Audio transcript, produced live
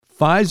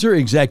Pfizer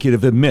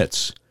executive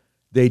admits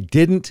they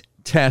didn't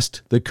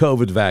test the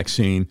COVID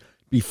vaccine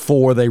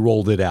before they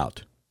rolled it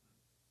out.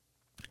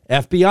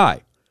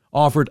 FBI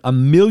offered $1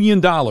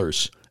 million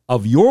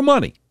of your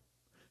money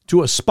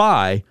to a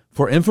spy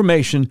for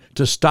information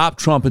to stop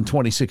Trump in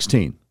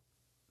 2016.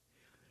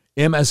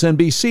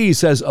 MSNBC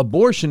says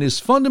abortion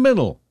is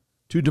fundamental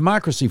to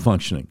democracy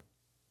functioning.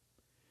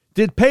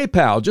 Did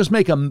PayPal just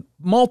make a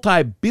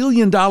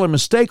multi-billion-dollar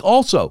mistake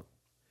also?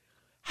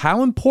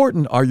 How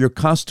important are your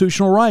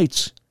constitutional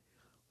rights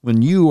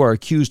when you are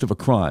accused of a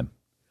crime?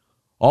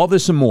 All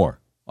this and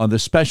more on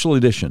this special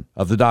edition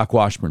of the Doc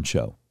Washburn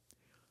Show.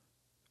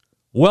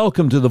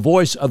 Welcome to the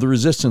Voice of the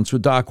Resistance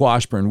with Doc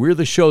Washburn. We're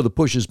the show that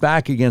pushes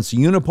back against the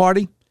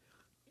Uniparty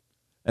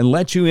and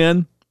lets you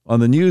in on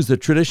the news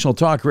that traditional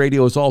talk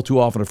radio is all too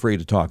often afraid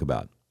to talk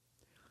about.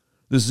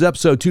 This is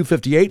episode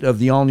 258 of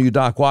the all-new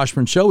Doc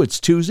Washburn Show. It's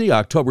Tuesday,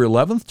 October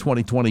 11th,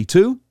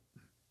 2022.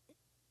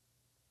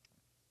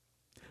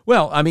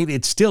 Well, I mean,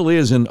 it still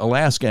is in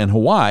Alaska and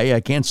Hawaii.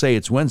 I can't say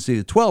it's Wednesday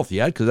the 12th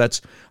yet because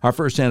that's our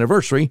first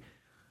anniversary,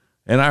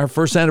 and our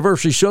first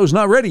anniversary show's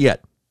not ready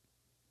yet.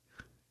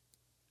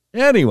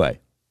 Anyway,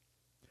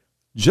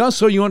 just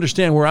so you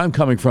understand where I'm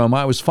coming from,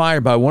 I was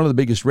fired by one of the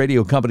biggest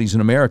radio companies in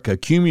America,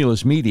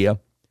 Cumulus Media,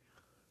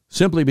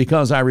 simply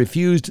because I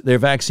refused their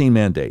vaccine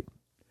mandate.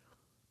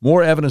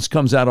 More evidence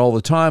comes out all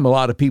the time. A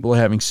lot of people are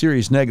having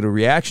serious negative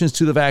reactions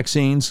to the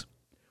vaccines.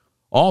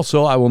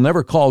 Also, I will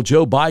never call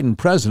Joe Biden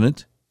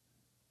president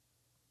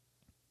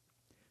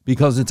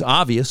because it's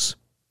obvious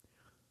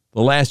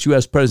the last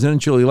U.S.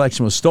 presidential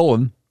election was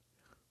stolen.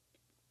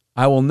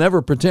 I will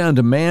never pretend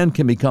a man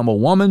can become a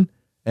woman,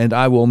 and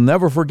I will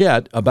never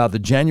forget about the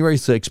January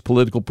 6th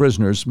political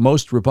prisoners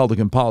most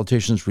Republican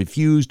politicians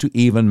refused to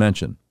even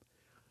mention.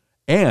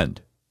 And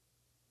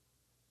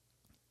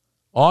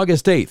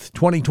August 8th,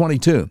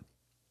 2022,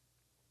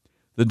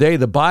 the day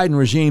the Biden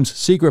regime's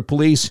secret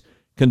police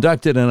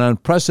conducted an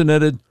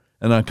unprecedented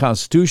and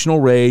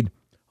unconstitutional raid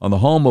on the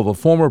home of a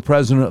former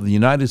president of the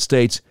United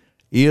States,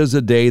 is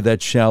a day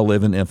that shall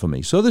live in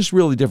infamy. So this is a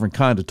really different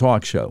kind of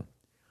talk show.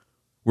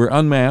 We're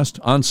unmasked,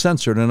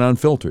 uncensored, and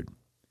unfiltered.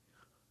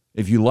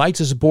 If you like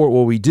to support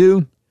what we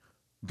do,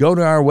 go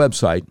to our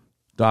website,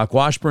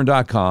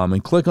 docwashburn.com,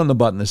 and click on the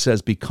button that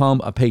says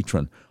Become a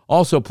Patron.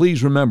 Also,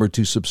 please remember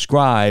to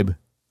subscribe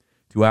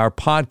to our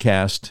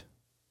podcast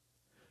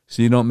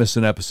so you don't miss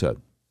an episode.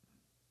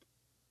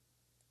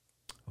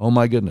 Oh,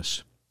 my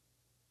goodness.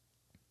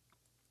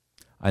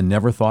 I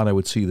never thought I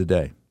would see the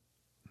day.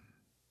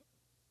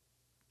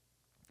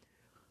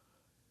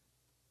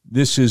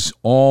 This is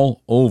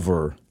all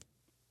over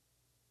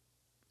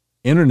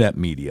internet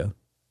media,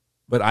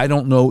 but I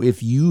don't know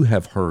if you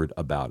have heard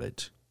about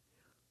it.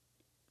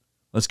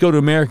 Let's go to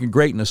American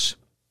Greatness.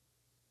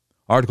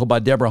 Article by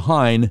Deborah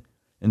Hine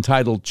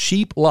entitled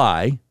Cheap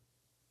Lie.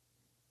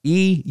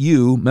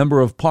 EU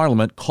member of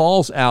parliament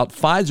calls out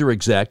Pfizer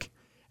exec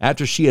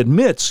after she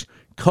admits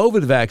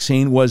COVID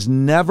vaccine was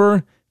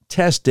never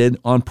tested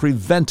on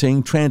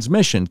preventing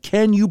transmission.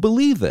 Can you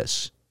believe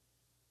this?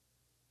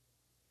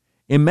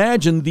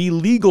 Imagine the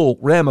legal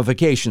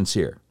ramifications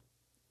here.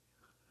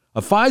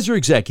 A Pfizer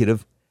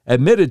executive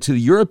admitted to the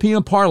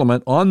European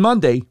Parliament on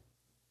Monday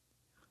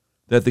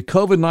that the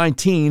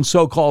COVID-19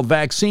 so-called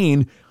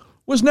vaccine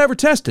was never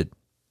tested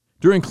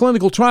during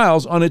clinical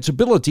trials on its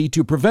ability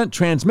to prevent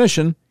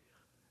transmission,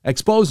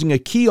 exposing a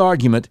key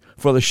argument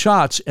for the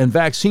shots and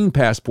vaccine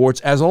passports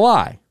as a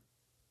lie.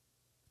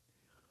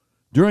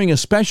 During a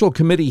special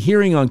committee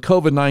hearing on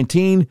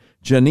COVID-19,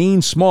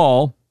 Janine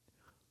Small,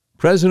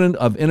 president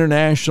of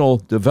International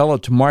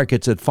Developed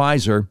Markets at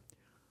Pfizer,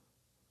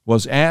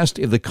 was asked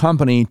if the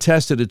company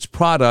tested its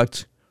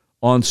product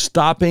on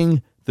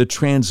stopping the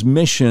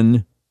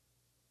transmission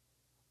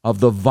of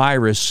the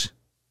virus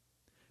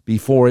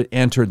before it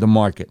entered the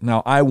market.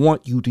 Now, I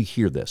want you to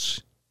hear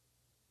this.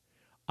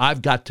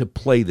 I've got to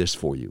play this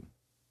for you.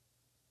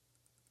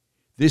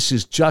 This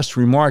is just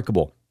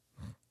remarkable.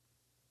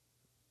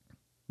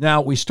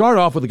 Now, we start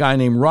off with a guy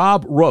named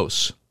Rob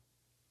Roos.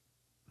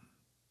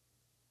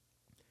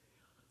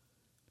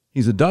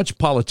 He's a Dutch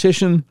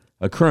politician,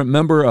 a current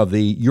member of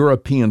the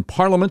European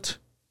Parliament.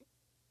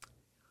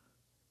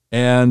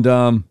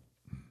 And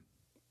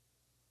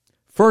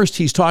first,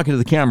 he's talking to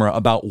the camera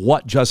about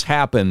what just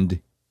happened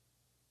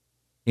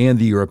in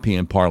the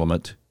European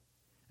Parliament.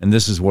 And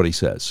this is what he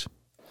says.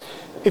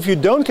 If you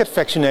don't get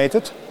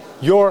vaccinated,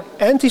 you're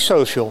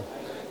antisocial.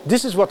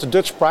 This is what the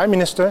Dutch Prime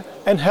Minister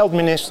and Health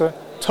Minister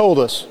told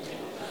us.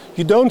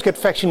 You don't get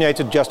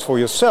vaccinated just for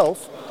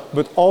yourself,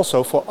 but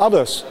also for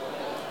others.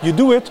 You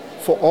do it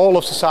for all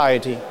of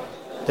society.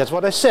 That's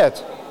what I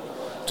said.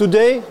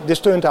 Today,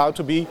 this turned out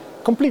to be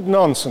complete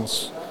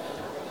nonsense.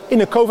 In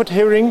a COVID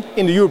hearing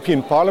in the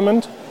European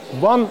Parliament,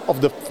 one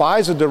of the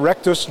Pfizer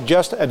directors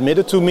just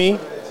admitted to me,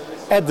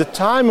 at the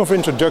time of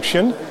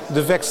introduction,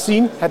 the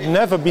vaccine had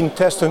never been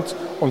tested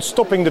on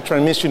stopping the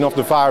transmission of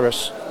the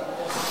virus.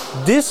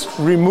 This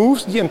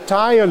removes the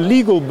entire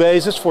legal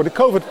basis for the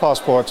COVID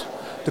passport.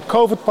 the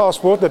COVID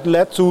passport that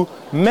led to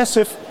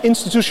massive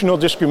institutional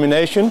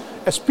discrimination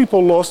as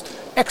people lost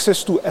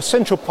access to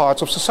essential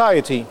parts of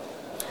society.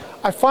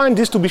 I find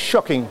this to be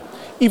shocking,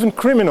 even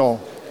criminal.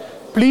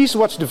 Please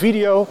watch the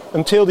video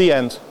until the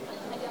end.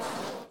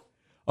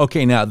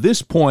 Okay, now at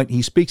this point,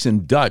 he speaks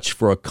in Dutch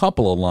for a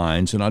couple of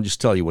lines, and I'll just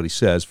tell you what he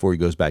says before he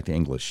goes back to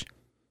English.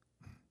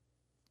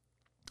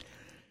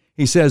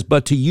 He says,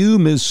 "But to you,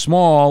 Ms.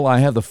 Small, I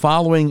have the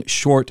following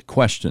short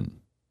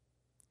question,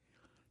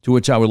 to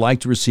which I would like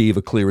to receive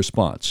a clear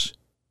response."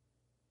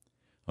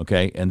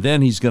 Okay, and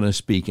then he's going to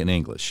speak in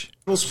English.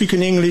 I will speak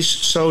in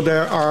English so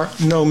there are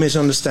no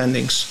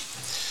misunderstandings.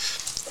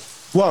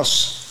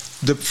 Was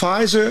the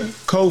Pfizer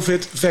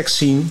COVID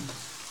vaccine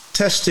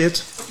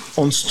tested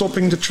on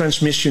stopping the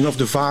transmission of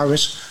the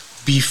virus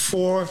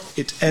before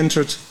it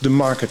entered the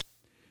market?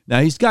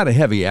 Now, he's got a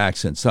heavy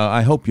accent, so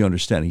I hope you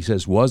understand. He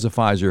says, was the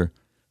Pfizer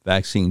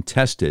vaccine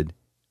tested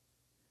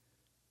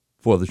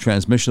for the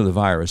transmission of the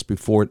virus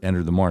before it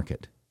entered the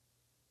market?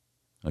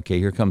 Okay,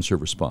 here comes her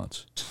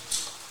response.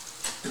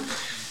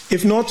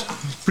 If not,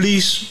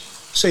 please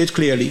say it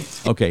clearly.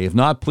 Okay, if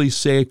not, please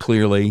say it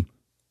clearly.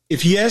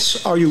 If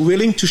yes, are you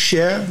willing to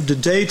share the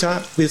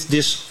data with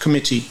this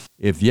committee?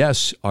 If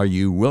yes, are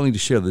you willing to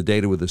share the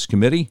data with this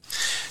committee?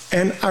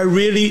 And I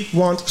really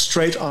want a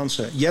straight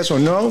answer, yes or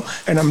no,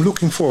 and I'm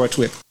looking forward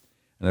to it.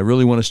 And I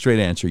really want a straight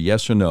answer,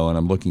 yes or no, and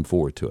I'm looking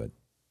forward to it.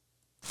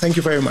 Thank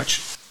you very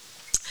much.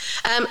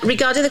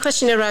 Regarding the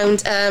question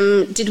around,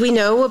 did we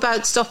know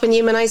about stopping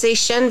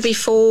immunisation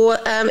before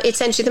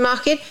it's entered the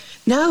market?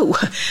 No.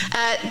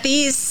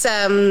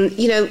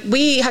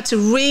 We had to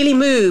really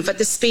move at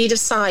the speed of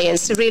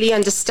science to really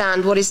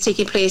understand what is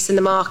taking place in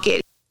the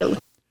market.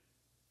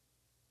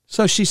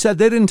 So she said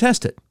they didn't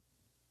test it.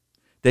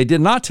 They did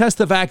not test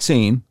the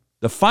vaccine,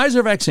 the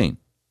Pfizer vaccine,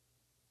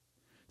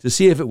 to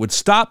see if it would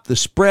stop the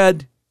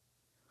spread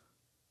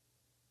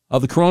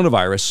of the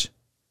coronavirus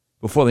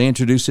before they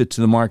introduced it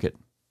to the market.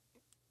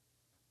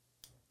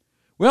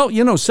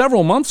 Well,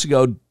 several months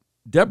ago,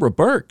 Deborah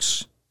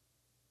Birx,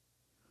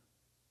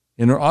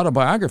 in her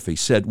autobiography,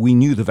 said we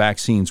knew the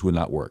vaccines would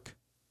not work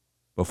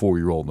before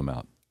we rolled them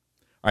out.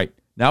 All right,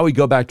 now we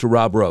go back to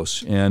Rob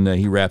Rose, and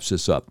he wraps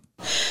this up.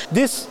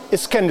 This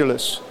is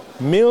scandalous.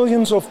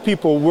 Millions of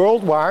people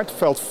worldwide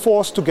felt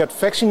forced to get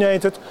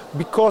vaccinated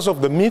because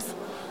of the myth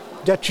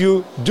that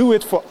you do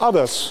it for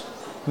others.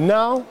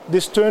 Now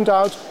this turned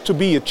out to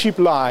be a cheap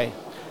lie.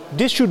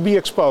 This should be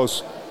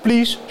exposed.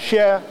 Please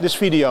share this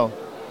video.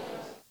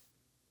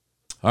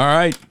 All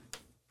right.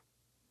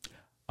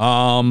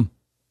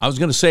 I was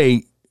going to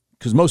say,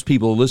 because most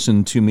people who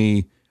listen to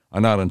me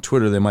are not on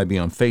Twitter, they might be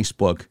on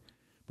Facebook,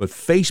 but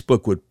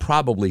Facebook would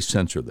probably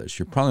censor this.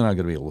 You're probably not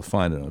going to be able to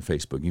find it on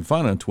Facebook. You can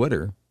find it on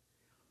Twitter,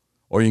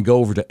 or you can go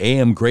over to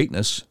AM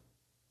Greatness,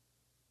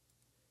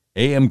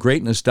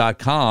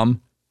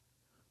 amgreatness.com.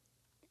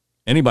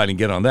 Anybody can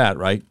get on that,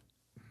 right?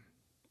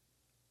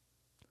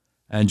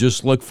 And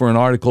just look for an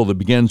article that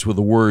begins with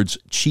the words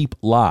cheap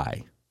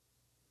lie.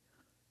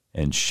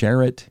 And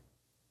share it,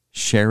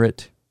 share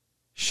it,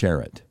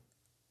 share it.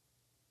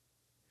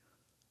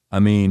 I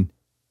mean,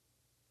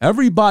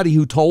 everybody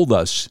who told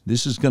us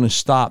this is going to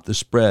stop the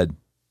spread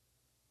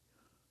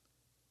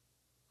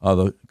of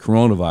the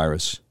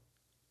coronavirus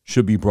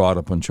should be brought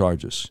up on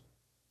charges.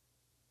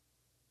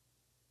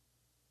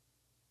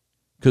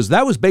 Because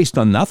that was based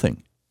on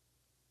nothing.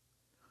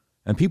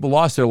 And people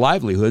lost their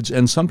livelihoods,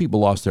 and some people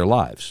lost their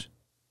lives.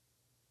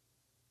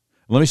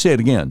 Let me say it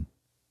again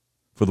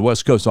for the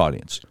West Coast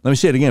audience. Let me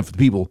say it again for the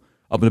people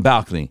up in the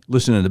balcony,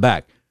 listening in the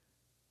back.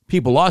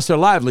 People lost their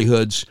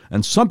livelihoods,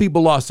 and some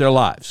people lost their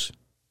lives.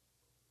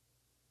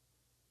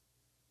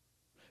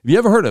 Have you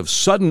ever heard of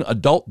sudden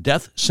adult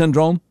death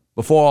syndrome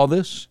before all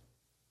this?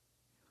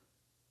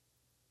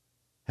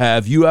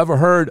 Have you ever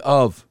heard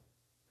of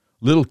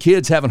little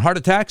kids having heart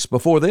attacks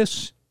before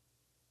this?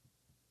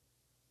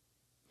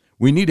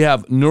 We need to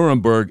have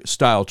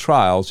Nuremberg-style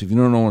trials. If you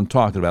don't know what I'm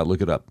talking about,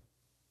 look it up.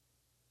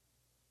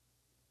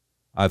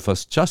 I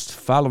was just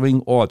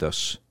following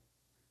orders.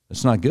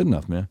 That's not good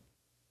enough, man.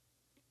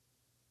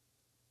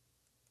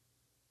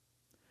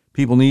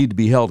 People need to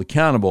be held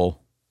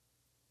accountable,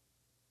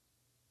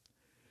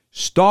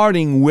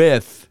 starting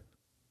with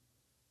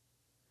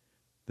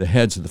the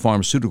heads of the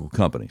pharmaceutical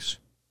companies.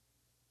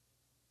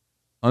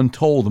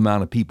 Untold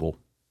amount of people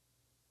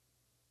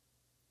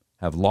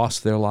have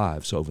lost their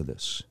lives over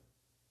this.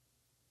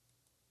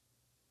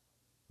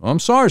 I'm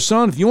sorry,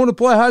 son. If you want to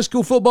play high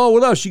school football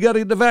with us, you got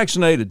to get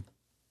vaccinated.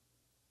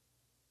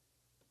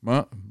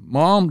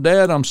 Mom,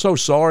 Dad, I'm so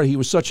sorry. He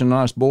was such a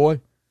nice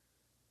boy.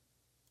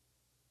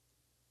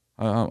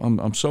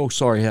 I'm so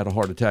sorry he had a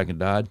heart attack and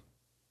died.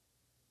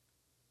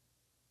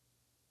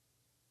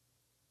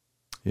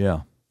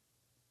 Yeah.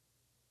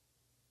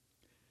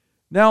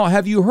 Now,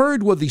 have you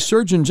heard what the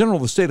Surgeon General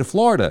of the state of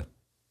Florida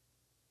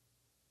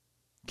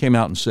came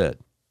out and said?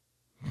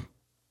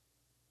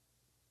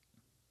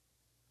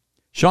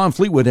 Sean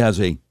Fleetwood has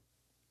a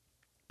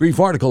brief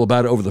article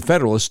about it over the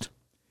Federalist.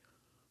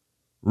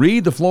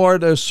 Read the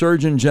Florida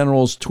Surgeon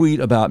General's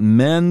tweet about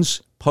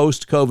men's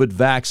post-COVID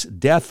vax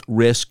death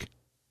risk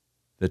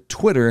that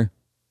Twitter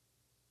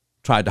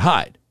tried to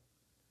hide.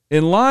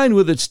 In line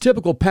with its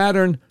typical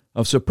pattern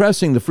of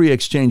suppressing the free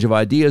exchange of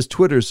ideas,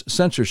 Twitter's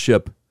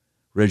censorship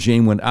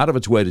regime went out of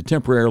its way to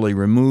temporarily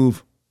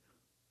remove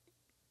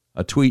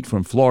a tweet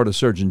from Florida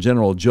Surgeon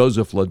General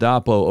Joseph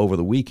Ladapo over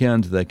the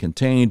weekend that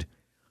contained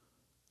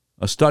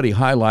a study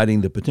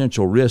highlighting the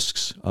potential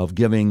risks of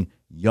giving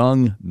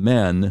young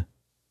men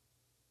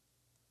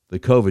the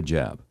COVID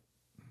jab.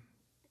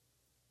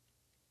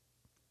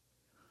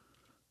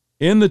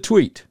 In the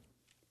tweet,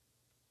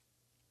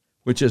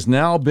 which has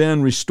now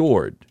been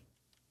restored,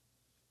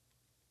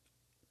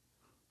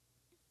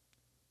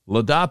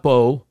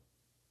 Ladapo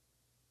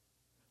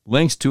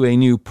links to a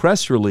new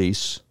press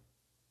release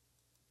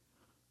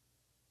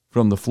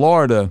from the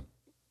Florida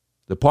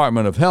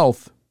Department of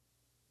Health,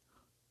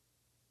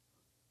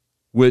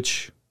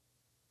 which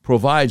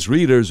provides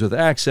readers with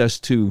access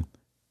to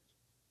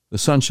the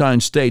Sunshine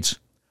State's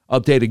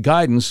updated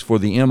guidance for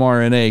the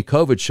mRNA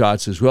COVID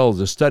shots, as well as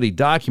a study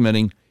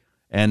documenting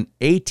an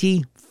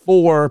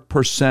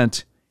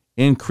 84%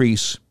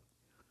 increase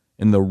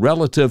in the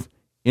relative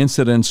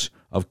incidence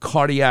of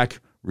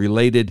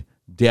cardiac-related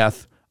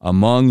death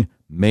among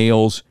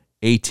males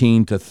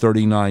 18 to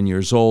 39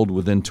 years old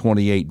within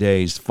 28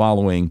 days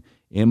following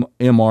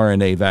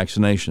mRNA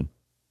vaccination.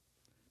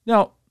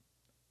 Now,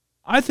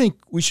 I think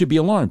we should be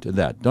alarmed at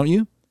that, don't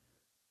you?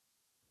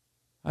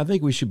 I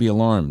think we should be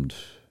alarmed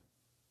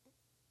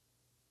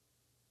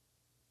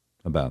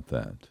about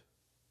that.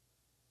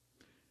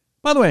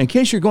 By the way, in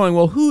case you're going,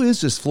 well, who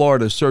is this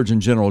Florida Surgeon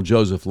General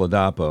Joseph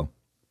Ladapo?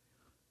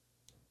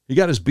 He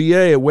got his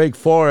BA at Wake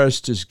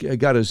Forest, he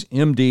got his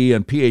MD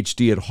and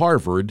PhD at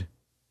Harvard.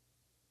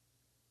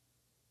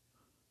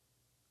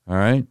 All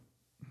right.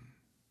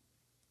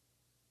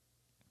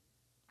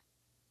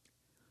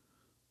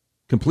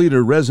 Completed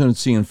a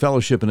residency and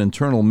fellowship in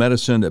internal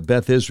medicine at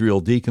Beth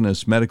Israel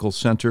Deaconess Medical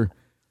Center,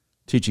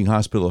 teaching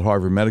hospital at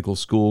Harvard Medical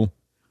School.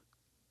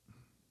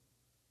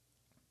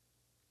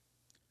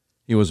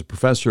 He was a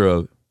professor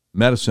of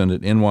medicine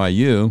at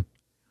NYU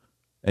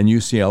and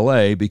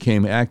UCLA,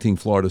 became acting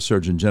Florida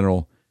Surgeon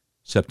General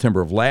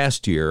September of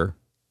last year,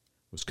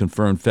 was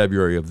confirmed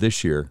February of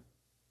this year.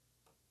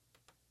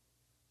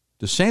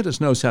 DeSantis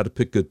knows how to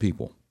pick good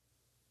people.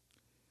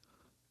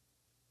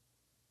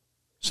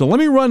 So let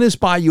me run this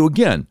by you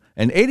again.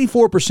 An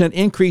 84%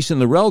 increase in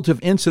the relative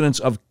incidence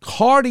of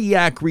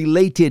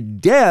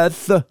cardiac-related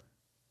death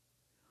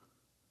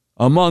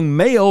among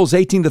males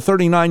 18 to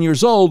 39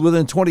 years old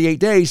within 28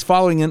 days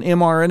following an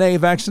mRNA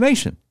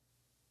vaccination.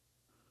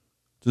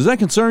 Does that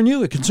concern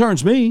you? It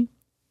concerns me.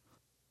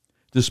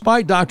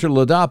 Despite Dr.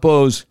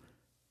 Ladapo's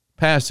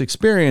past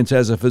experience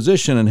as a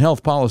physician and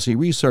health policy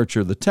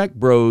researcher, the tech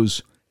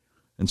bros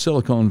in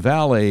Silicon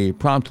Valley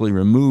promptly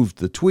removed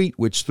the tweet,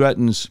 which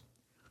threatens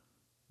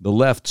the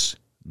left's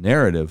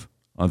narrative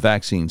on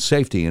vaccine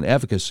safety and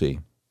efficacy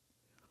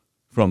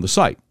from the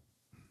site.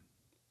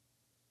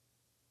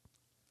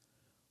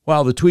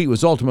 While the tweet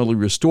was ultimately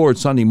restored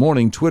Sunday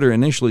morning, Twitter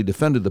initially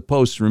defended the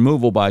post's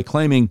removal by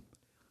claiming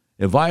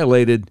it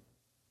violated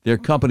their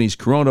company's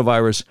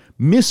coronavirus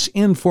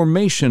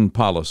misinformation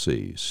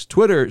policies.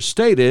 Twitter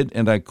stated,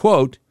 and I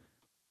quote,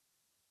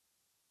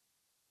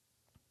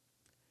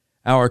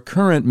 "Our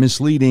current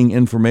misleading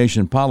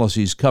information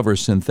policies cover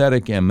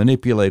synthetic and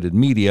manipulated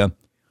media,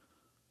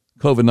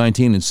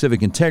 COVID-19, and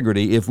civic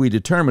integrity. If we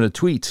determine a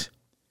tweet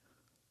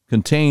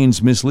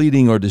contains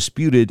misleading or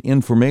disputed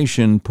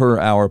information per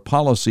our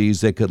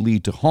policies that could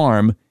lead to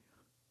harm,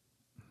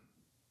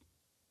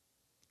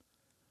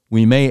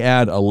 we may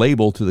add a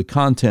label to the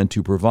content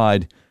to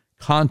provide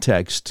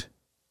context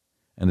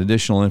and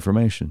additional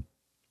information."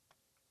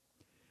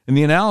 In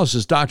the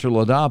analysis Dr.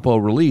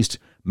 Ladapo released,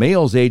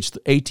 males aged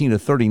 18 to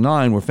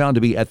 39 were found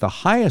to be at the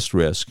highest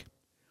risk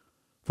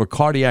for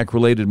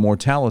cardiac-related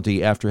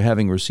mortality after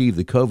having received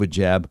the COVID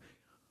jab,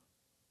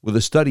 with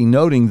a study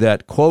noting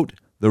that, quote,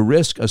 "the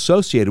risk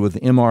associated with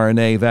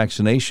mRNA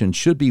vaccination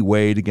should be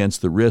weighed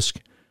against the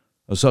risk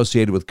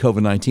associated with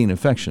COVID-19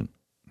 infection."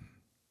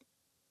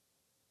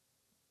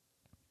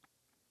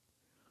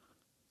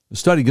 The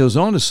study goes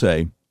on to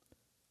say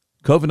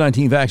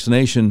COVID-19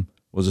 vaccination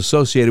was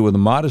associated with a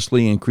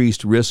modestly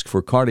increased risk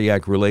for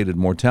cardiac-related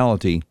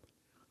mortality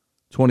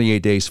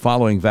 28 days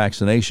following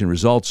vaccination.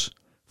 Results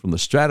from the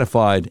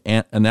stratified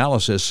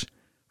analysis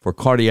for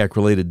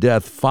cardiac-related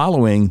death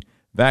following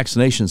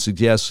vaccination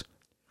suggests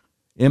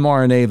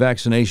mRNA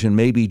vaccination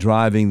may be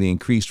driving the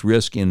increased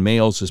risk in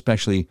males,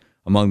 especially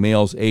among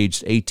males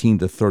aged 18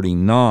 to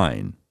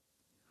 39.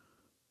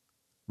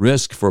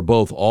 Risk for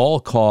both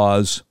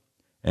all-cause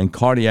and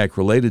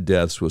cardiac-related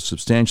deaths was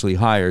substantially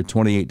higher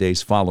 28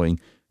 days following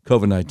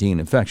COVID-19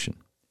 infection.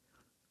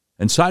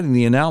 And citing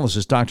the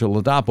analysis, Dr.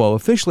 Ladapo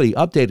officially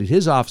updated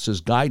his office's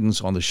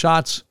guidance on the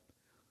shots,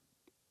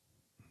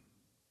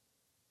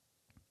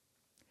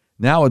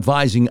 now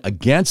advising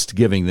against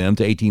giving them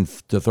to 18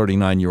 to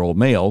 39-year-old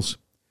males.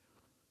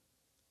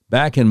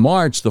 Back in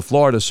March, the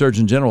Florida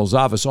Surgeon General's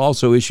office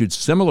also issued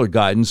similar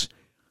guidance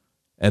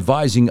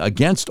advising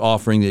against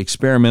offering the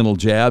experimental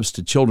jabs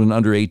to children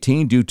under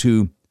 18 due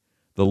to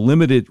the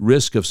limited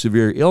risk of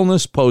severe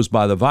illness posed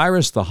by the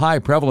virus, the high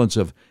prevalence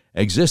of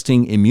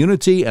existing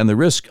immunity, and the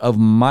risk of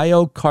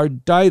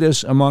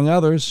myocarditis, among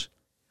others.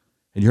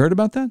 Had you heard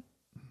about that?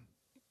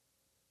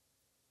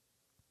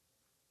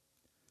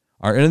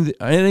 Are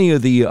any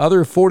of the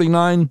other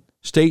 49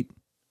 state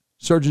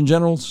surgeon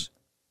generals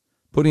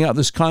putting out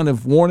this kind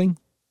of warning?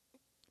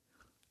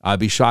 I'd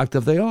be shocked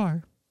if they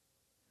are.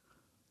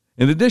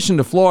 In addition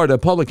to Florida,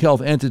 public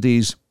health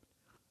entities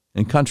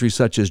in countries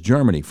such as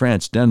Germany,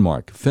 France,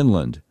 Denmark,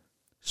 Finland,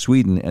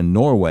 Sweden, and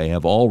Norway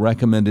have all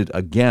recommended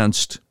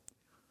against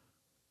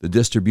the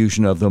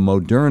distribution of the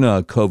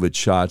Moderna COVID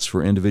shots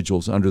for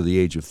individuals under the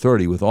age of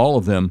 30, with all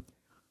of them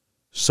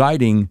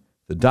citing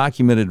the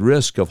documented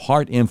risk of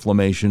heart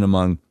inflammation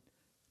among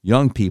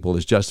young people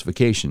as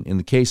justification. In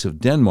the case of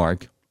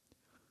Denmark,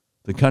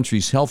 the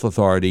country's health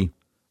authority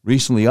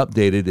recently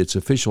updated its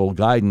official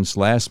guidance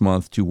last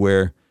month to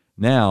where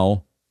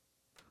now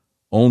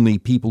only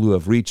people who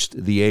have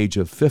reached the age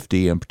of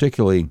 50, and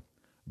particularly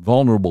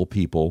vulnerable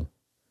people,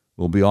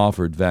 will be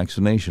offered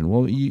vaccination.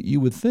 Well, you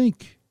would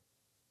think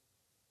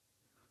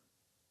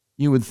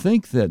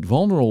that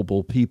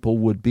vulnerable people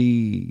would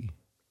be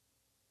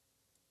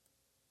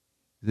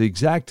the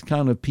exact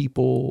kind of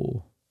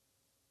people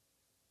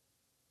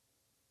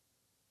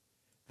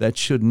that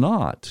should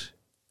not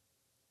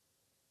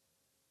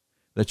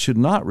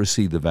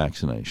receive the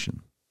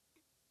vaccination.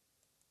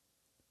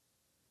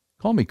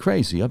 Call me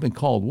crazy. I've been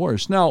called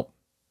worse. Now,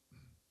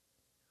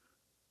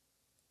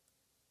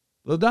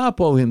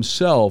 Ladapo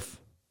himself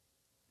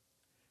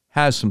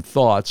has some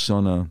thoughts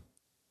on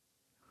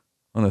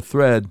a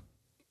thread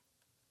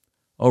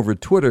over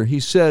Twitter.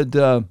 He said,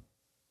 and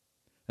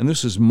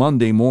this is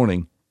Monday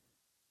morning,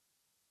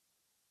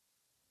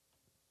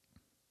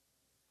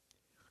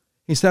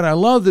 he said, I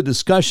love the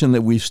discussion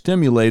that we've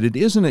stimulated.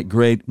 Isn't it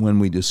great when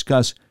we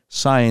discuss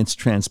science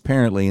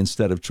transparently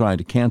instead of trying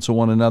to cancel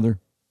one another?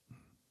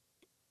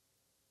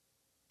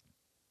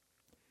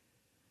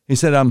 He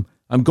said,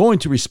 I'm going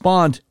to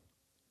respond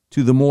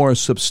to the more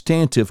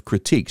substantive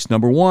critiques.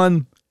 Number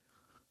one,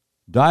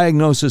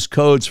 diagnosis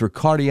codes for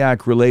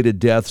cardiac-related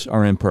deaths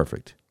are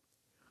imperfect.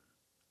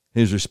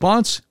 His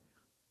response,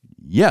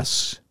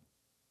 yes,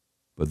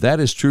 but that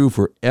is true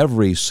for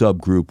every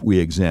subgroup we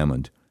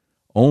examined.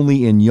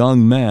 Only in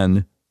young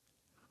men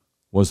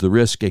was the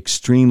risk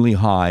extremely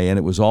high, and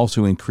it was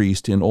also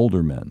increased in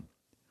older men.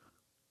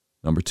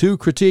 Number two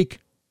critique,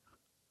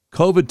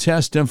 COVID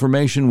test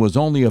information was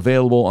only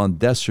available on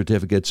death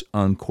certificates,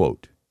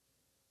 unquote.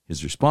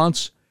 His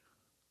response,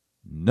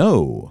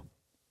 no.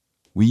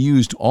 We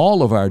used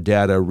all of our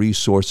data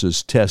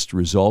resources, test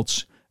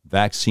results,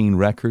 vaccine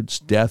records,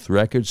 death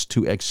records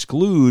to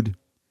exclude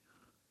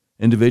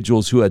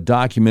individuals who had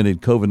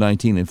documented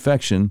COVID-19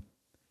 infection,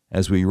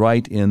 as we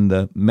write in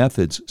the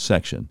methods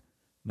section.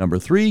 Number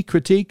three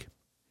critique,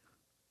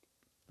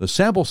 the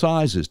sample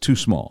size is too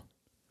small.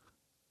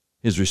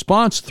 His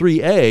response,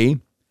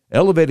 3A,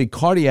 elevated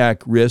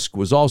cardiac risk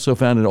was also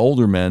found in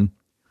older men,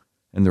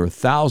 and there are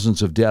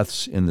thousands of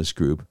deaths in this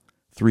group.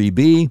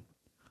 3B,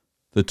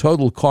 the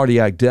total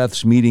cardiac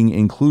deaths meeting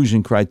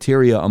inclusion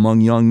criteria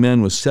among young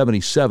men was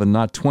 77,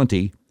 not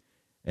 20,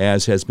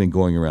 as has been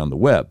going around the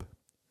web.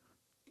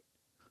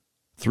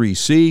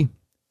 3C,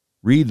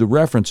 read the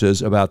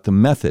references about the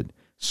method.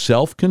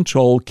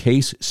 Self-controlled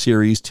case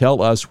series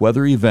tell us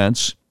whether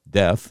events,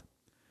 death,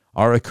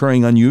 are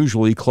occurring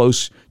unusually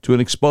close to an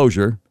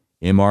exposure,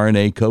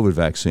 mRNA COVID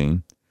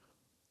vaccine,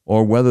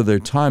 or whether their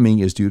timing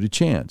is due to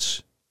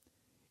chance.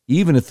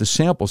 Even if the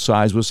sample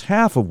size was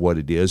half of what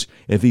it is,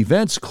 if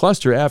events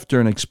cluster after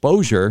an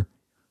exposure,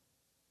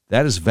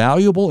 that is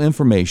valuable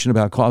information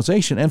about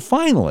causation. And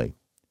finally,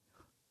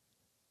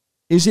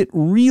 is it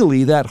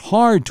really that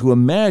hard to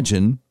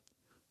imagine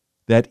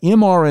that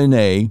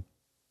mRNA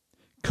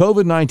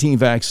COVID-19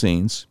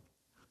 vaccines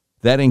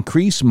that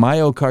increase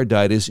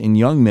myocarditis in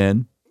young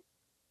men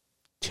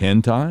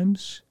 10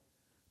 times,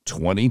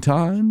 20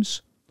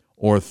 times,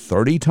 or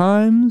 30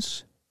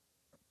 times?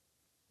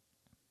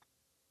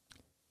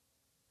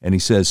 And he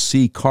says,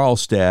 see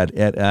Karlstad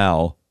et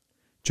al.,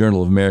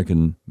 Journal of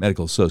American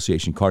Medical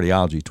Association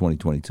Cardiology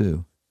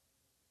 2022.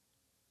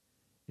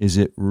 Is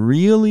it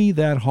really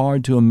that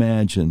hard to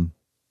imagine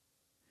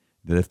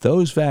that if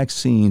those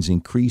vaccines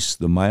increase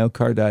the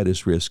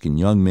myocarditis risk in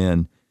young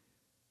men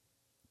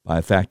by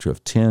a factor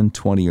of 10,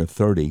 20, or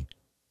 30,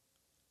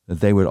 that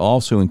they would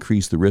also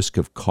increase the risk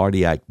of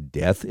cardiac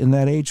death in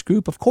that age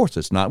group? Of course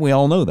it's not. We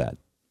all know that.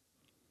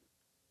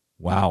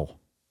 Wow.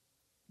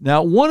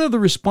 Now, one of the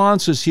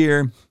responses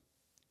here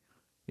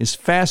is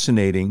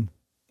fascinating,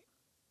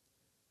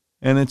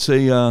 and it's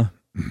a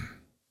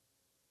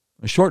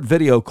short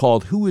video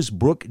called Who is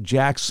Brooke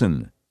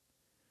Jackson?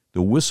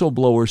 The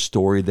Whistleblower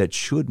Story That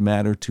Should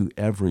Matter to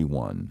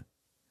Everyone.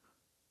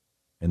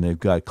 And they've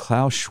got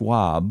Klaus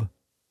Schwab,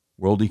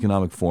 World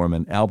Economic Forum,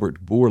 and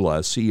Albert Bourla,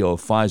 CEO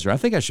of Pfizer. I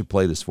think I should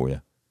play this for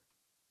you.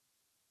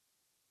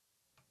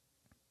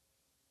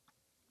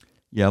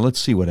 Yeah, let's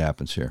see what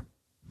happens here.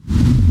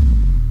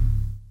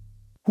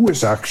 Who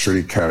is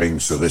actually carrying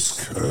the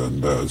risk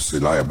and the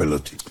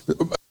liability?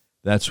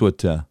 That's what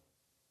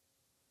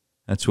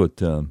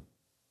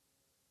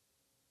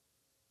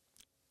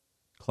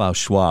Klaus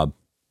Schwab,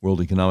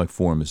 World Economic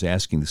Forum, is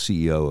asking the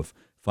CEO of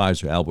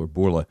Pfizer, Albert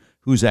Bourla,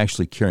 who's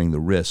actually carrying the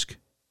risk,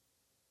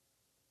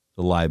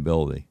 the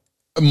liability.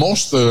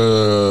 Most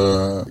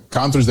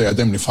countries, they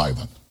indemnify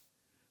them.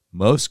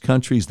 Most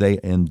countries, they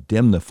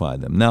indemnify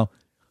them. Now,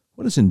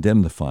 what does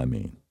indemnify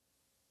mean?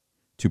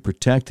 To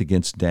protect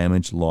against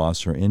damage,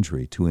 loss, or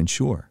injury, to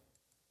insure.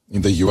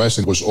 In the U.S.,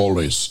 it was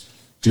always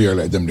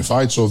clearly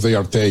indemnified, so they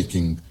are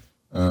taking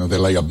the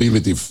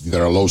liability if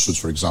there are lawsuits,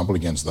 for example,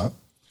 against that.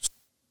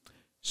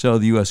 So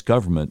the U.S.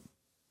 government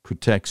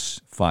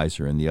protects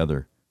Pfizer and the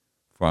other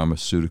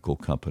pharmaceutical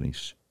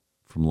companies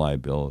from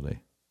liability.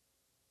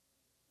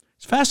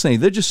 It's fascinating.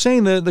 They're just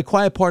saying the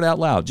quiet part out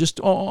loud, just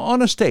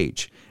on a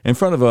stage in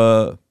front of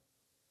a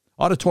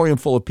auditorium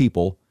full of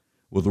people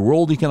with the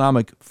World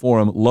Economic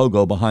Forum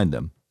logo behind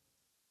them.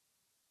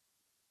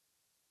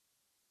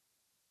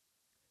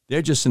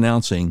 They're just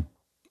announcing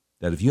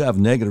that if you have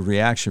negative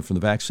reaction from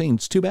the vaccine,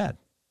 it's too bad,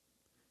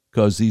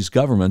 because these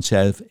governments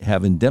have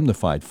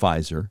indemnified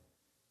Pfizer,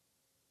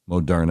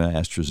 Moderna,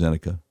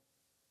 AstraZeneca,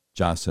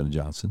 Johnson &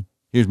 Johnson.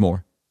 Here's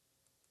more.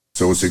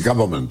 So the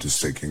government is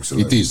taking the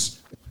risk. It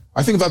is.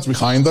 I think that's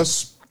behind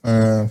us.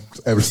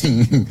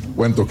 Everything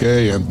went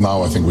okay, and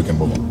now I think we can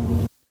move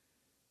on.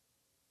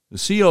 The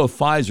CEO of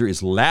Pfizer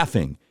is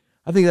laughing.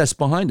 I think that's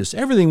behind us.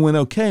 Everything went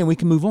okay, and we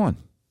can move on.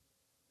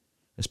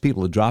 As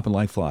people are dropping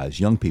like flies,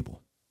 young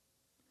people.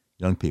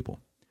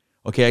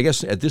 Okay, I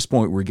guess at this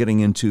point we're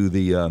getting into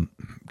the,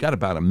 got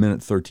about a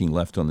minute 13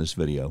 left on this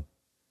video.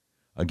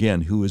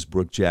 Again, who is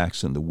Brooke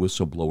Jackson, the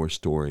whistleblower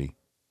story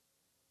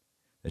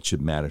that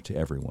should matter to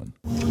everyone.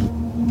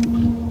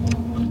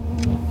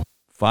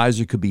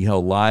 Pfizer could be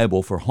held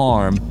liable for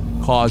harm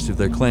caused if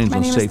their claims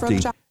on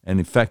safety and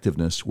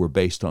effectiveness were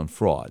based on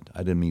fraud. I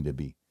didn't mean to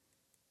be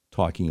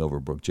talking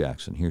over Brooke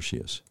Jackson. Here she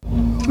is.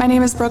 My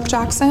name is Brooke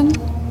Jackson.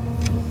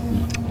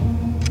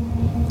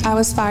 I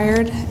was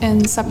fired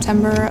in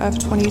September of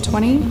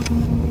 2020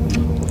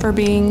 for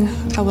being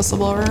a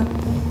whistleblower.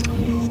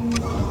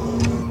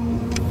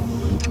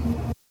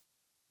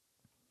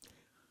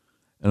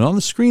 And on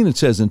the screen it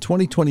says, in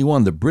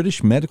 2021, the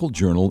British Medical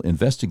Journal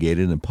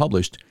investigated and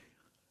published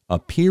a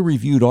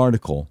peer-reviewed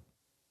article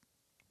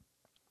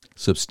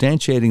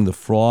substantiating the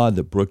fraud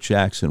that Brooke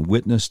Jackson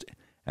witnessed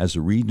as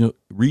a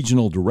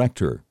regional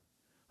director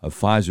of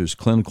Pfizer's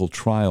clinical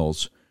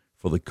trials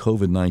for the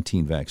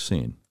COVID-19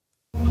 vaccine.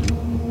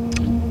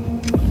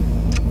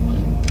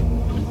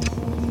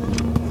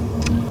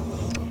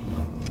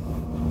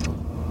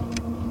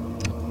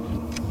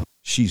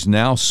 She's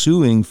now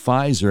suing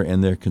Pfizer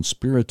and their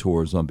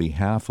conspirators on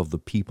behalf of the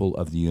people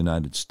of the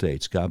United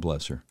States. God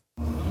bless her.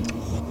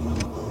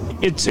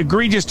 It's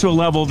egregious to a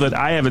level that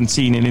I haven't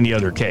seen in any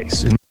other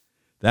case.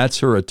 That's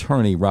her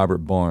attorney, Robert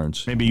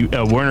Barnes. Maybe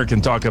Werner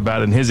can talk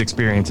about in his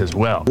experience as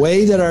well. The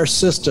way that our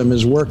system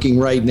is working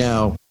right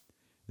now.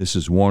 This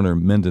is Warner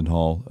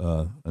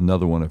Mendenhall,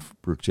 another one of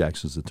Brooke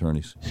Jackson's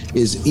attorneys.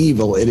 Is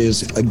evil. It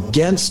is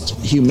against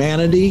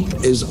humanity,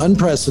 is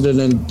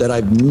unprecedented, that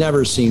I've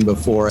never seen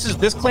before.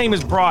 This claim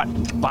is brought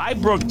by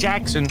Brooke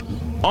Jackson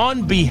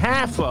on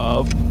behalf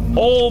of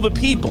all the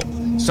people.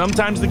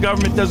 Sometimes the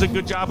government does a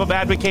good job of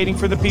advocating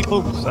for the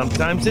people.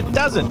 Sometimes it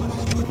doesn't.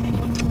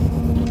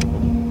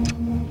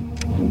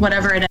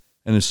 Whatever it is.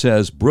 And it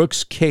says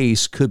Brooke's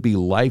case could be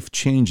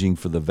life-changing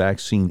for the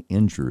vaccine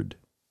injured.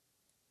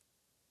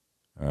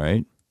 All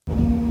right.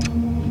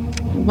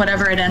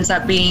 Whatever it ends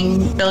up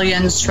being,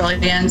 billions,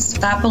 trillions,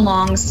 that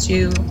belongs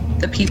to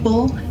the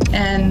people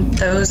and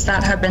those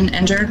that have been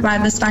injured by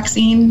this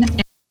vaccine.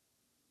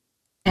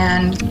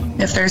 And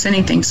if there's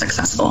anything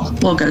successful,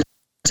 we'll go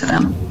to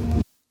them.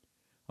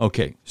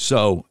 Okay,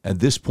 so at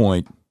this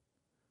point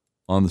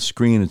on the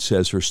screen it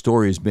says her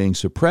story is being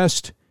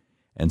suppressed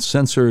and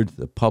censored.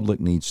 The public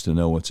needs to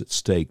know what's at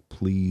stake.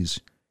 Please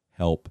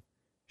help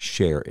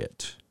share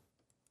it.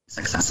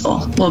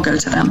 Successful, we'll go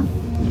to them.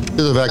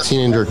 To the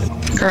vaccine injured.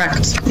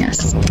 Correct,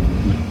 yes.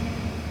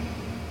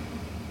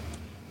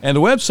 And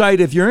the website,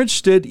 if you're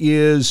interested,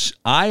 is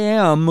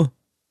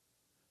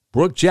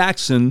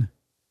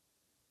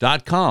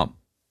IamBrookeJackson.com.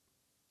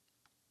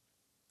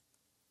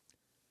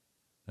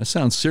 That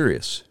sounds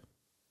serious.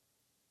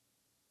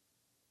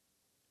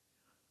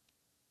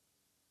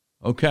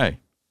 Okay.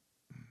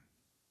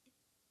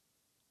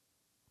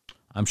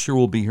 I'm sure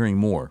we'll be hearing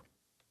more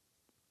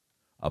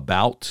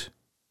about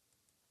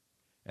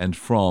and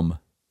from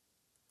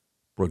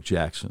Brooke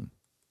Jackson.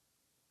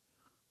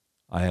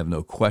 I have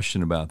no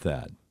question about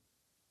that.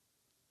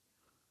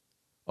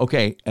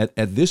 Okay,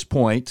 at this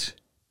point,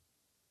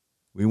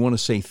 we want to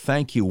say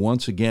thank you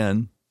once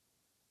again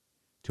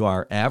to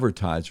our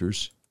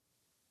advertisers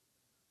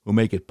who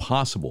make it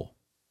possible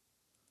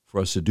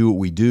for us to do what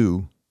we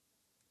do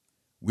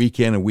week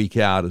in and week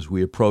out as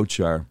we approach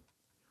our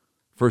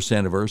first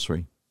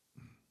anniversary.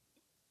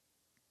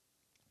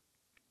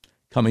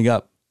 Coming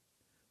up,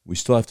 We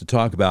still have to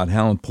talk about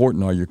how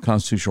important are your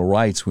constitutional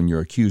rights when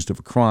you're accused of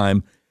a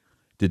crime.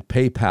 Did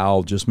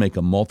PayPal just make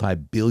a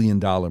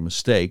multi-billion-dollar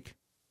mistake?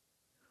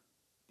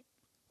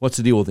 What's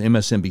the deal with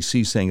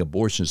MSNBC saying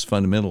abortion is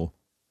fundamental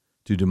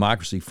to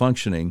democracy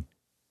functioning?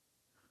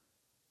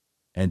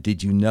 And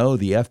did you know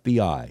the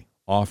FBI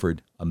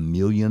offered $1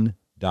 million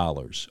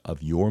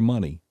of your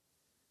money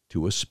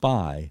to a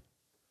spy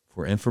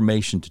for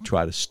information to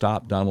try to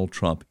stop Donald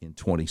Trump in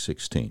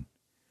 2016?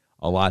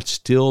 A lot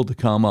still to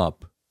come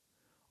up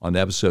on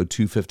episode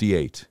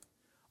 258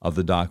 of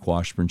the Doc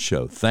Washburn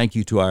Show. Thank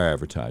you to our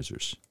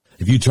advertisers.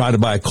 If you tried to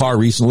buy a car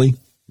recently,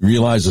 you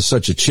realize there's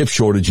such a chip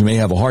shortage you may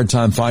have a hard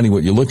time finding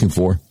what you're looking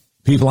for.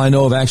 People I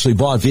know have actually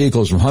bought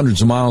vehicles from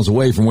hundreds of miles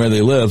away from where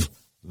they live.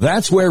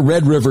 That's where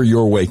Red River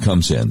Your Way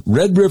comes in.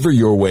 Red River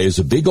Your Way is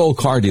a big old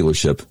car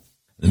dealership in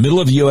the middle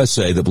of the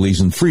USA that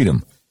believes in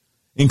freedom,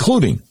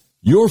 including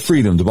your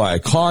freedom to buy a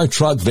car,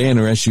 truck, van,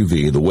 or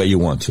SUV the way you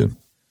want to.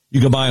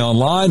 You can buy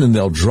online and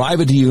they'll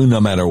drive it to you no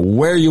matter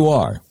where you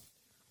are.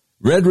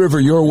 Red River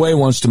Your Way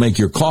wants to make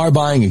your car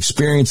buying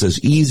experience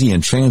as easy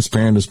and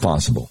transparent as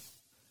possible.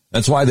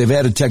 That's why they've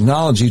added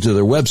technology to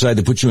their website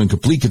to put you in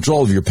complete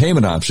control of your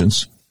payment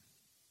options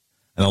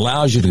and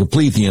allows you to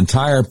complete the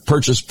entire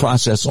purchase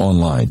process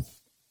online.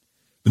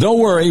 But don't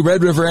worry,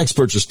 Red River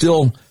experts are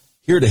still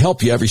here to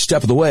help you every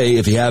step of the way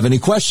if you have any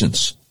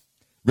questions.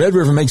 Red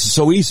River makes it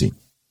so easy.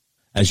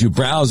 As you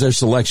browse their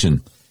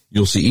selection,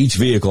 you'll see each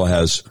vehicle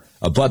has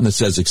a button that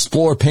says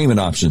Explore Payment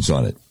Options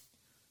on it.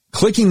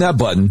 Clicking that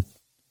button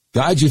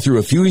guides you through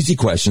a few easy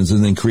questions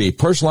and then create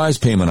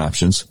personalized payment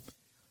options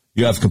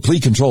you have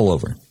complete control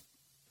over.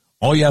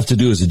 All you have to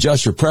do is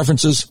adjust your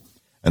preferences,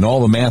 and all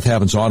the math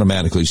happens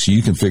automatically so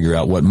you can figure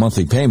out what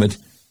monthly payment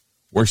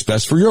works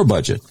best for your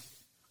budget.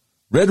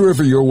 Red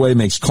River Your Way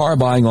makes car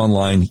buying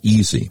online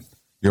easy.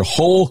 Your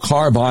whole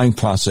car buying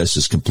process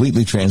is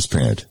completely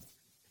transparent.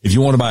 If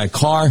you want to buy a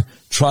car,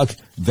 truck,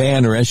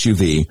 van, or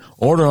SUV,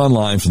 order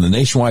online from the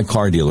nationwide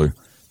car dealer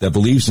that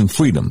believes in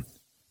freedom,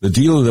 the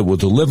dealer that will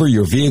deliver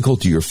your vehicle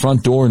to your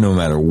front door no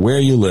matter where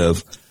you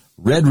live,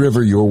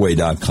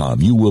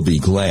 RedRiverYourWay.com. You will be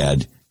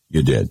glad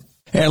you did.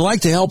 Hey, I'd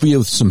like to help you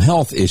with some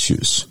health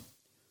issues.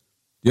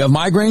 Do you have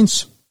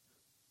migraines,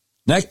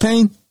 neck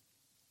pain,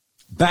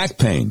 back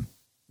pain,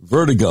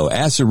 vertigo,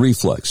 acid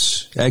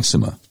reflux,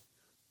 eczema,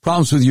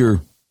 problems with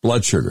your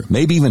blood sugar,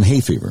 maybe even hay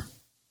fever?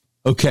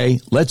 Okay,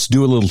 let's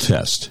do a little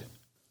test.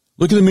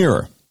 Look in the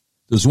mirror.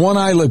 Does one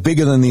eye look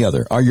bigger than the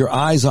other? Are your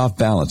eyes off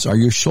balance? Are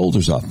your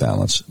shoulders off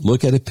balance?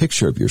 Look at a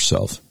picture of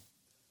yourself.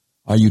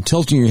 Are you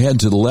tilting your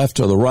head to the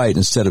left or the right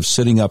instead of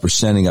sitting up or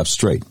standing up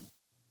straight?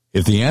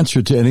 If the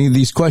answer to any of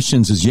these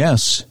questions is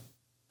yes,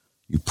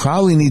 you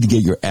probably need to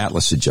get your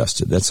atlas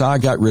adjusted. That's how I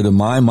got rid of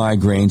my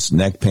migraines,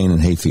 neck pain,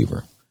 and hay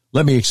fever.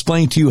 Let me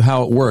explain to you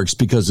how it works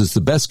because it's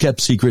the best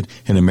kept secret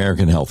in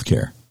American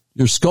healthcare.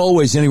 Your skull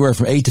weighs anywhere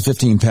from 8 to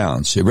 15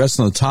 pounds. It rests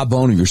on the top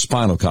bone of your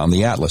spinal column,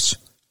 the atlas,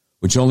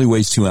 which only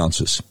weighs 2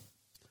 ounces.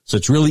 So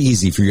it's really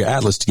easy for your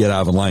atlas to get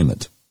out of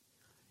alignment.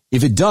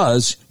 If it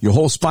does, your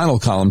whole spinal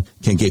column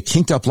can get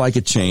kinked up like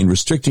a chain,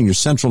 restricting your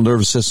central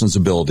nervous system's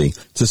ability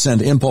to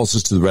send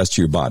impulses to the rest of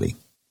your body.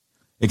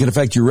 It can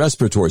affect your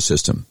respiratory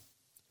system,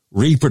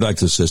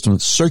 reproductive system,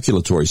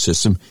 circulatory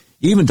system,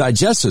 even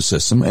digestive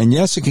system, and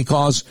yes, it can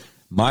cause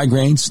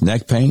migraines,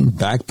 neck pain,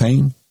 back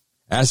pain,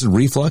 acid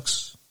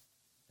reflux,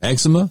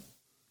 eczema,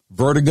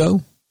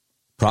 vertigo,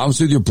 problems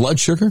with your blood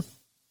sugar.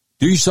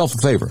 Do yourself a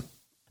favor.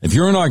 If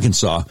you're in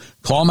Arkansas,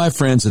 call my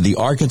friends at the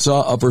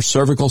Arkansas Upper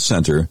Cervical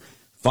Center,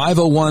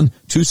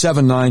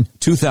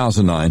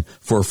 501-279-2009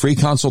 for a free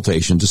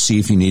consultation to see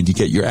if you need to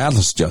get your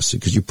atlas adjusted,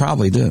 because you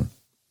probably do.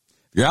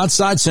 If you're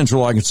outside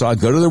Central Arkansas,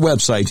 go to their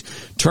website,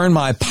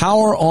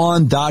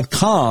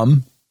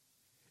 turnmypoweron.com,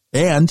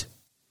 and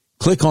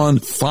click on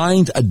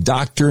Find a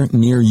Doctor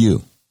Near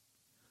You.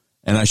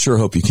 And I sure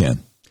hope you can.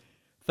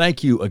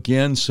 Thank you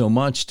again so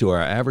much to our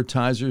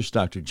advertisers,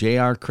 Dr.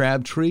 J.R.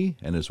 Crabtree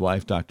and his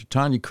wife, Dr.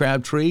 Tanya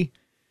Crabtree.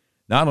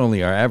 Not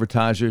only our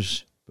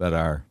advertisers, but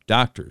our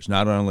doctors.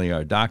 Not only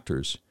our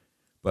doctors,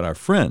 but our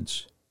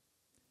friends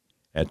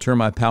at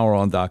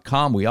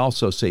TurnMyPowerOn.com. We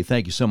also say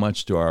thank you so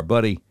much to our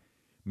buddy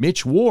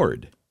Mitch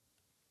Ward,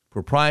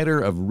 proprietor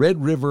of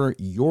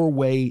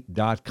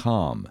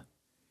RedRiverYourWay.com.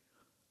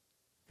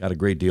 Got a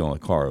great deal on a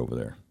car over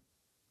there.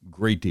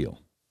 Great deal.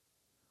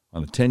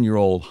 On a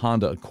 10-year-old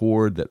Honda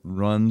Accord that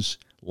runs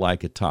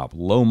like a top.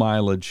 Low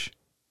mileage.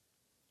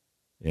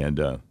 And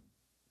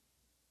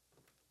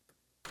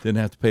didn't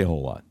have to pay a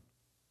whole lot.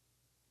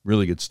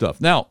 Really good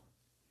stuff. Now,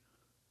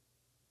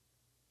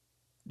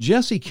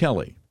 Jesse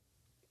Kelly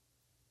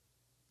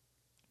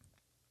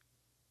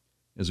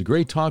is a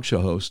great talk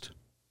show host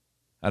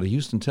out of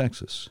Houston,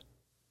 Texas.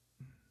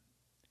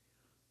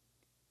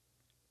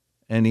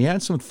 And he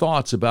had some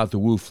thoughts about the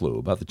Wu flu,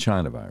 about the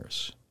China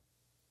virus.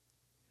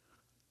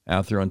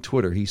 Out there on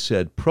Twitter, he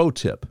said, pro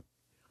tip,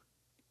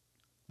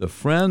 the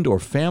friend or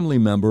family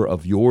member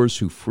of yours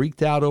who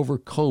freaked out over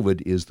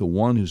COVID is the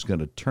one who's going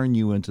to turn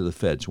you into the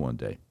feds one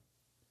day.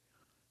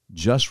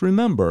 Just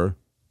remember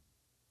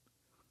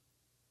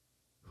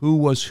who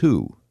was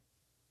who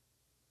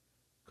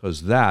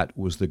because that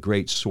was the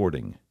great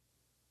sorting.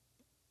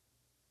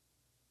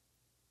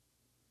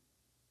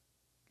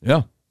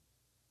 Yeah.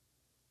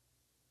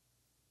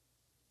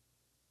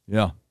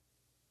 Yeah.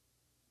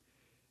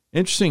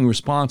 Interesting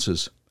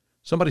responses.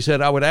 Somebody said,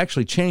 I would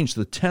actually change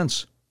the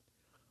tense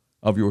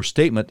of your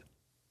statement.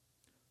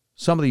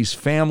 Some of these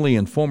family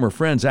and former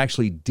friends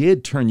actually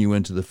did turn you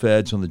into the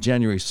feds on the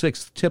January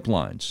 6th tip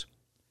lines.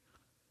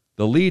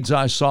 The leads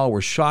I saw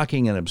were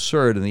shocking and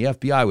absurd, and the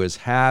FBI was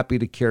happy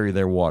to carry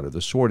their water.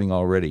 The sorting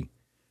already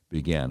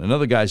began.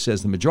 Another guy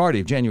says the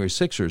majority of January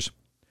 6ers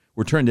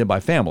were turned in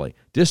by family.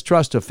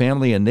 Distrust of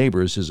family and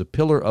neighbors is a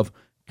pillar of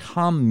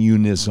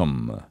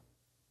communism.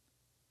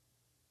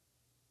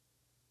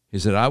 He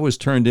said, I was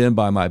turned in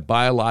by my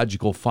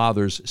biological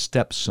father's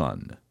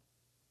stepson.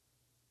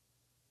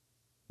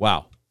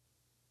 Wow.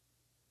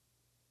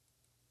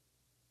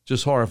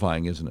 Just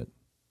horrifying, isn't it?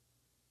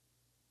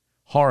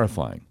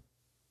 Horrifying.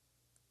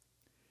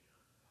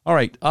 All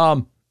right.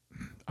 I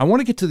want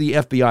to get to the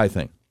FBI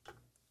thing,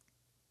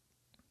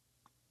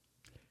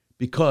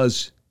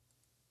 because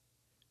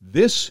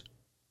this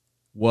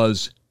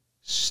was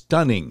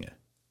stunning.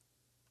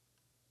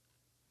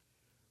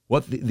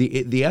 What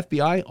the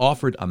FBI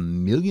offered $1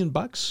 million?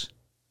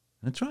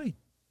 That's right.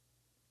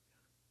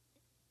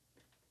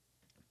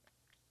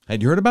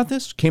 Had you heard about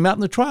this? Came out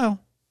in the trial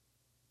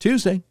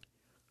Tuesday.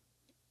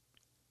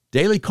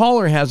 Daily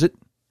Caller has it.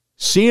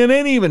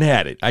 CNN even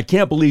had it. I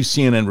can't believe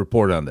CNN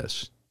reported on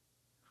this.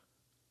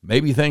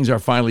 Maybe things are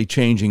finally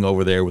changing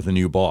over there with the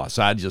new boss.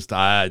 I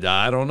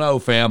don't know,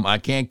 fam. I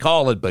can't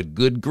call it, but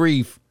good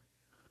grief.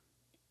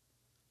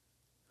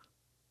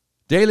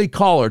 Daily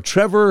Caller,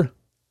 Trevor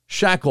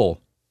Shackle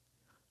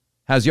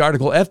has the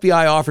article,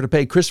 FBI offer to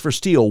pay Christopher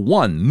Steele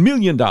 $1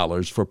 million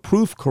for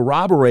proof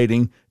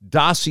corroborating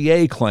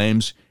dossier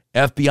claims,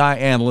 FBI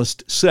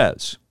analyst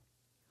says.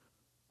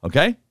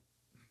 Okay?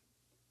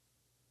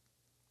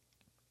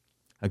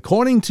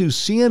 According to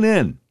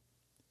CNN,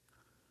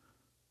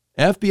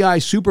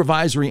 FBI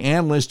supervisory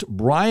analyst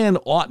Brian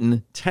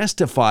Auten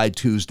testified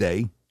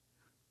Tuesday.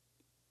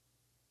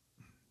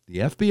 The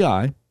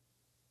FBI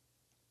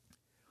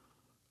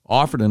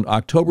offered in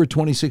October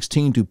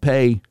 2016 to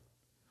pay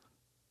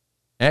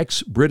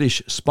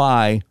ex-British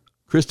spy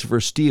Christopher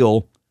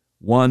Steele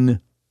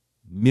 $1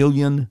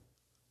 million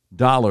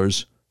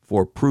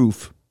for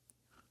proof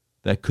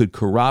that could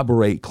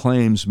corroborate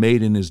claims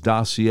made in his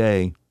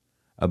dossier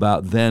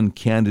about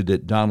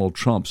then-candidate Donald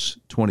Trump's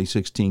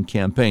 2016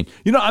 campaign.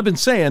 You know, I've been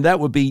saying that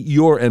would be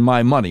your and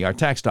my money, our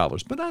tax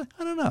dollars, but I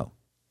don't know.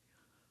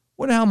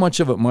 Wonder how much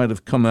of it might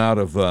have come out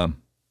of a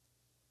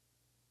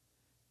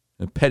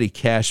petty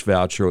cash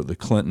voucher at the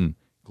Clinton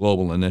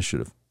Global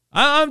Initiative.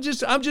 I'm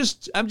just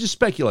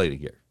speculating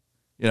here.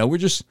 You know, we're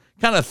just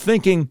kind of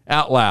thinking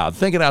out loud,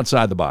 thinking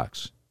outside the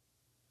box.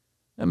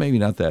 And maybe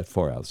not that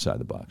far outside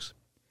the box.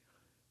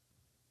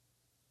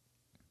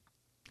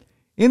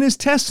 In his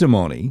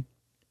testimony,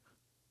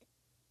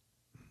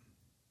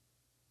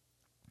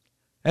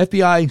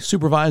 FBI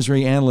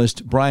supervisory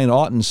analyst Brian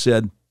Auten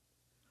said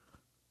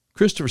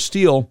Christopher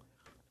Steele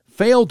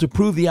failed to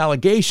prove the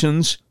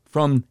allegations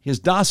from his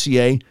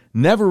dossier,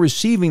 never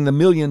receiving the $1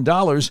 million,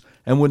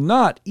 and would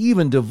not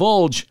even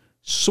divulge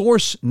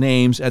source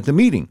names at the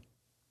meeting.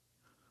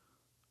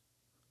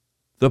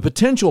 The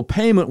potential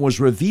payment was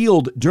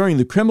revealed during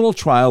the criminal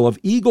trial of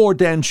Igor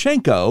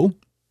Danchenko,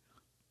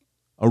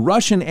 a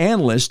Russian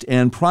analyst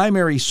and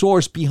primary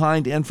source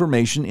behind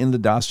information in the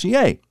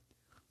dossier.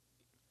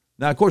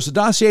 Now, of course, the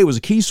dossier was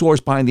a key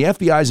source behind the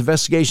FBI's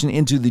investigation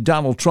into the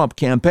Donald Trump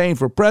campaign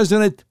for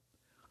president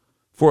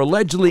for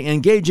allegedly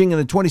engaging in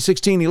the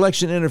 2016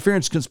 election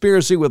interference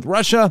conspiracy with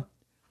Russia.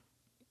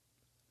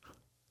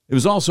 It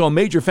was also a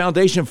major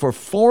foundation for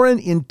Foreign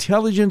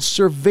Intelligence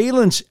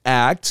Surveillance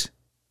Act,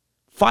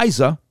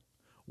 FISA,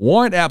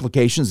 warrant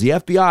applications the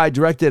FBI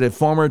directed at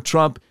former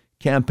Trump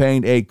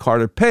campaign aide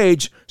Carter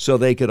Page so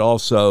they could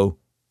also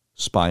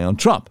spy on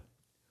Trump.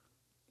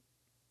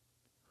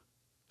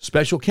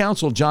 Special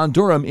counsel John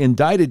Durham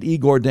indicted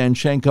Igor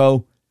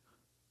Danchenko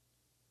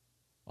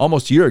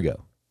almost a year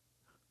ago,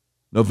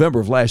 November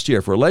of last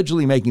year, for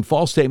allegedly making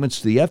false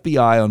statements to the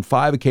FBI on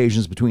 5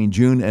 occasions between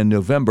June and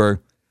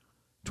November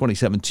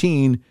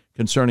 2017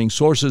 concerning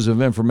sources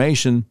of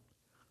information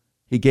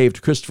he gave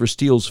to Christopher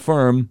Steele's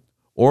firm,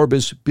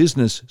 Orbis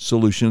Business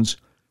Solutions,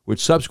 which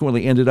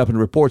subsequently ended up in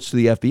reports to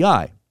the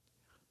FBI.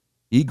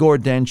 Igor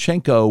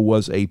Danchenko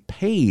was a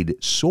paid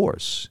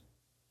source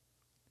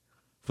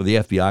for the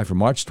FBI from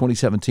March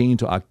 2017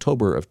 to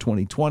October of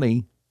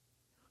 2020.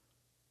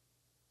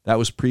 That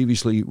was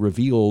previously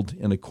revealed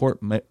in a court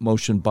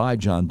motion by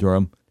John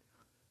Durham.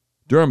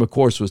 Durham, of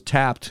course, was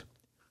tapped,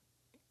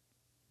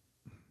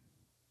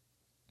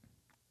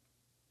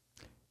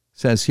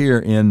 says here,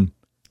 in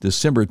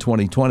December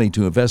 2020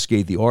 to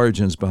investigate the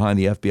origins behind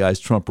the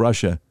FBI's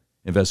Trump-Russia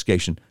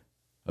investigation,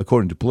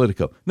 according to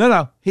Politico.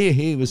 No,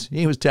 he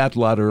was tapped a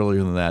lot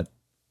earlier than that.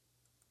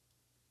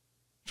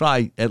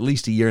 Try at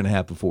least a year and a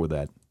half before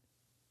that.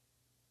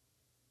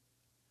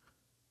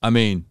 I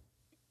mean,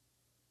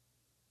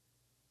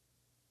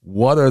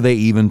 What are they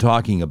even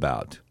talking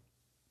about?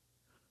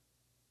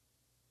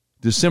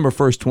 December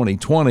 1st,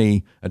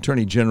 2020,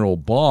 Attorney General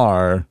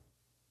Barr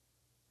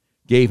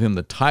gave him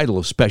the title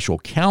of special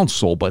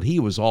counsel, but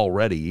he'd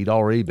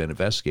already been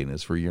investigating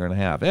this for a year and a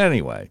half.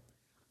 Anyway,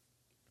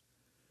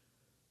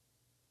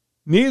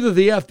 neither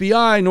the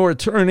FBI nor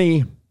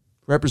attorney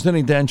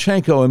representing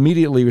Danchenko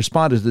immediately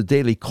responded to the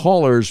Daily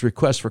Caller's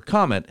request for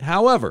comment.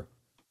 However,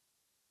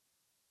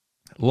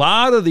 a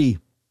lot of the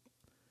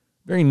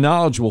very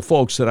knowledgeable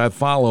folks that I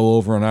follow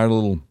over in our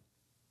little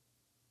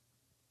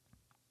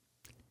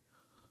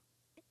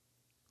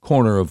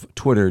corner of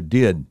Twitter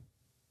did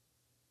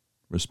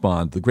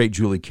respond. The great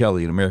Julie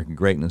Kelly in American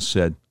Greatness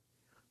said,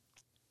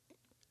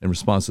 in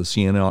response to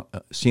the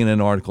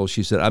CNN article,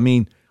 she said, I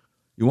mean,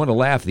 you want to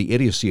laugh at the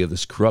idiocy of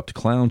this corrupt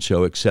clown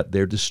show, except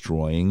they're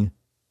destroying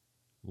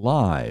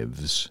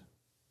lives.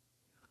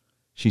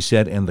 She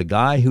said, and the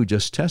guy who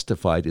just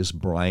testified is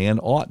Brian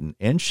Auten.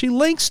 And she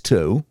links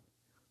to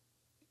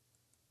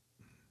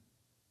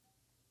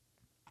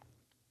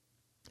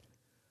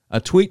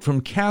a tweet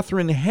from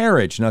Catherine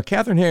Herridge. Now,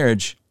 Catherine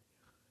Herridge,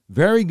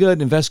 very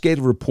good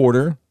investigative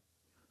reporter.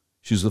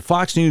 She was with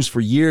Fox News for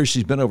years.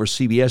 She's been over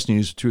CBS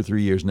News for 2 or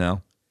 3 years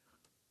now.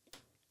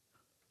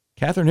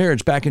 Catherine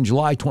Herridge, back in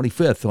July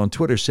 25th on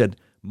Twitter, said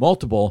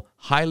multiple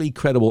highly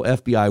credible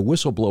FBI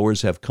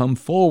whistleblowers have come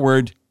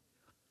forward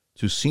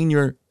to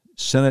senior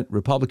Senate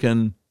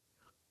Republican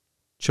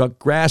Chuck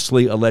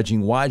Grassley,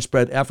 alleging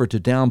widespread effort to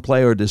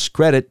downplay or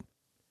discredit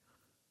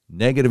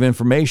negative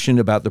information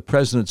about the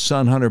president's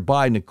son, Hunter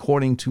Biden,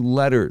 according to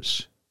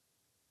letters.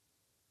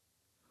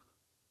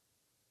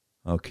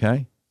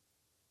 Okay.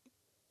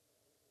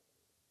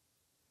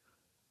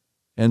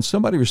 And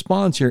somebody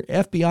responds here,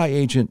 FBI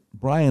agent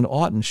Brian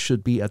Auten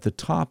should be at the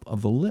top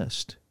of the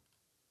list.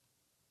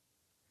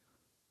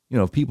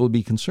 People to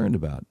be concerned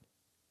about.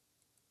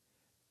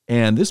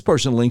 And this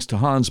person links to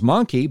Hans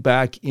Monkey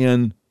back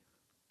in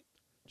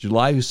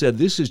July, who said,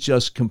 this is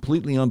just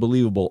completely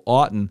unbelievable.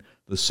 Auten,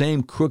 the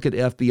same crooked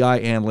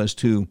FBI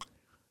analyst who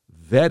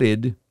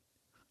vetted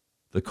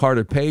the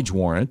Carter Page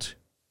warrant,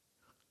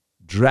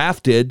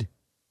 drafted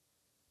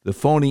the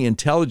phony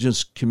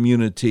intelligence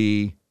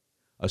community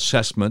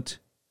assessment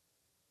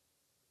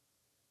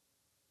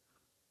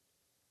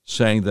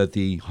saying that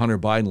the Hunter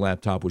Biden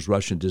laptop was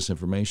Russian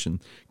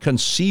disinformation,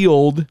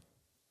 concealed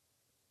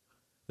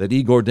that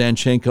Igor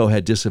Danchenko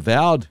had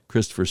disavowed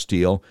Christopher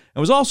Steele,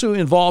 and was also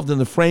involved in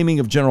the framing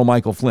of General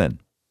Michael Flynn.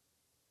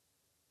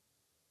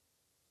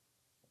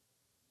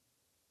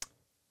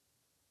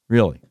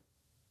 Really?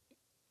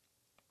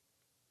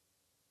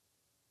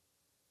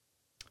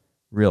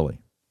 Really?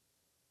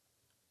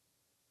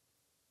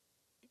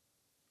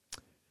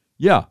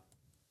 Yeah.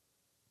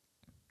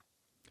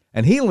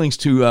 And he links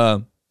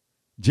to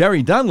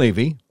Jerry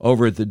Dunleavy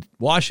over at the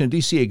Washington,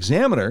 D.C.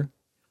 Examiner,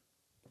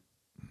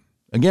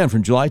 again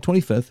from July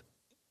 25th,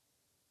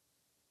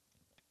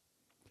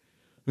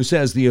 who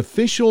says the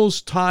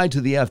officials tied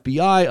to the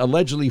FBI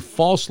allegedly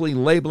falsely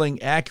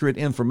labeling accurate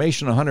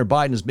information on Hunter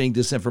Biden as being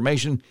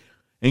disinformation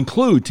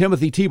include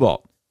Timothy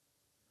Thibault,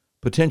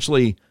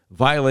 potentially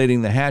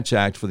violating the Hatch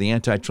Act for the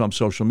anti-Trump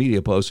social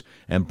media posts,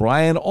 and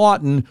Brian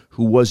Auten,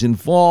 who was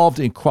involved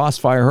in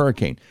Crossfire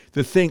Hurricane.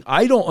 The thing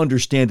I don't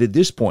understand at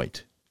this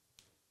point,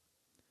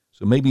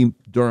 so maybe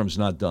Durham's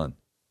not done,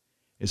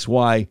 is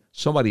why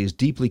somebody as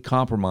deeply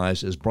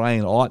compromised as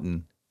Brian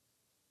Auten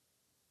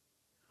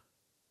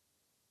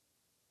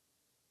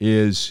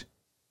is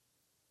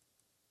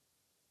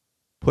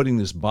putting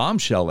this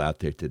bombshell out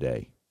there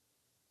today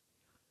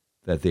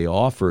that they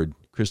offered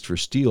Christopher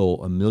Steele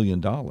 $1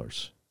 million.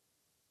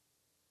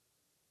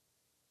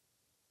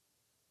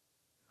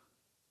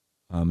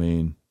 I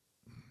mean,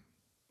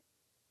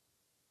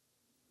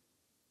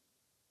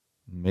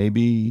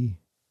 maybe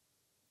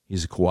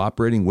he's a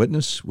cooperating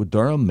witness with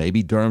Durham.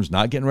 Maybe Durham's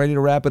not getting ready to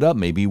wrap it up.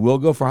 Maybe we'll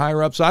go for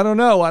higher ups. I don't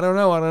know.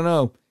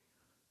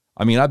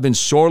 I mean, I've been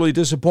sorely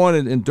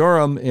disappointed in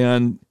Durham,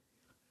 and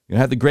you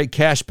had the great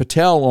Kash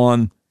Patel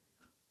on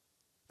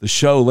the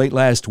show late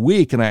last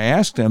week, and I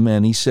asked him,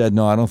 and he said,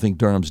 no, I don't think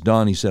Durham's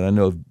done. He said,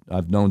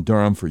 I've known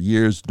Durham for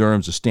years.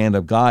 Durham's a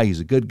stand-up guy. He's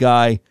a good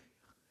guy,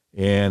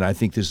 and I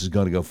think this is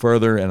going to go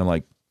further. And I'm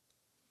like,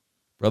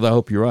 brother, I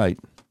hope you're right.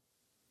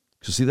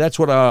 Because, see, that's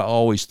what I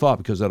always thought,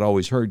 because I'd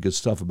always heard good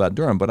stuff about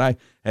Durham. But I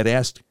had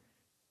asked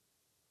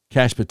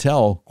Kash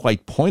Patel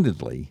quite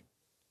pointedly,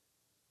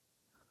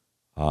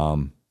 are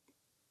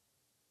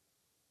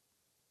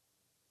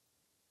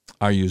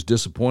you as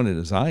disappointed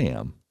as I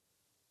am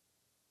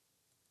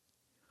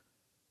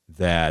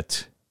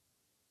that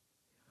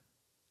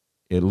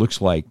it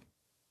looks like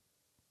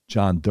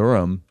John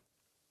Durham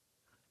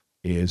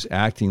is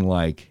acting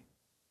like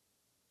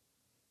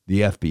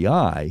the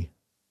FBI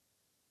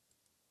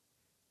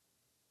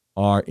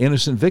are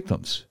innocent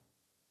victims?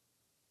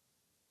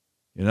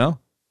 You know?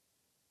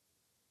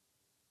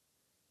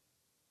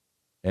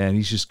 And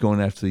he's just going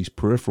after these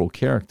peripheral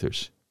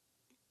characters.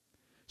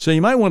 So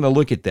you might want to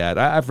look at that.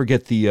 I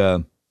forget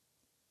the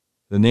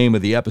name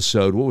of the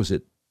episode. What was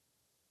it?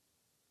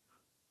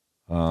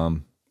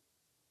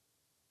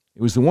 It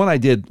It was the one I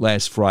did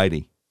last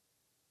Friday.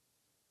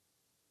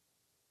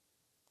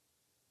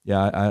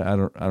 Yeah, I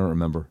don't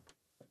remember.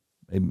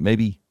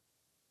 Maybe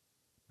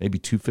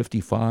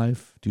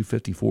 255,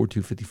 254,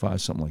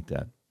 255, something like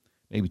that.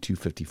 Maybe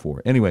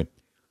 254. Anyway,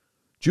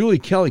 Julie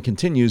Kelly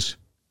continues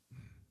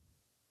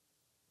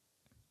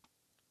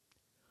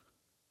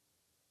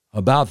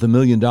about the $1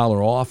 million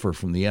offer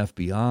from the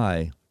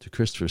FBI to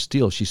Christopher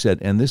Steele. She said,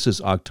 and this is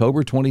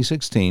October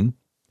 2016,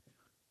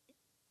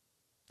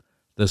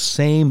 the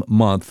same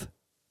month,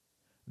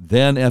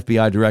 then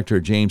FBI Director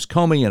James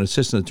Comey and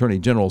Assistant Attorney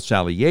General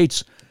Sally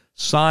Yates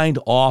signed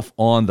off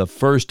on the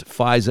first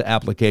FISA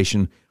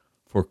application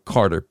for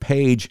Carter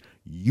Page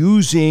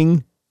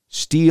using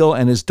Steele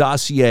and his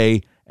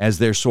dossier as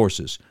their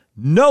sources,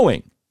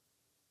 knowing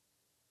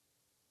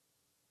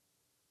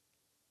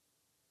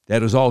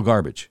that it was all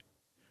garbage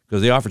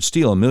because they offered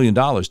Steele $1 million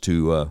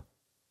to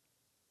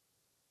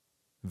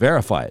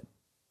verify it,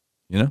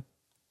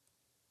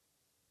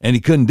 and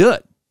he couldn't do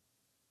it.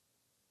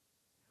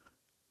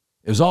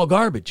 It was all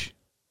garbage.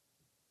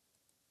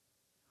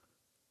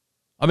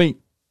 I mean,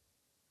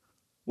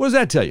 what does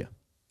that tell you?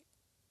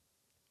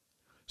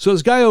 So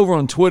this guy over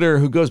on Twitter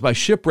who goes by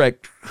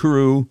Shipwreck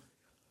Crew,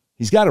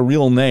 he's got a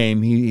real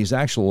name. He's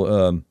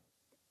actual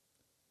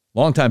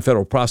longtime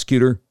federal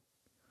prosecutor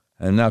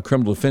and now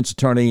criminal defense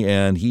attorney,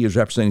 and he is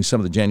representing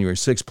some of the January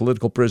 6th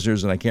political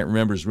prisoners, and I can't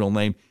remember his real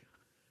name.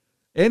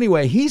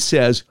 Anyway, he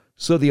says,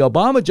 so the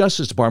Obama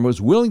Justice Department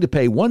was willing to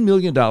pay $1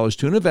 million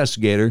to an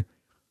investigator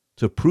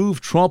to prove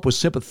Trump was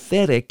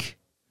sympathetic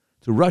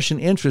to Russian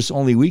interests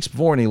only weeks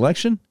before an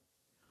election?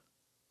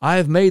 I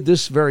have made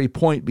this very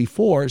point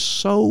before,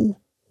 so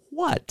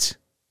what?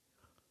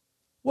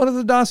 What if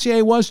the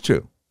dossier was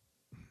true?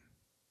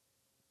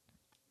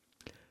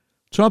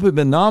 Trump had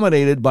been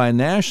nominated by a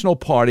national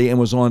party and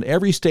was on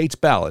every state's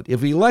ballot.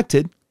 If he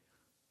elected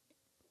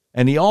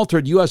and he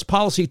altered U.S.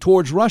 policy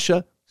towards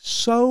Russia,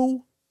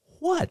 so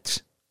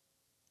what?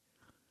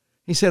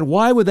 He said,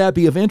 why would that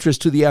be of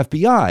interest to the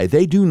FBI?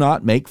 They do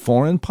not make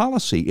foreign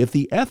policy. If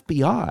the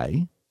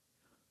FBI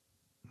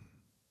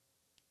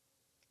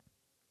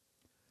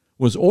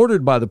was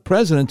ordered by the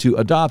president to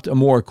adopt a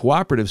more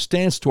cooperative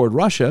stance toward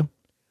Russia,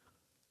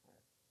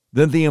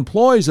 then the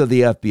employees of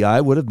the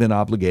FBI would have been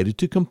obligated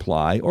to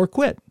comply or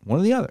quit, one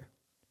or the other.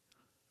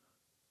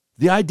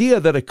 The idea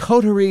that a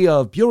coterie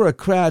of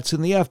bureaucrats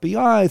in the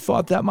FBI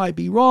thought that might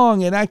be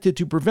wrong and acted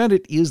to prevent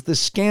it is the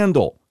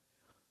scandal.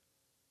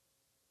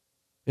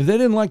 If they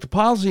didn't like the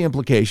policy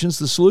implications,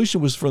 the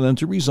solution was for them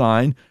to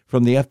resign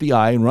from the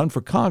FBI and run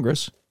for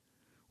Congress,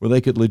 where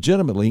they could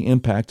legitimately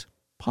impact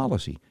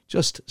policy.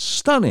 Just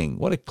stunning.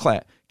 What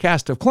a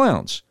cast of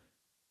clowns.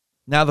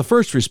 Now, the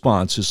first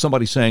response is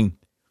somebody saying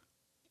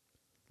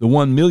the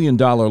 $1 million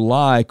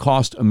lie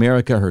cost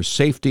America her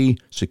safety,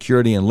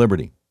 security, and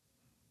liberty.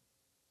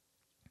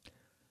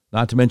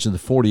 Not to mention the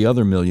 40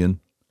 other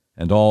million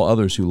and all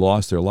others who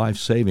lost their life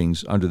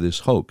savings under this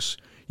hoax.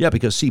 Yeah,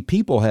 because, see,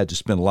 people had to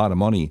spend a lot of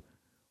money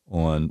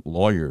on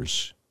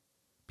lawyers,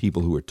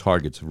 people who were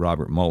targets of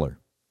Robert Mueller,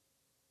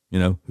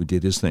 who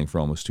did his thing for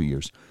almost 2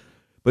 years.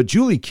 But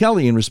Julie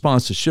Kelly, in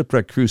response to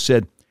Shipwreck Crew,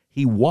 said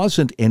he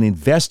wasn't an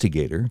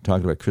investigator,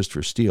 talking about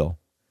Christopher Steele.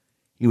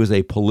 He was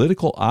a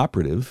political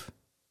operative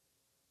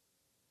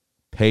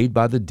paid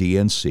by the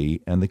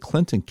DNC and the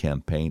Clinton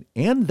campaign,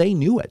 and they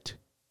knew it.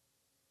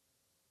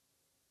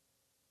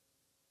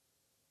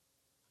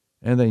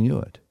 And they knew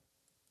it.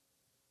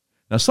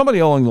 Now, somebody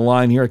along the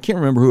line here, I can't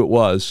remember who it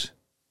was,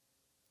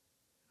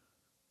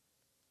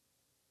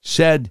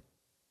 said,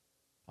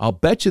 I'll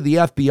bet you the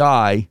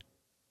FBI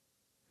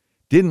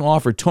didn't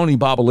offer Tony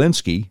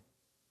Bobulinski,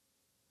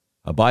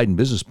 a Biden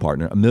business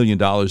partner, $1 million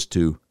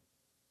to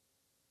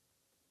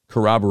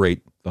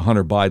corroborate the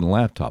Hunter Biden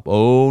laptop.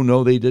 Oh,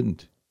 no, they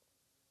didn't.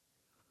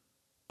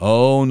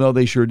 Oh, no,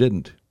 they sure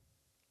didn't.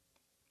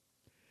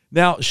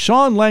 Now,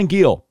 Sean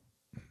Langiel,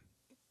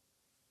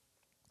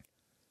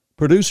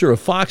 producer of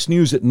Fox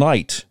News at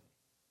Night,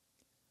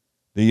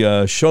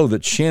 the show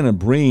that Shannon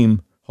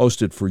Bream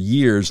hosted for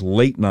years,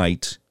 late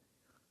night,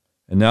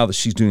 and now that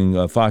she's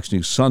doing Fox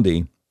News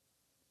Sunday,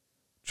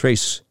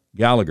 Trace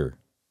Gallagher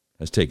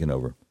has taken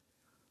over.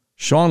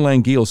 Sean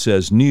Langiel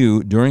says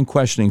new during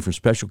questioning for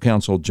special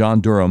counsel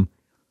John Durham,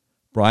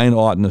 Brian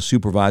Auten, a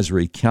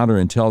supervisory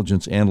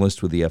counterintelligence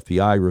analyst with the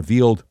FBI,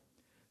 revealed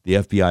the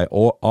FBI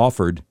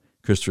offered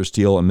Christopher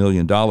Steele $1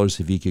 million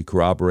if he could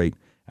corroborate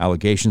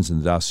allegations in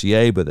the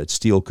dossier, but that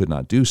Steele could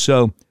not do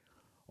so.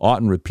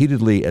 Auten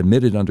repeatedly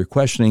admitted under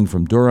questioning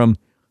from Durham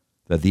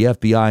that the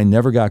FBI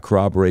never got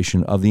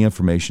corroboration of the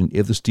information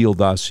in the Steele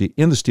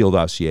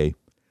dossier,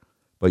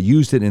 but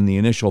used it in the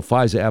initial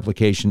FISA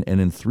application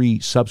and in 3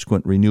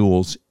 subsequent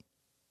renewals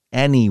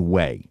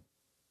anyway.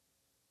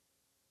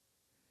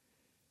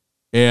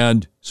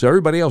 And so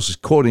everybody else is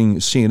quoting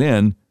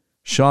CNN.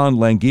 Sean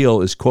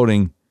Langiel is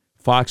quoting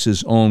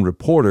Fox's own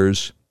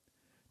reporters,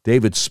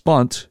 David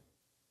Spunt,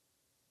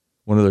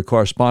 one of their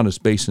correspondents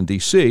based in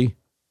D.C.,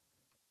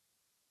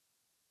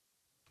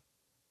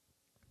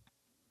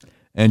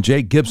 and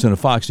Jake Gibson, a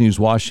Fox News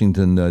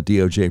Washington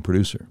DOJ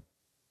producer.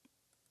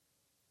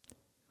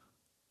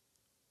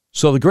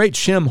 So the great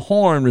Shem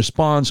Horn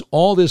responds,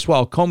 all this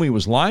while Comey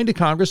was lying to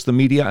Congress, the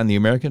media, and the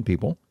American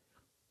people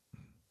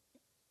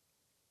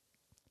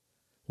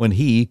when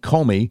he,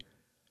 Comey,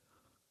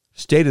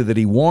 stated that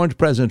he warned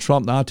President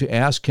Trump not to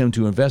ask him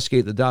to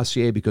investigate the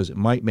dossier because it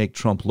might make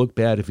Trump look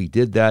bad. If he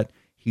did that,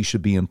 he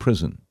should be in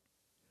prison.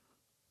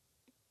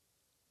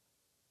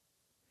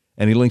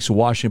 And he links a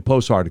Washington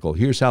Post article.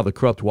 Here's how the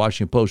corrupt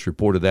Washington Post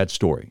reported that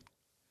story.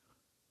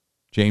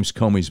 James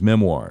Comey's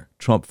memoir,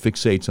 Trump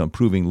fixates on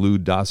proving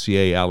lewd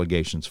dossier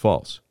allegations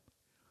false.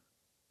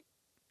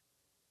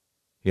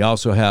 He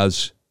also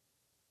has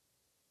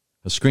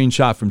a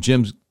screenshot from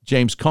James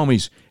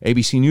Comey's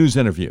ABC News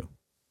interview.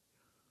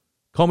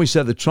 Comey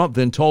said that Trump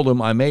then told him,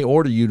 I may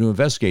order you to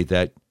investigate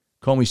that.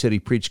 Comey said he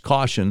preached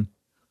caution.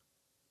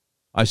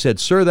 I said,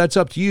 sir, that's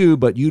up to you,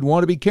 but you'd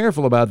want to be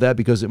careful about that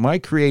because it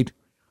might create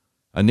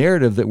a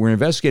narrative that we're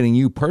investigating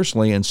you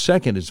personally. And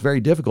second, it's very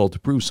difficult to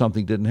prove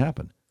something didn't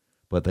happen.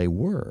 But they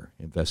were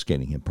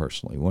investigating him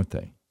personally, weren't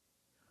they?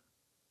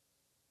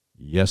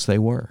 Yes, they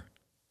were.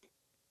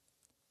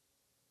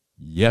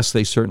 Yes,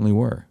 they certainly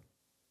were.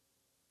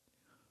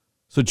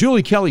 So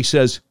Julie Kelly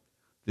says,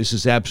 this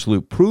is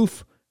absolute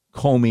proof.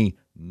 Comey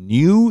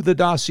knew the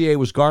dossier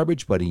was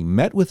garbage, but he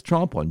met with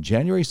Trump on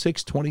January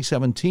 6,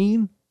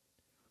 2017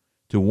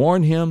 to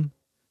warn him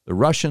the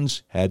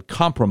Russians had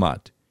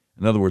compromised.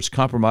 In other words,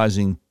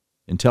 compromising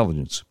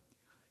intelligence,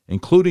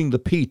 including the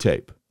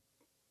P-tape.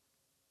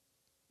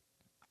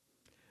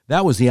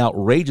 That was the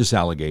outrageous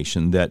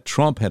allegation that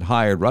Trump had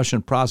hired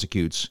Russian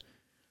prosecutors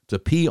to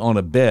pee on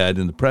a bed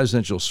in the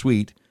presidential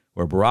suite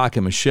where Barack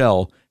and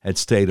Michelle had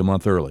stayed a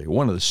month earlier.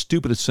 One of the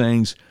stupidest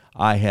things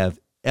I have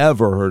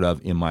ever heard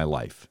of in my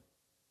life.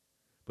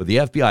 But the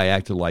FBI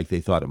acted like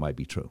they thought it might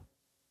be true.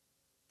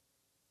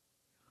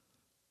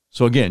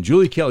 So again,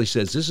 Julie Kelly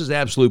says this is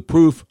absolute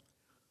proof.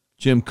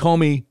 Jim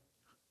Comey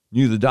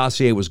knew the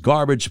dossier was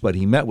garbage, but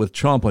he met with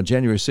Trump on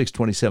January 6,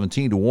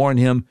 2017 to warn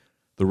him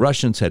the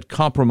Russians had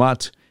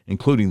compromised,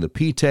 including the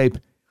P-tape,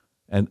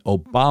 and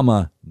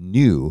Obama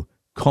knew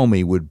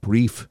Comey would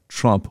brief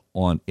Trump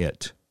on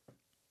it.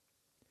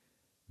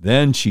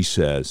 Then she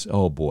says,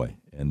 oh boy,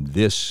 and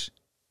this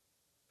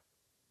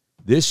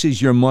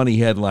is your money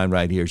headline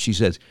right here. She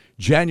says,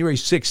 January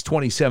 6,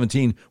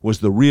 2017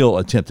 was the real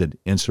attempted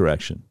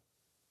insurrection.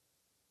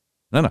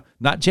 No,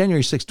 not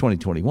January 6,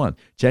 2021,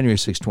 January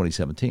 6,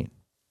 2017.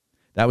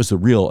 That was the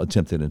real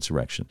attempted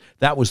insurrection.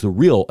 That was the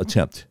real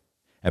attempt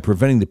at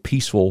preventing the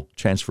peaceful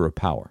transfer of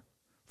power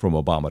from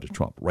Obama to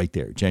Trump, right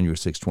there, January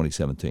 6,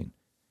 2017.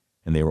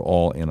 And they were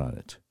all in on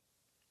it.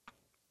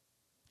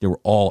 They were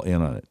all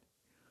in on it.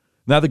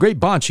 Now, the great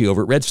Bonci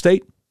over at Red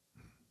State,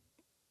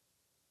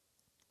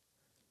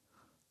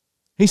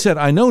 he said,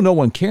 I know no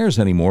one cares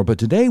anymore, but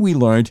today we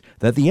learned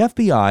that the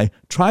FBI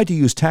tried to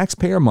use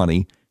taxpayer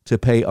money to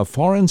pay a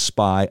foreign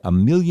spy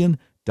 $1 million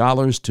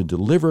to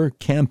deliver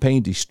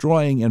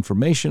campaign-destroying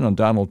information on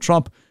Donald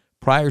Trump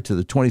prior to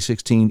the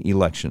 2016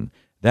 election.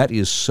 That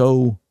is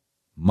so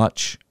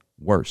much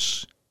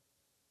worse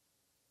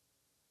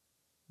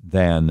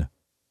than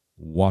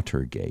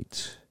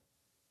Watergate.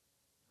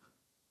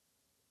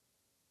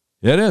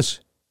 It is.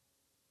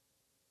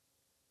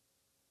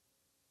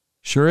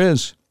 Sure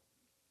is.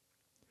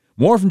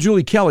 More from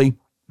Julie Kelly.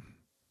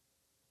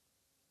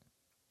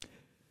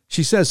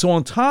 She says, so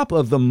on top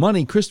of the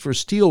money Christopher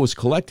Steele was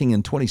collecting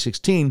in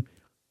 2016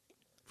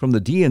 from the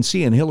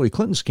DNC and Hillary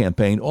Clinton's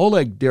campaign,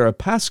 Oleg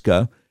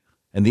Deripaska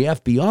and the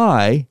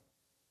FBI,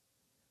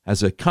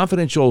 as a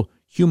confidential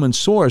human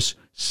source,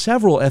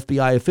 several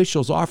FBI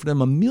officials offered him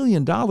 $1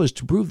 million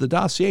to prove the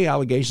dossier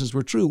allegations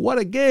were true. What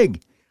a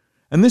gig.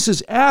 And this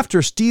is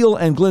after Steele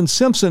and Glenn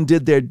Simpson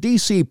did their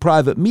D.C.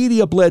 private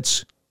media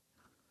blitz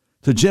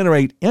to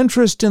generate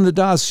interest in the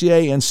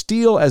dossier, and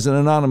Steele as an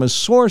anonymous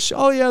source.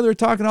 Oh, yeah, they're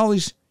talking all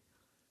these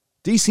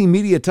D.C.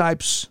 media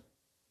types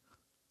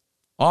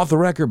off the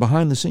record,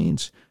 behind the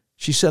scenes.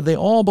 She said they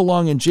all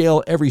belong in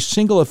jail, every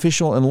single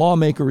official and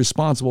lawmaker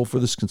responsible for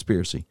this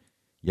conspiracy.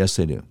 Yes,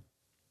 they do.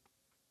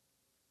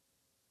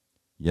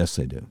 Yes,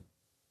 they do.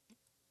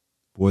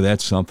 Boy,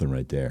 that's something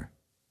right there.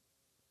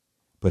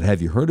 But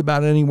have you heard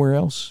about it anywhere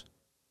else?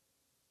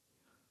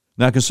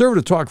 Now,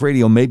 Conservative Talk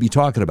Radio may be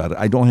talking about it.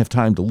 I don't have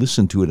time to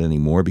listen to it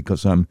anymore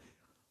because I'm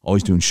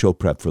always doing show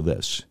prep for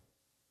this.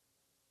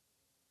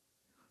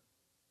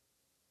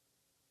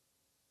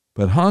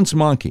 But Hans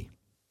Monkey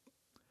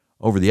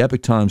over the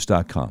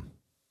EpicTimes.com,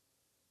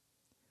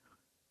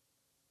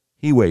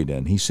 he weighed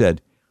in. He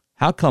said,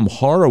 how come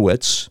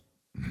Horowitz,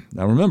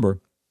 now remember,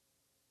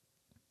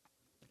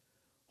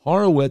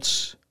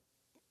 Horowitz,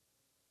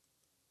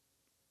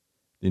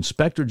 the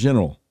Inspector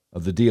General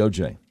of the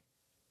DOJ,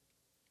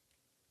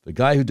 the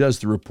guy who does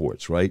the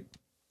reports, right?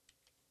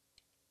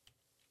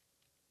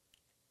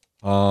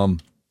 The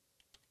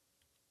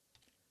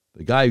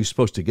guy who's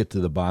supposed to get to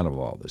the bottom of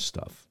all this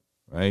stuff,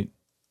 right?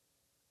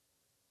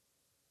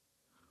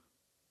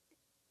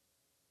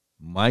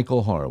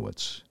 Michael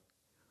Horowitz.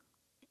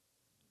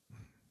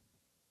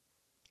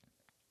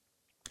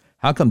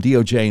 How come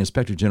DOJ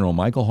Inspector General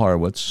Michael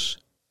Horowitz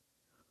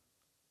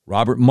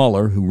Robert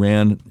Mueller, who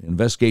ran an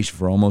investigation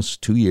for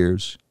almost 2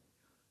 years,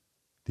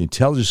 the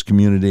intelligence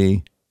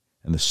community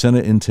and the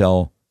Senate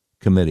Intel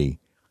Committee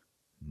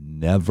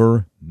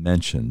never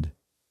mentioned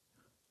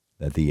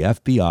that the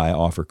FBI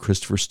offered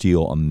Christopher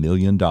Steele $1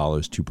 million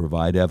to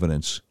provide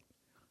evidence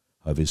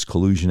of his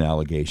collusion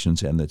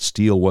allegations, and that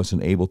Steele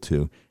wasn't able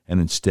to and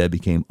instead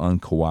became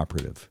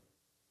uncooperative.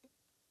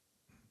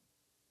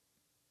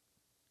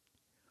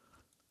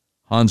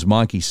 Hans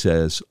Monkey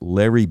says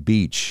Larry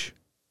Beach,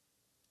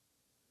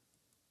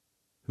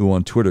 who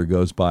on Twitter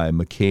goes by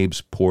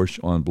McCabe's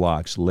Porsche on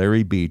Blocks,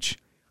 Larry Beach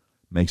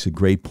makes a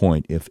great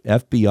point. If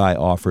FBI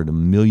offered $1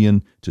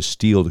 million to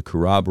Steele to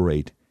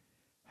corroborate,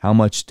 how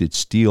much did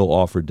Steele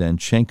offer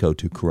Danchenko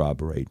to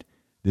corroborate?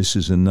 This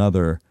is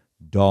another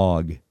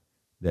dog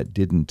that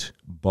didn't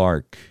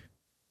bark.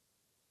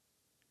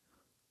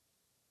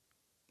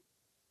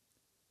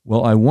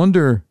 Well, I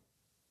wonder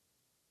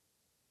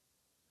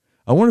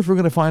if we're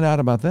going to find out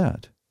about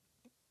that.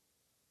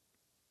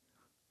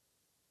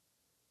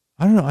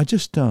 I don't know. I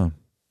just have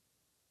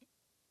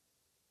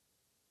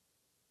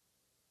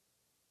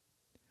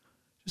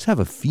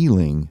a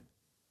feeling.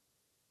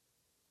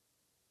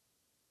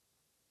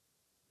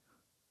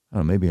 I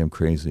don't know, maybe I'm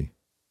crazy.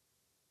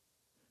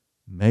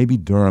 Maybe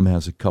Durham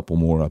has a couple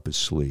more up his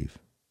sleeve.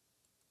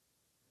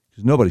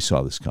 Because nobody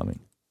saw this coming.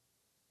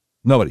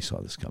 Nobody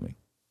saw this coming.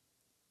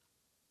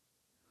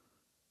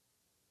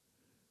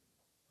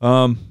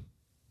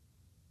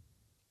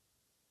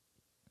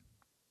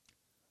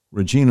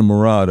 Regina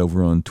Murad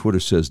over on Twitter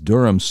says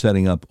Durham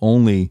setting up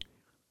only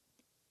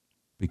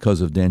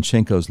because of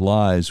Danchenko's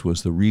lies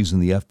was the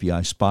reason the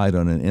FBI spied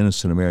on an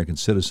innocent American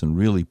citizen,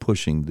 really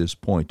pushing this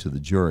point to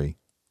the jury.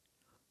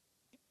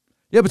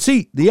 Yeah, but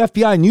see, the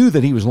FBI knew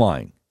that he was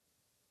lying.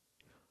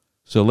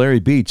 So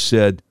Larry Beach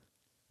said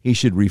he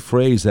should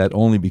rephrase that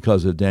only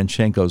because of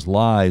Danchenko's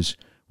lies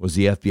was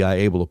the FBI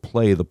able to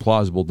play the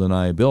plausible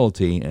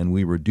deniability and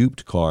we were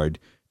duped card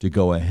to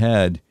go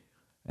ahead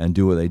and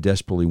do what they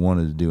desperately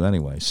wanted to do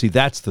anyway. See,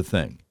 that's the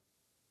thing.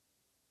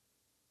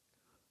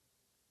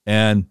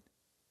 And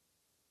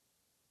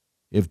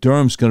if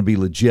Durham's going to be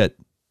legit,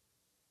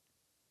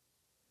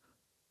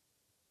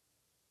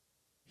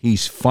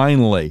 he's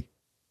finally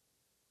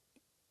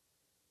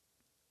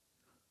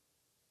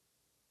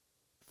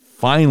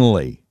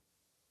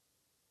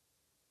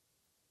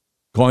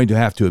going to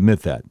have to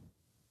admit that.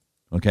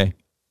 Okay?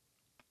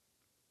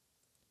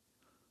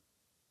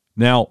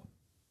 Now,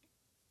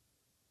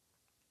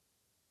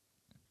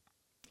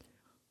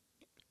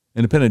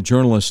 independent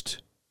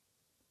journalist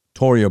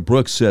Toria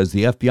Brooks says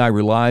the FBI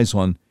relies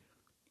on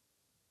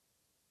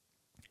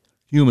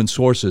human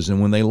sources,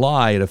 and when they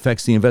lie, it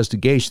affects the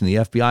investigation. The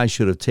FBI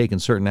should have taken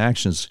certain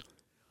actions,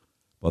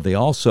 but they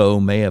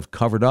also may have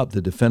covered up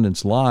the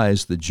defendant's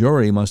lies. The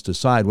jury must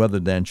decide whether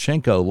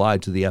Danchenko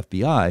lied to the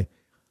FBI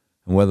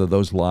and whether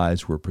those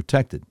lies were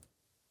protected.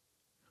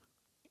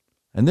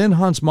 And then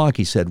Hans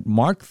Monkey said,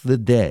 mark the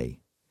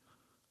day.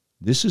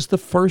 This is the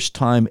first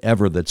time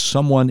ever that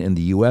someone in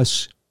the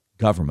U.S.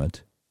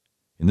 government,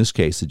 in this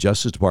case the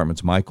Justice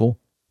Department's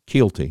Michael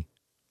Keelty,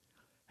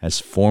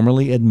 has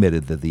formally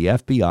admitted that the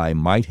FBI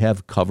might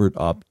have covered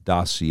up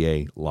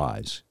dossier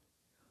lies.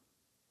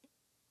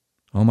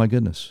 Oh, my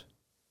goodness.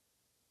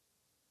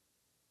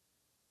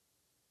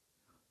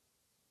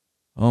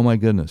 Oh, my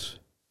goodness.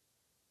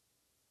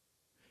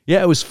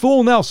 Yeah, it was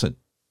Fool Nelson.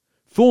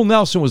 Fool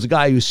Nelson was the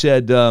guy who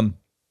said,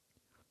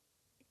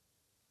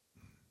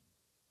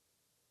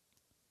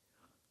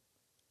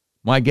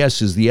 my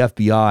guess is the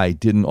FBI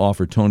didn't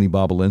offer Tony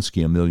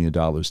Bobulinski $1 million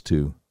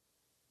to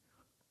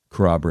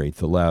corroborate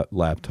the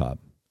laptop.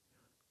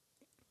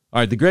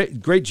 All right, the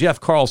great Jeff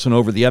Carlson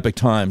over the Epoch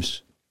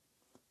Times.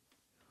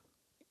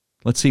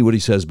 Let's see what he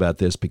says about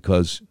this,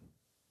 because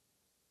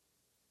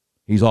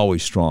he's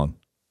always strong.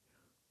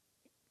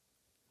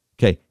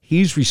 Okay,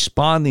 he's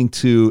responding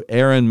to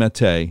Aaron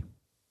Mate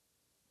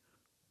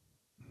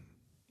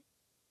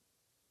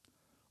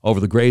over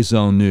the Gray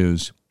Zone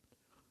News,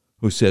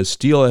 who says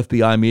Steele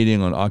FBI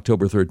meeting on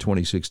October 3rd,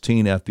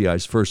 2016.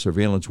 FBI's first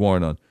surveillance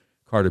warrant on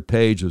Carter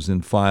Page was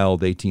then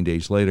filed 18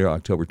 days later,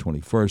 October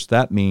 21st.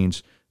 That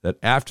means that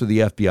after the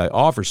FBI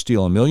offered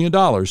Steele $1 million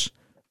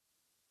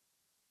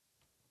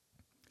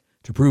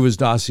to prove his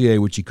dossier,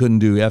 which he couldn't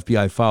do,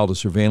 FBI filed a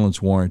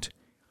surveillance warrant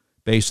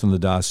based on the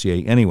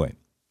dossier anyway.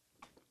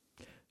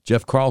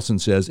 Jeff Carlson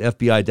says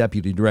FBI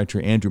Deputy Director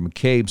Andrew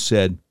McCabe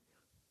said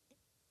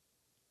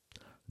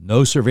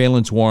no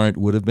surveillance warrant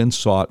would have been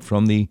sought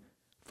from the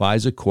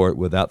FISA court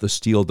without the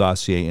Steele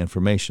dossier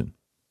information.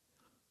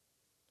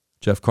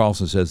 Jeff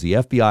Carlson says the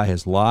FBI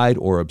has lied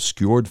or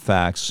obscured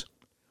facts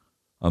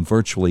on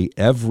virtually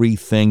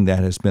everything that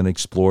has been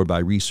explored by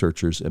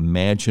researchers.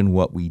 Imagine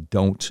what we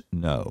don't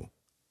know.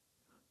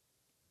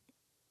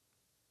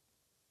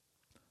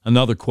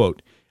 Another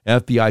quote,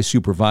 FBI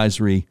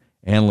supervisory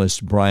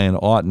analyst Brian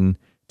Auten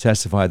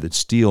testified that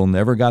Steele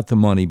never got the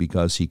money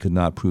because he could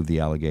not prove the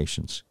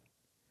allegations.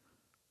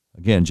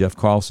 Again, Jeff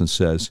Carlson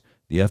says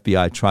the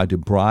FBI tried to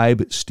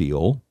bribe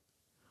Steele.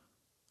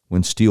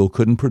 When Steele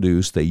couldn't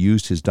produce, they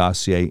used his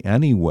dossier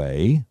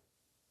anyway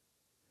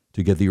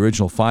to get the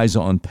original FISA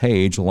on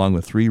page along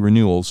with 3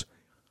 renewals.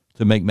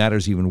 To make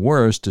matters even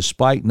worse,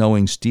 despite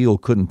knowing Steele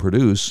couldn't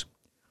produce,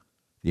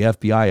 the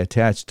FBI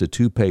attached a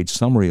 2-page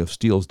summary of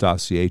Steele's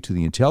dossier to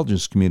the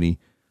intelligence community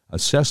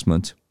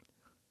assessment,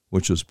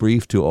 which was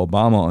briefed to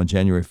Obama on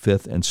January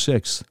 5th and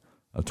 6th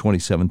of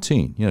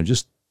 2017,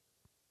 just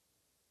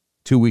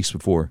 2 weeks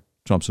before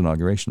Trump's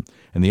inauguration.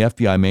 And the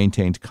FBI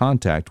maintained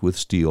contact with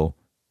Steele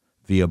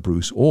via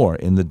Bruce Ohr.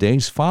 In the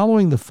days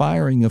following the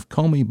firing of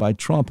Comey by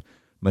Trump,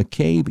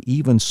 McCabe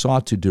even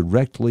sought to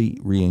directly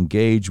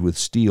re-engage with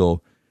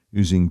Steele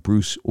using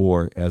Bruce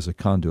Ohr as a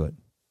conduit.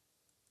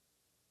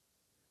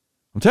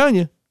 I'm telling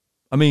you,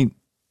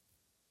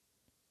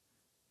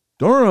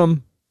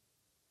 Durham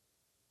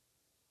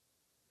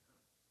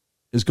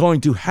is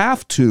going to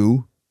have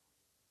to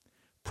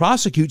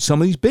prosecute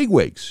some of these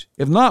bigwigs.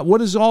 If not,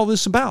 what is all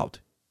this about?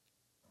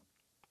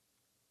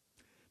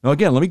 Now,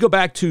 again, let me go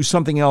back to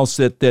something else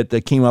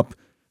that came up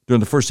during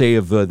the first day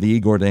of the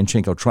Igor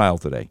Danchenko trial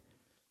today.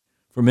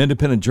 From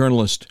independent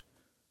journalist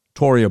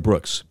Toria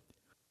Brooks.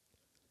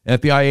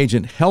 FBI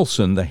agent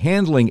Helson, the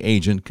handling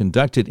agent,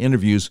 conducted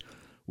interviews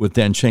with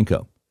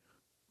Danchenko.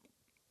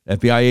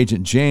 FBI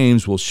agent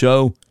James will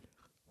show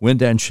when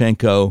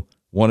Danchenko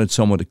wanted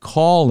someone to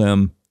call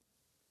him,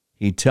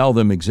 he'd tell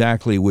them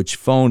exactly which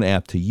phone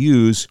app to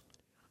use.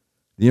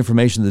 The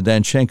information that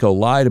Danchenko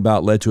lied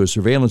about led to a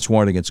surveillance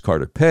warrant against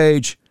Carter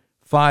Page.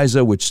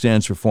 FISA, which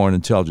stands for Foreign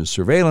Intelligence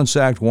Surveillance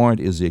Act, warrant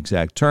is the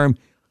exact term.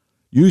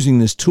 Using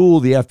this tool,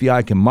 the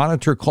FBI can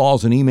monitor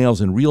calls and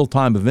emails in real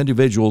time of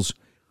individuals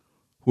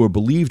who are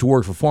believed to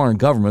work for foreign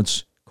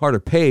governments.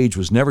 Carter Page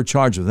was never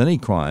charged with any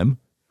crime.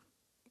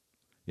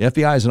 The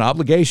FBI has an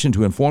obligation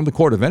to inform the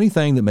court of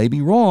anything that may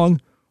be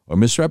wrong or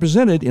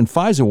misrepresented in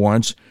FISA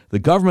warrants. The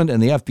government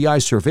and the FBI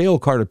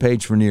surveilled Carter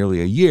Page for nearly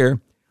a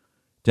year.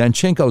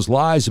 Danchenko's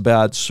lies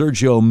about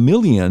Sergio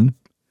Milian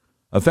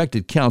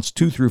affected counts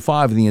 2 through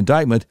 5 of the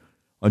indictment.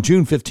 On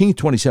June 15,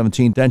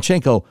 2017,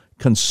 Danchenko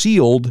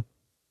concealed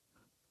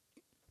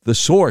the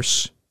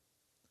source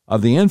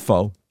of the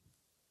info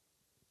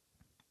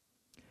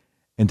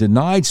and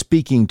denied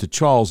speaking to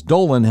Charles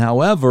Dolan.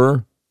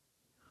 However,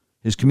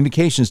 his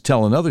communications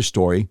tell another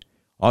story.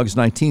 August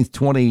 19,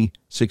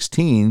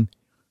 2016,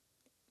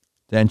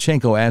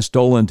 Danchenko asked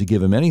Dolan to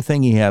give him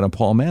anything he had on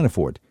Paul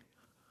Manafort.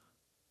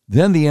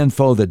 Then the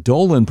info that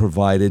Dolan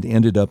provided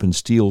ended up in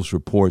Steele's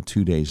report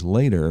 2 days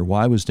later.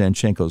 Why was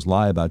Danchenko's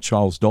lie about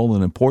Charles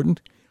Dolan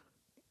important?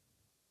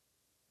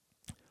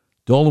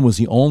 Dolan was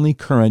the only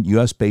current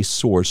U.S.-based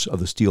source of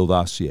the Steele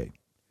dossier.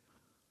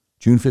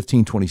 June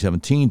 15,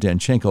 2017,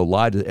 Danchenko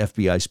lied to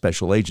FBI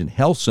Special Agent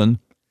Helson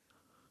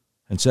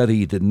and said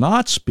he did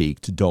not speak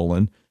to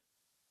Dolan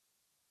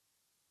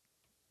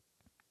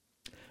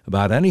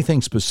about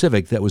anything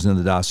specific that was in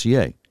the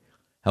dossier.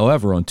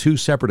 However, on 2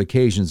 separate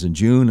occasions in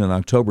June and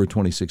October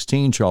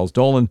 2016, Charles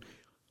Dolan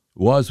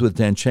was with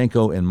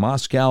Danchenko in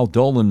Moscow.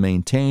 Dolan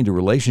maintained a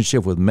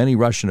relationship with many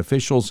Russian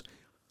officials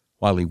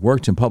while he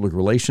worked in public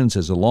relations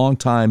as a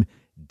longtime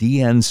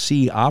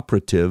DNC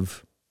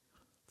operative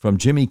from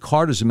Jimmy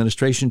Carter's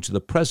administration to the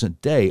present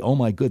day. Oh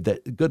my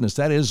goodness,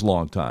 that is a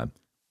long time.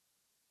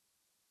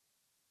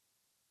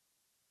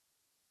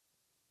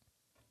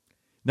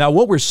 Now,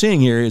 what we're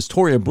seeing here is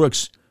Toria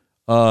Brooks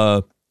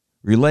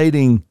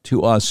relating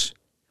to us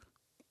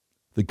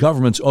the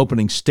government's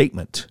opening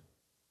statement.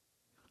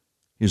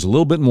 Here's a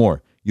little bit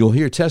more. You'll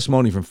hear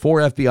testimony from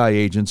 4 FBI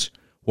agents.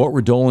 What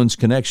were Dolan's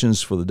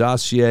connections for the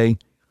dossier?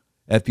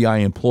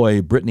 FBI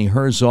employee Brittany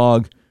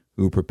Herzog,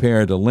 who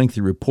prepared a lengthy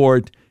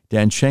report.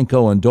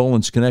 Danchenko and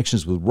Dolan's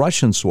connections with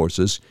Russian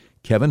sources.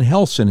 Kevin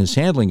Helson, his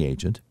handling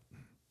agent.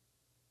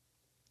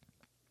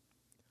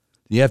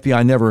 The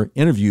FBI never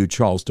interviewed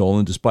Charles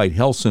Dolan, despite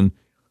Helson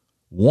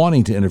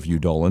wanting to interview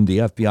Dolan. The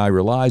FBI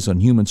relies on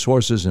human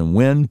sources, and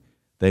when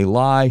they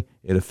lie,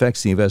 it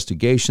affects the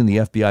investigation. The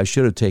FBI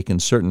should have taken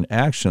certain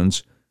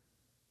actions,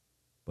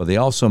 but they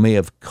also may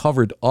have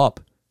covered up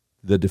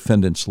the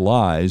defendant's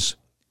lies.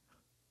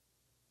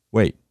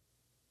 Wait.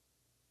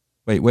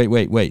 Whoa,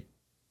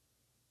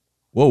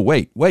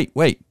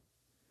 wait.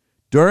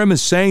 Durham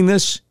is saying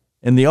this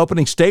in the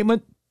opening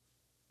statement?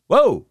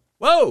 Whoa.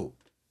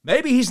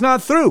 Maybe he's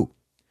not through.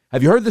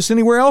 Have you heard this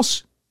anywhere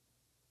else?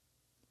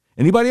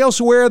 Anybody else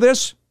aware of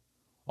this?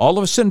 All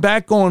of us sitting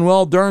back going,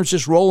 well, Durham's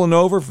just rolling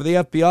over for the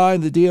FBI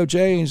and the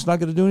DOJ and he's not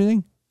going to do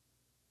anything?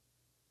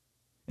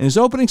 In his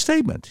opening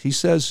statement, he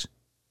says,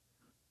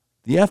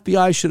 the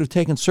FBI should have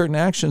taken certain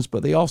actions,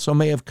 but they also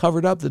may have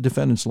covered up the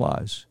defendant's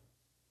lies.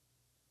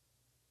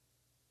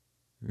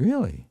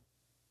 Really?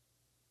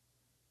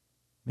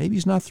 Maybe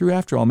he's not through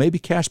after all. Maybe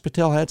Kash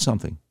Patel had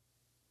something.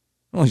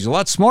 Well, he's a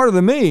lot smarter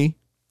than me.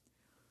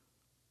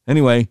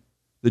 Anyway,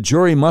 the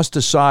jury must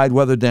decide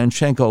whether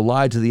Danchenko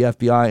lied to the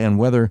FBI and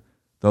whether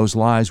those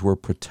lies were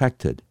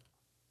protected.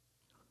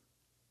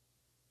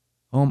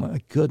 Oh,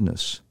 my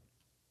goodness.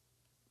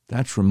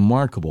 That's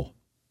remarkable.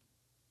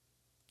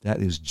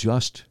 That is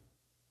just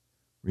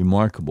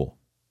remarkable.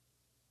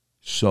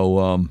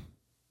 So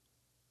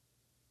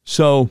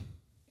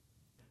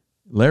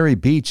Larry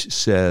Beach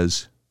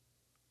says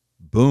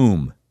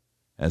boom,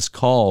 has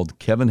called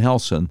Kevin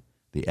Helson,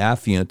 the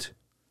affiant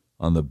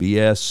on the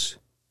BS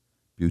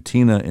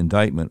Butina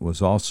indictment,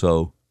 was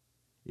also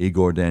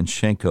Igor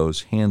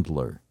Danchenko's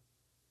handler.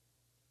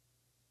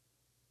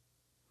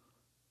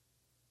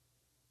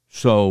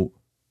 So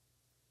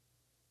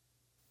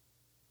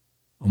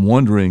I'm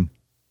wondering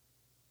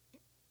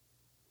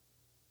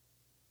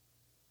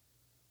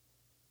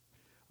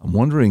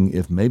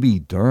if maybe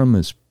Durham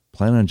is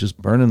planning on just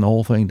burning the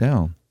whole thing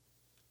down.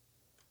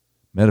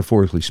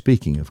 Metaphorically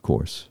speaking, of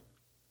course.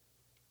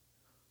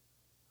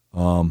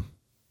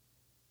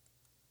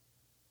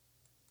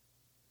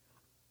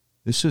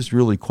 This is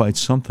really quite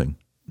something.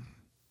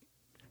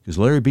 Because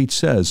Larry Beach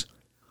says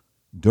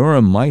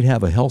Durham might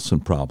have a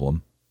Helson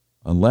problem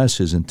unless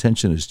his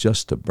intention is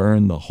just to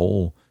burn the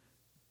whole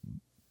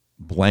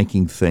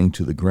blanking thing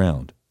to the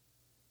ground.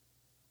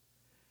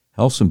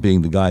 Helson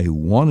being the guy who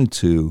wanted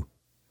to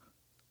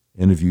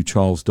interview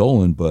Charles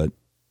Dolan, but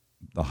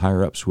the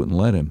higher-ups wouldn't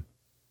let him.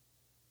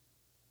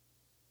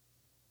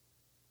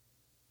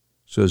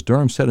 So as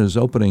Durham said in his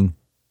opening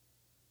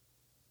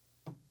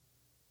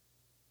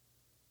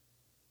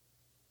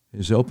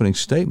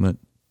statement,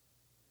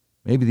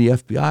 maybe the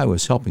FBI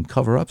was helping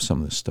cover up some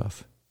of this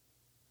stuff.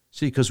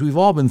 See, because we've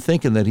all been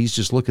thinking that he's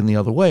just looking the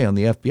other way on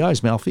the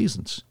FBI's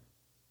malfeasance,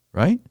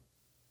 right?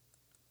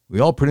 We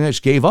all pretty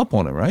much gave up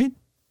on it, right?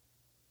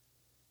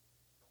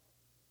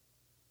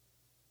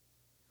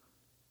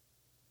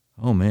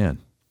 Oh, man.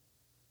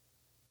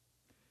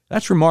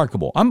 That's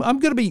remarkable. I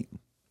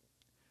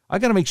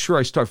got to make sure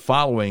I start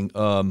following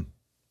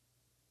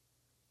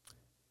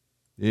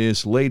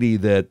this lady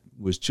that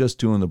was just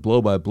doing the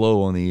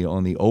blow-by-blow on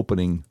the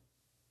opening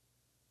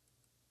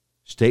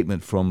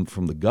statement from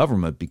the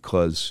government,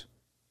 because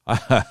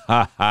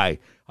I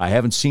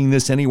haven't seen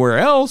this anywhere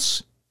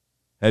else.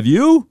 Have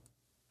you?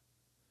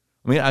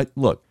 I mean,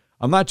 look,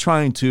 I'm not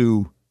trying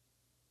to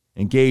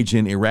engage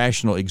in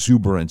irrational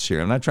exuberance here.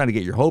 I'm not trying to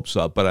get your hopes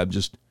up, but I'm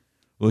just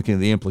looking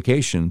at the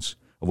implications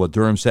of what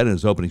Durham said in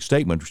his opening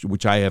statement,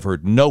 which I have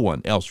heard no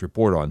one else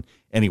report on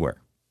anywhere.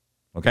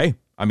 Okay?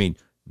 I mean,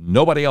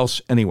 nobody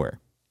else anywhere.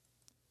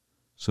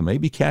 So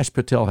maybe Kash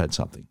Patel had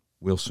something.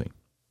 We'll see.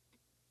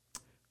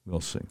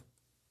 We'll see.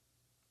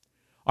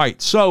 All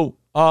right, so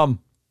ever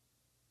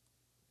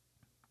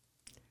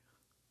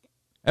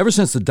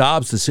since the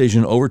Dobbs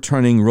decision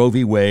overturning Roe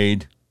v.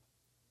 Wade,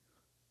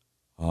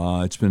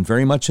 it's been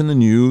very much in the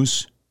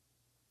news.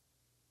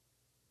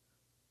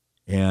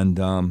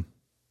 And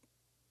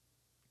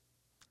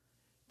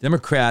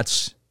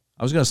Democrats,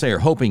 I was going to say, are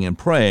hoping and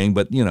praying,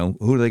 but, you know,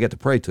 who do they get to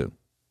pray to?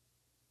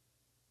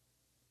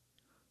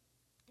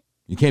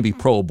 You can't be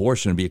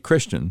pro-abortion and be a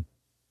Christian.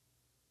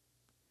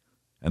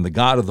 And the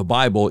God of the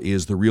Bible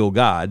is the real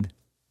God.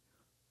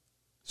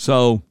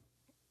 So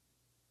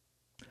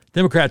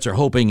Democrats are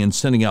hoping and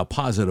sending out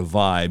positive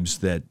vibes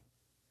that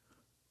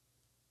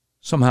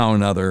somehow or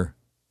another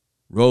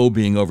Roe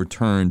being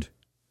overturned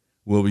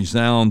will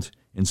resound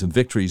in some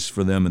victories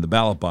for them in the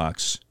ballot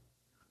box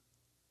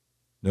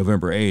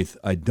November 8th.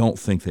 I don't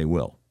think they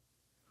will.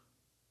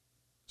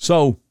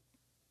 So,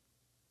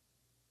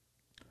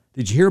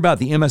 did you hear about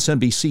the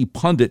MSNBC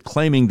pundit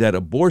claiming that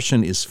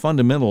abortion is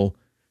fundamental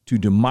to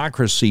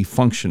democracy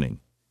functioning?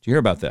 Did you hear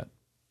about that?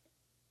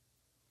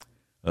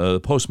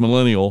 The Post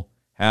Millennial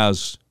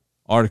has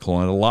an article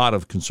on it. A lot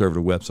of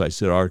conservative websites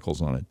did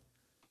articles on it.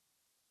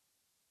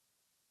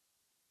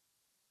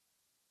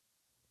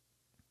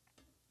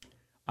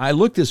 I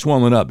looked this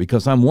woman up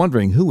because I'm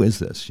wondering, who is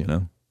this, you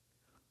know?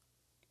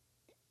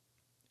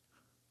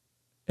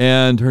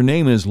 And her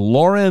name is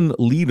Lauren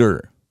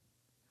Leader.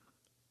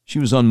 She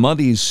was on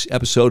Monday's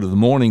episode of The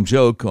Morning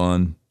Joke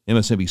on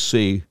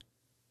MSNBC,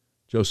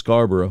 Joe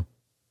Scarborough.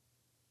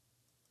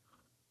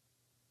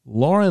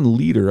 Lauren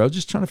Leader, I was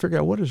just trying to figure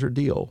out, what is her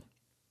deal?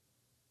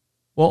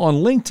 Well, on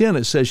LinkedIn,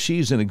 it says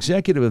she's an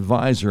executive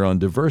advisor on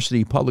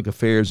diversity, public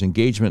affairs,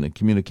 engagement, and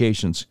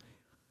communications,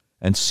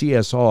 and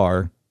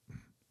CSR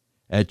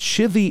at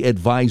Chivy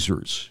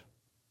Advisors.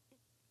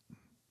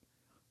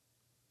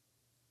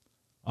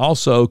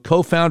 Also,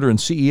 co-founder and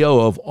CEO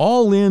of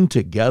All In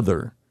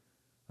Together,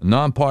 a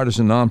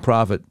nonpartisan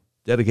nonprofit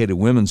dedicated to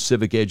women's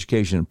civic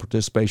education and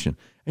participation.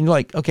 And you're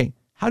like, okay,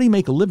 how do you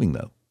make a living,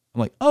 though?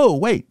 I'm like, oh,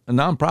 wait, a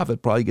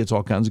nonprofit probably gets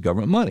all kinds of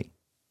government money.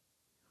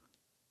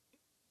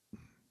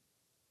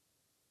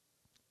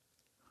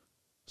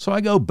 So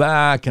I go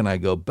back, and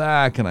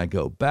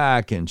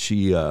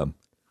she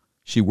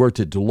worked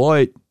at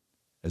Deloitte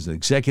as an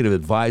executive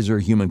advisor,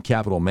 human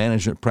capital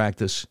management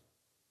practice.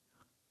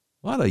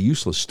 A lot of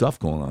useless stuff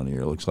going on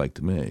here, it looks like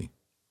to me.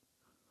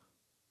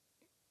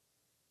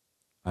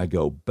 I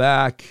go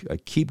back. I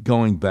keep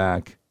going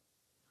back.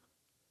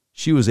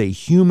 She was a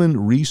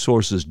human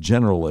resources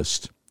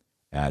generalist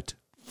at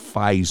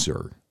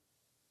Pfizer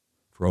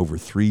for over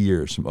 3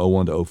 years, from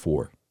 01 to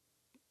 04.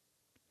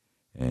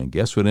 And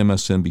guess what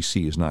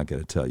MSNBC is not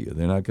going to tell you?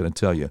 They're not going to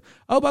tell you,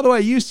 oh, by the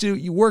way,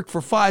 you worked for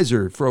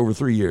Pfizer for over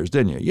 3 years,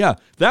 didn't you? Yeah,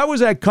 that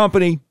was that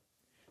company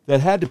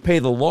that had to pay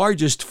the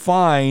largest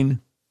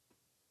fine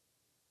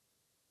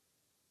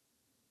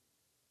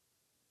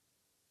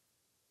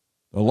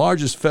The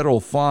largest federal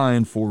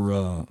fine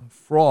for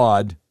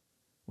fraud,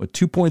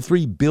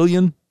 $2.3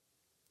 billion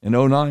in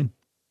 2009?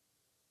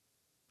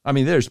 I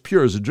mean, there's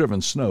pure as a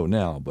driven snow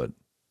now, but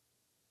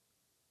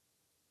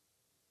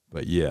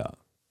yeah.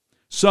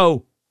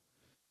 So,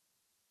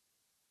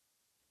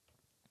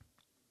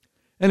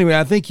 anyway,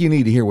 I think you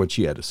need to hear what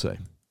she had to say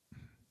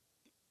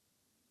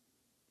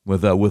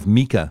with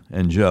Mika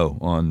and Joe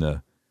on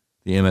the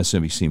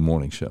MSNBC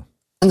Morning Show.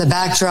 And the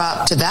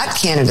backdrop to that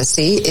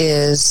candidacy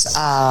is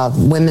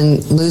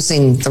women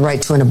losing the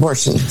right to an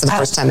abortion for the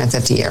first time in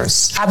 50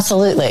 years.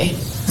 Absolutely.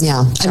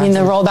 Yeah. I mean, the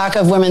rollback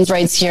of women's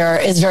rights here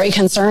is very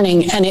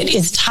concerning, and it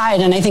is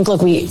tied. And I think,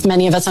 look,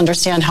 many of us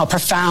understand how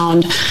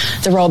profound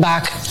the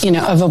rollback,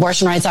 of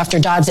abortion rights after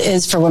Dobbs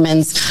is for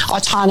women's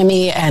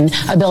autonomy and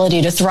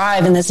ability to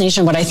thrive in this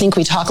nation. What I think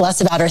we talk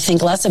less about or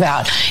think less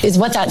about is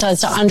what that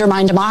does to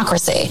undermine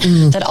democracy.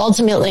 That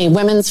ultimately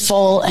women's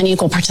full and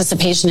equal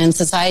participation in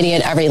society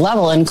at every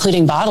level,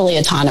 including bodily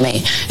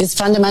autonomy, is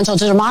fundamental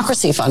to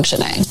democracy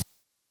functioning.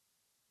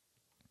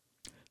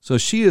 So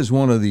she is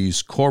one of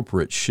these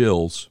corporate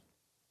shills,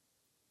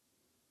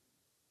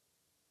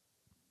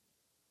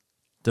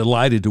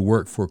 delighted to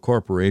work for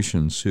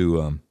corporations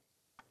who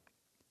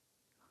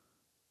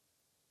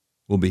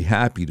will be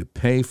happy to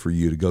pay for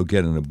you to go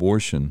get an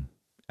abortion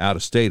out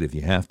of state if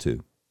you have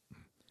to.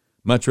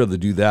 Much rather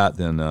do that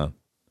than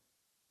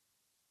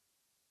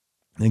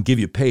give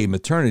you paid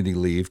maternity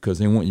leave because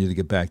they want you to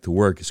get back to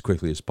work as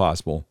quickly as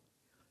possible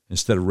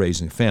instead of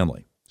raising a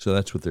family. So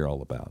that's what they're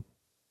all about.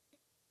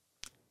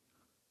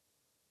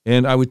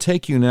 And I would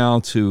take you now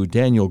to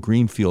Daniel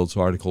Greenfield's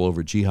article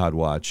over Jihad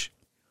Watch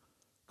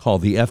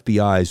called The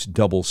FBI's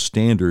Double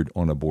Standard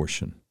on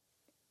Abortion.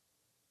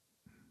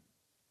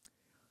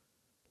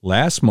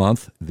 Last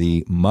month,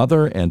 the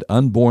Mother and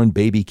Unborn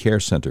Baby Care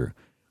Center,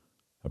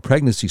 a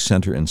pregnancy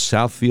center in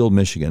Southfield,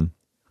 Michigan,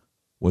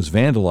 was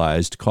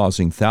vandalized,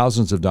 causing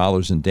thousands of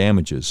dollars in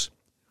damages.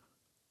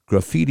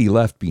 Graffiti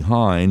left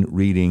behind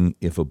reading,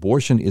 "If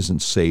abortion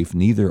isn't safe,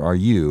 neither are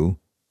you,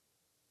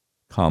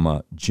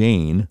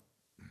 Jane."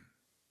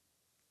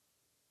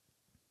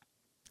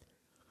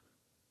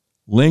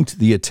 Linked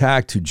the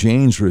attack to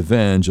Jane's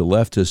Revenge, a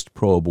leftist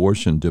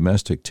pro-abortion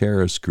domestic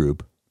terrorist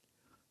group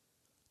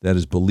that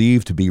is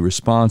believed to be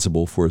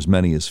responsible for as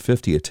many as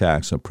 50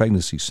 attacks on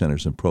pregnancy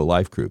centers and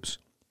pro-life groups.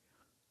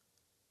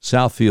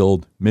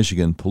 Southfield,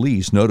 Michigan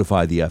police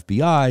notified the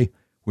FBI,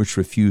 which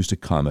refused to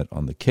comment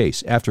on the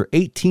case. After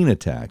 18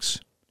 attacks,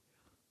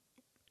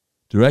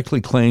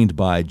 directly claimed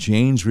by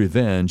Jane's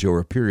Revenge over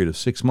a period of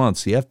 6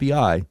 months, the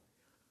FBI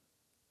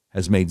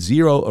has made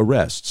 0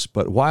 arrests.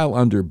 But while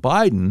under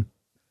Biden,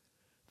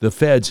 the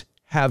feds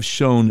have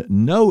shown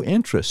no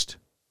interest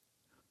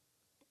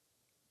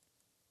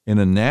in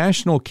a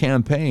national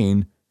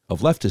campaign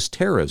of leftist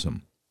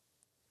terrorism,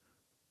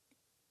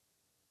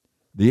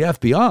 the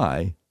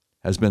FBI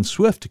has been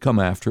swift to come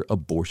after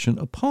abortion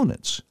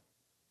opponents.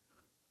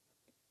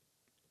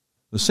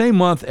 The same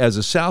month as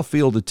a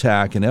Southfield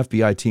attack, an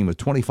FBI team of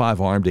 25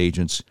 armed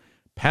agents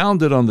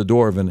pounded on the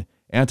door of an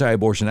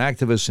anti-abortion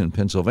activist in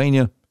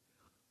Pennsylvania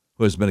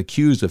who has been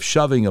accused of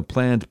shoving a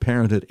Planned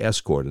Parenthood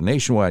escort. A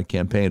nationwide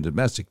campaign of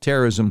domestic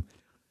terrorism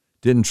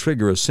didn't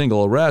trigger a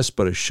single arrest,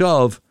 but a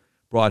shove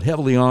brought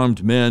heavily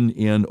armed men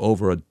in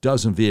over a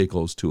dozen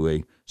vehicles to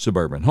a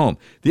suburban home.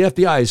 The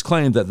FBI has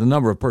claimed that the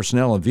number of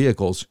personnel and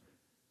vehicles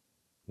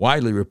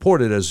widely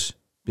reported as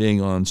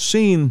being on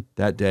scene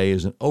that day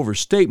is an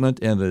overstatement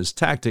and that his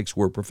tactics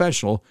were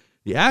professional.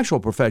 The actual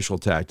professional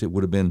tactic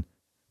would have been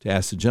to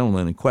ask the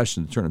gentleman in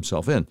question to turn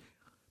himself in.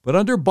 But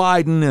under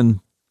Biden and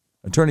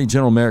Attorney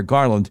General Merrick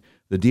Garland,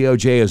 the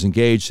DOJ is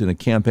engaged in a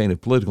campaign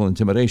of political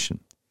intimidation.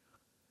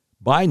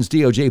 Biden's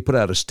DOJ put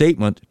out a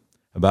statement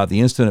about the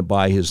incident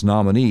by his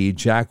nominee,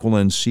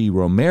 Jacqueline C.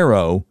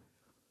 Romero,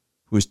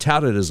 who is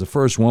touted as the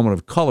first woman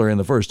of color and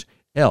the first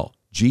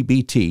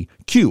LGBTQIA+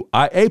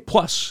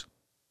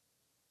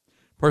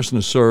 person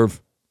to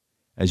serve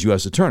as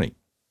U.S. attorney.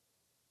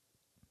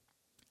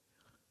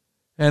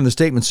 And the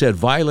statement said,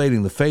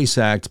 violating the FACE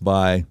Act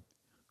by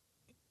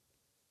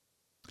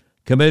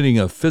committing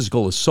a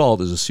physical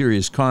assault is a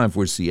serious crime for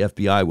which the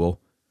FBI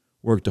will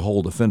work to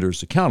hold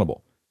offenders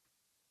accountable.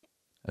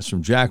 That's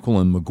from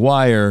Jacqueline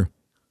McGuire,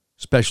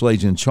 special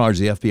agent in charge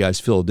of the FBI's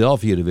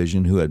Philadelphia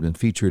division, who had been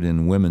featured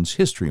in Women's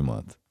History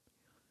Month.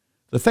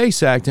 The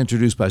FACE Act,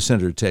 introduced by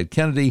Senator Ted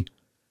Kennedy,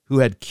 who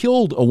had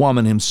killed a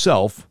woman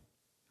himself,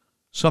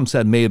 some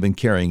said may have been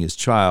carrying his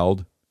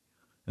child,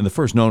 and the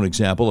first known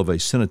example of a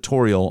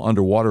senatorial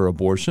underwater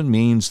abortion,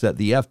 means that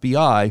the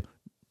FBI,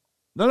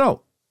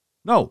 no,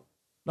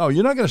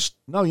 you're not going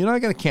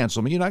to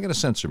cancel me. You're not going to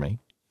censor me.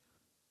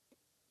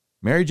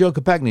 Mary Jo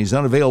Kopechne is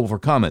unavailable for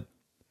comment.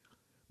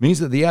 Means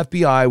that the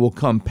FBI will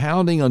come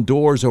pounding on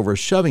doors over a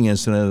shoving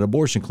incident at an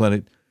abortion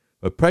clinic,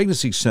 but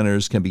pregnancy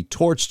centers can be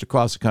torched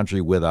across the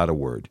country without a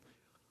word.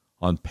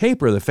 On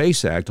paper, the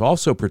FACE Act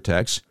also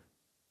protects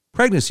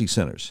pregnancy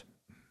centers.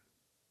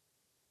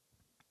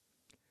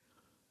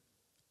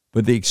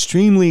 But the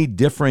extremely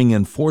differing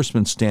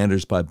enforcement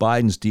standards by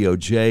Biden's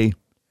DOJ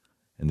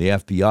And the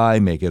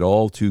FBI make it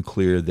all too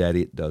clear that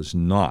it does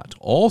not.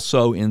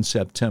 Also in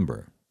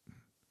September,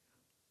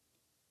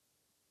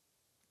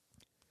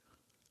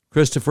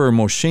 Christopher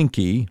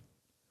Moshinki,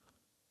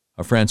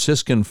 a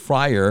Franciscan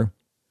friar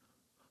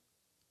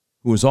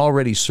who was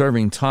already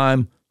serving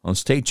time on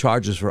state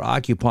charges for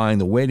occupying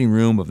the waiting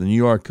room of the New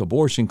York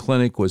abortion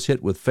clinic, was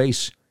hit with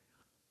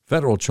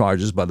federal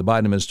charges by the Biden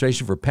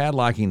administration for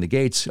padlocking the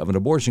gates of an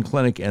abortion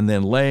clinic and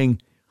then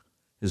laying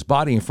his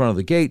body in front of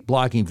the gate,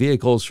 blocking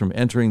vehicles from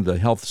entering the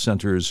health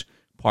center's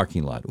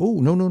parking lot. Oh,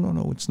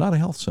 no. It's not a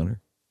health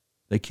center.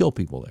 They kill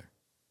people there.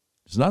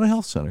 It's not a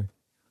health center.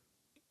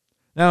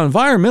 Now,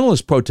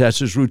 environmentalist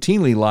protesters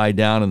routinely lie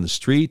down in the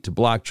street to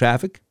block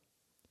traffic.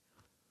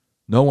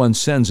 No one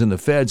sends in the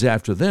feds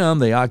after them.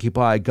 They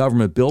occupy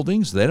government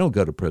buildings. They don't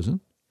go to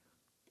prison.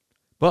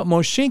 But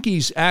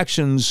Moshinki's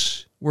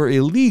actions were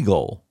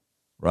illegal,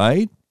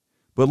 right?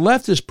 But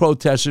leftist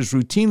protesters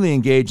routinely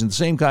engage in the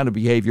same kind of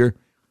behavior,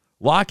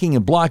 locking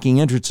and blocking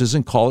entrances,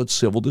 and call it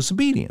civil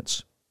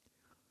disobedience.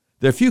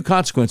 There are few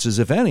consequences,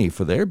 if any,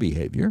 for their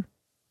behavior.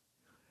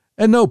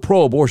 And no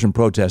pro-abortion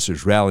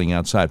protesters rallying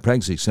outside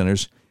pregnancy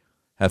centers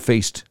have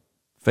faced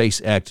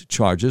FACE Act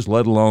charges,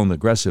 let alone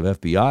aggressive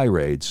FBI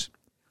raids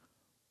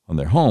on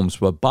their homes.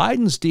 But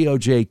Biden's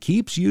DOJ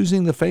keeps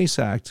using the FACE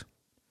Act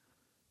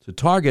to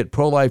target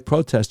pro-life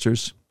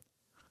protesters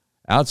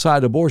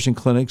outside abortion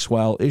clinics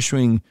while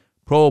issuing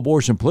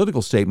pro-abortion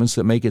political statements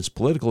that make its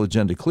political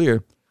agenda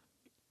clear.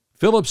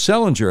 Philip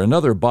Selinger,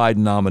 another Biden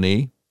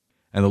nominee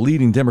and a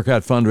leading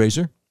Democrat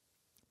fundraiser,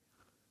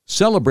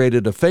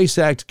 celebrated a FACE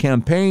Act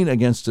campaign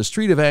against a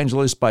street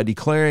evangelist by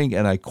declaring,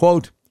 and I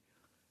quote,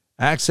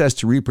 "Access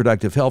to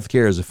reproductive health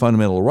care is a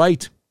fundamental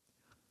right.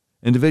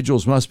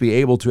 Individuals must be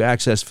able to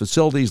access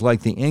facilities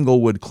like the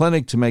Englewood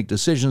Clinic to make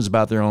decisions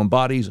about their own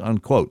bodies,"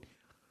 unquote.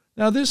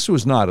 Now, this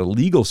was not a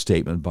legal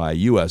statement by a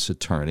U.S.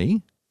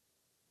 attorney,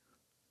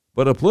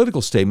 but a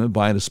political statement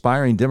by an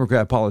aspiring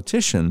Democrat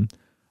politician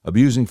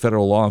abusing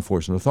federal law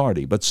enforcement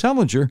authority. But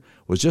Selinger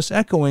was just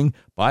echoing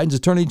Biden's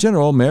Attorney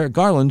General, Merrick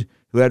Garland,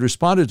 who had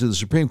responded to the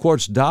Supreme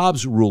Court's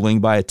Dobbs ruling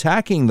by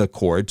attacking the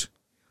court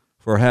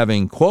for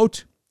having,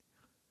 quote,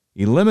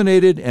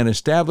 "eliminated an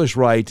established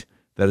right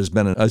that has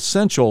been an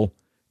essential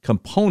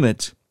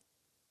component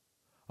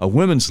of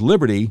women's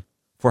liberty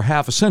for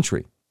half a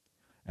century,"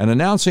 and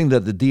announcing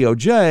that the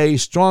DOJ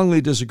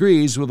strongly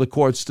disagrees with the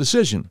court's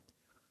decision.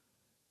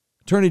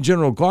 Attorney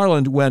General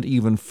Garland went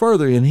even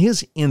further in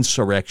his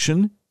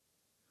insurrection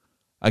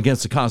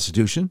against the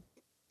Constitution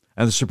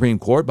and the Supreme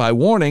Court by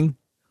warning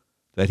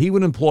that he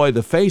would employ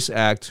the FACE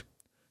Act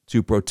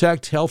to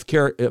protect health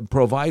care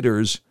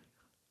providers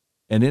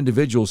and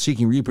individuals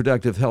seeking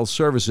reproductive health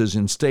services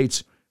in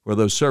states where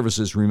those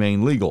services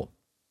remain legal.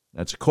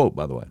 That's a quote,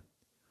 by the way.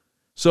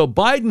 So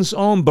Biden's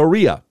own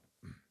Beria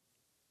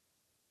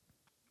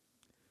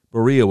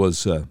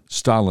was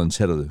Stalin's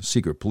head of the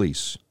secret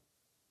police,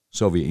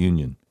 Soviet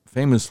Union,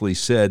 famously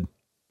said,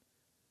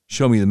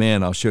 "Show me the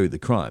man, I'll show you the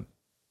crime."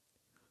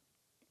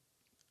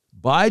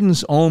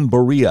 Biden's own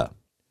Beria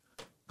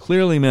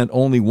clearly meant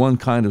only one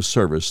kind of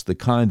service, the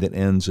kind that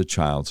ends a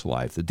child's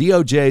life. The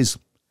DOJ's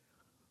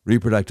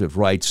Reproductive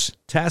Rights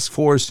Task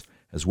Force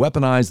has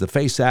weaponized the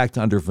FACE Act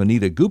under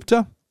Vanita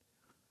Gupta,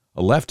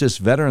 a leftist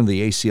veteran of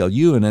the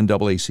ACLU and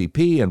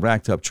NAACP, and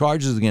racked up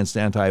charges against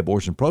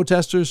anti-abortion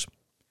protesters.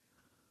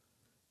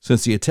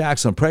 Since the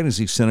attacks on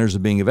pregnancy centers are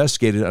being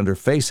investigated under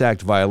FACE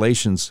Act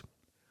violations,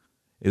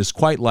 it is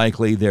quite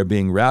likely they're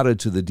being routed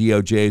to the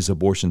DOJ's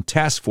Abortion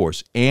Task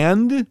Force.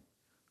 And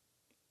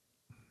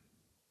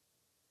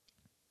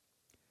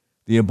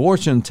the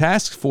Abortion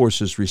Task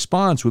Force's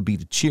response would be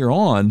to cheer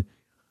on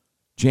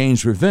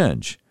Jane's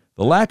revenge.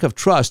 The lack of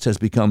trust has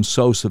become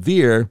so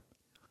severe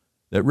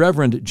that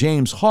Reverend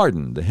James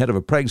Harden, the head of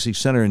a pregnancy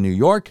center in New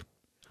York,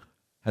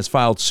 has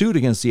filed suit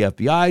against the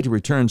FBI to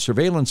return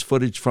surveillance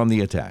footage from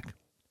the attack.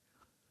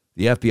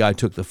 The FBI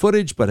took the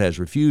footage but has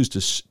refused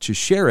to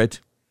share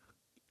it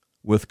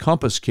with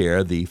Compass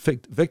Care, the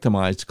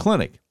victimized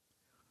clinic.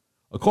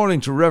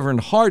 According to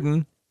Reverend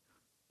Harden,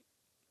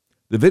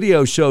 the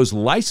video shows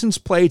license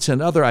plates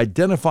and other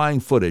identifying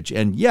footage,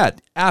 and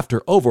yet,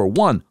 after over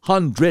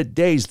 100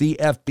 days, the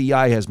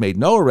FBI has made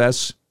no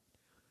arrests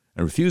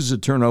and refuses to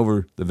turn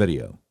over the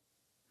video.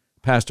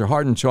 Pastor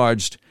Harden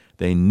charged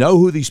they know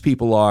who these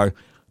people are.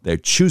 They're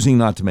choosing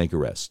not to make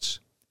arrests.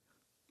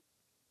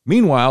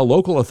 Meanwhile,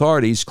 local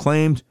authorities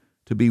claimed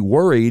to be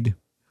worried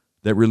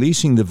that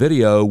releasing the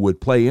video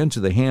would play into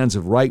the hands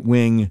of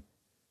right-wing,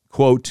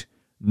 quote,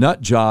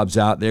 nut jobs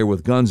out there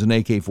with guns and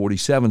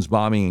AK-47s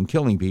bombing and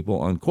killing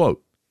people,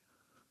 unquote.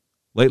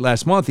 Late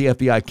last month, the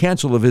FBI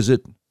canceled a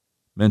visit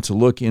meant to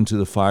look into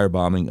the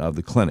firebombing of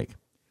the clinic.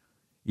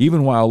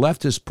 Even while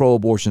leftist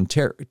pro-abortion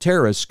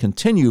terrorists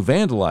continue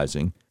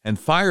vandalizing and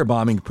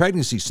firebombing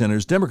pregnancy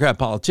centers, Democrat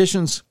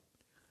politicians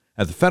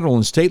at the federal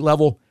and state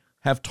level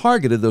have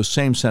targeted those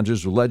same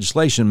centers with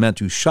legislation meant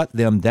to shut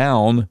them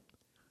down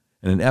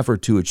in an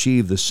effort to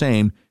achieve the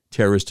same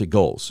terroristic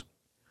goals.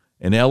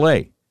 In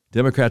L.A.,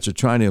 Democrats are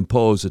trying to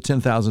impose a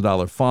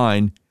 $10,000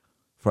 fine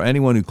for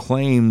anyone who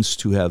claims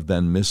to have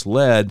been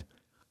misled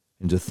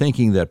into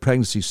thinking that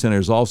pregnancy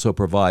centers also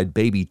provide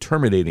baby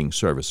terminating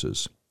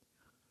services.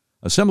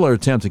 A similar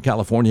attempt in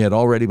California had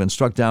already been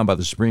struck down by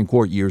the Supreme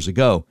Court years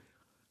ago.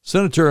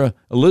 Senator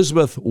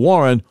Elizabeth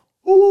Warren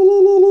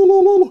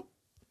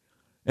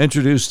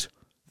introduced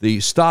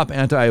the Stop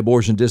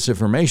Anti-Abortion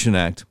Disinformation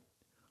Act,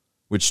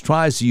 which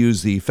tries to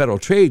use the Federal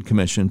Trade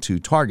Commission to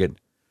target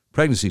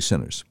pregnancy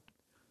centers.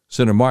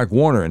 Senator Mark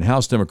Warner and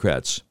House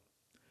Democrats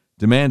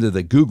demanded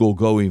that Google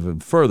go even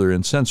further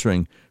in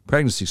censoring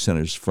pregnancy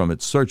centers from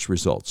its search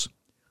results.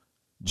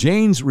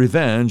 Jane's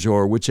Revenge,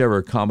 or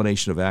whichever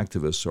combination of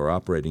activists are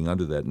operating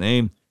under that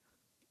name,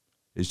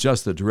 is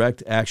just the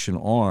direct action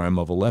arm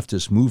of a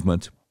leftist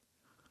movement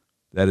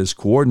that is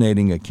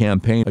coordinating a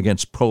campaign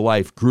against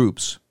pro-life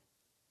groups.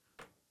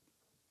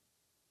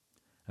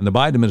 And the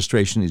Biden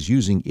administration is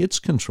using its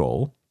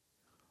control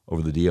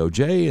over the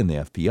DOJ and the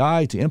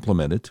FBI to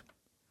implement it,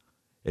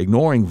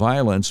 ignoring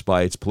violence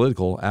by its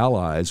political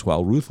allies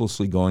while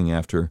ruthlessly going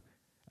after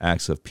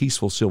acts of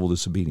peaceful civil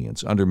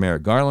disobedience. Under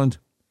Merrick Garland,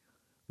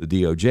 the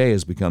DOJ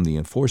has become the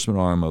enforcement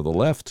arm of the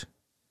left.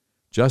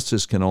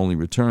 Justice can only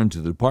return to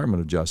the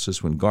Department of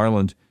Justice when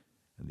Garland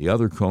and the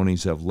other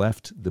cronies have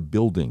left the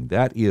building.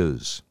 That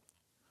is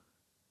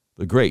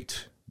the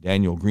great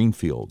Daniel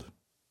Greenfield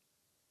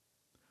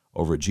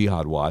over at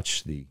Jihad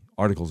Watch. The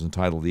article is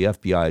entitled "The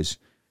FBI's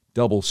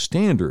Double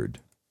Standard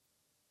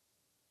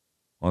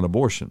on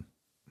Abortion."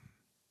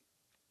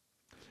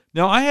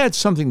 Now, I had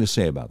something to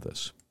say about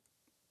this.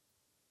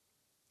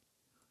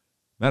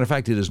 Matter of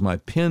fact, it is my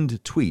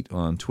pinned tweet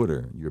on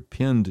Twitter. Your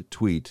pinned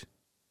tweet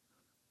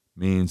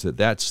means that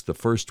that's the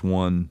first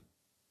one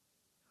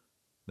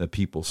that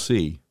people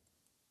see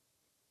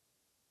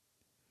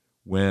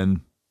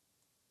when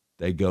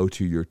they go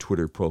to your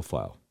Twitter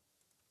profile.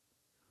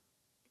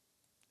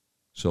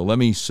 So let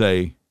me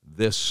say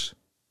this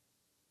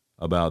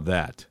about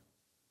that.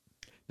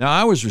 Now,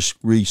 I was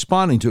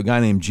responding to a guy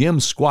named Jim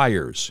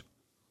Squires.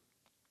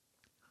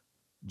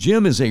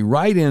 Jim is a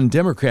write-in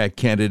Democrat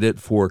candidate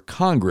for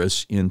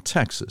Congress in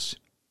Texas.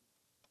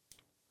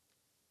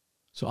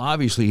 So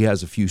obviously he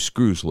has a few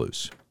screws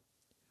loose.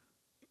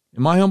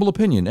 In my humble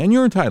opinion, and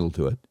you're entitled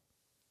to it,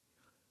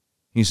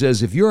 he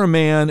says, if you're a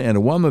man and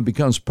a woman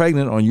becomes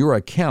pregnant on your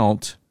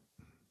account,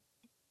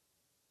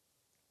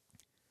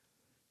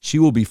 she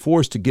will be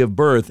forced to give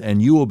birth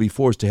and you will be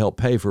forced to help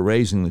pay for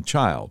raising the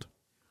child.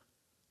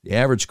 The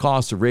average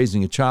cost of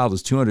raising a child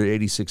is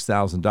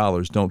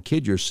 $286,000. Don't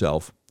kid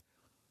yourself.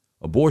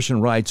 Abortion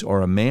rights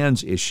are a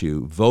man's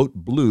issue. Vote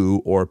blue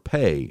or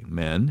pay,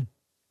 men.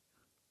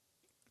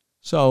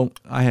 So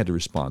I had to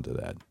respond to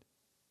that.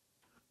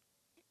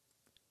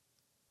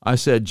 I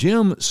said,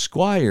 Jim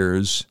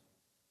Squires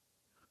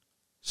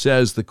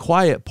says the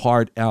quiet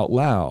part out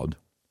loud.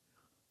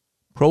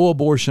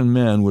 Pro-abortion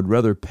men would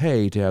rather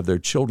pay to have their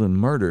children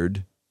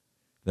murdered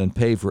than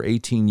pay for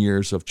 18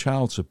 years of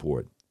child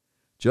support.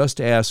 Just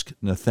ask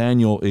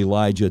Nathaniel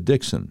Elijah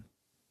Dixon.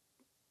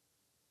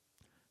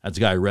 That's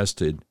a guy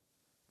arrested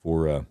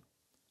for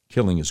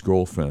killing his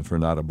girlfriend for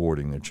not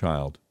aborting their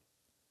child.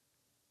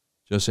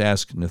 Just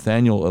ask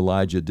Nathaniel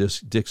Elijah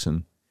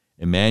Dixon,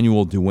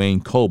 Emmanuel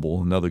Dwayne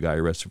Coble, another guy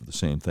arrested for the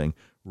same thing,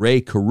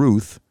 Ray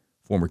Caruth,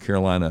 former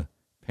Carolina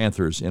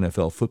Panthers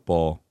NFL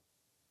football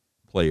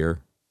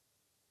player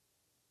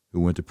who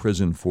went to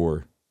prison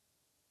for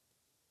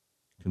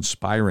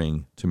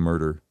conspiring to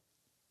murder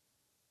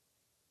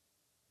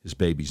his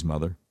baby's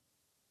mother,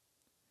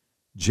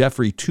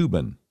 Jeffrey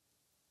Toobin.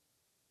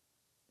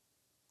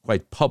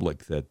 Quite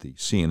public that the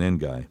CNN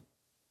guy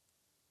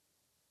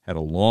had a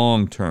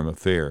long-term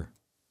affair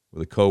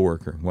with a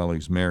coworker while he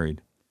was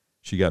married.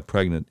 She got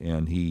pregnant,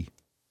 and he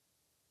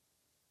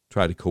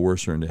tried to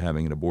coerce her into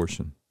having an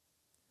abortion.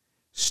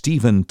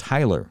 Steven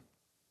Tyler.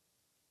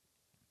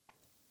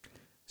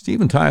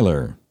 Steven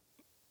Tyler,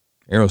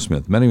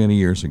 Aerosmith, many, many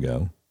years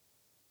ago,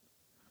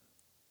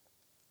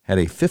 had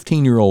a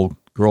 15-year-old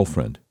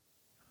girlfriend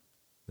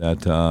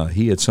that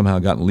he had somehow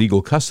gotten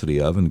legal custody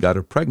of and got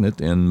her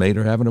pregnant and made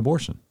her have an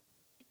abortion.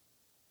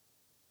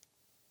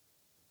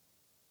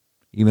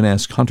 Even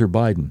asked Hunter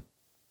Biden.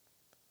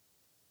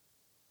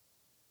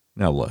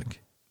 Now look,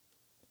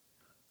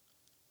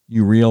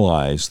 you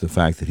realize the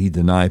fact that he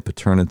denied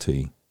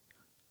paternity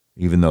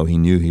even though he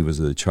knew he was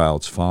the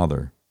child's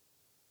father.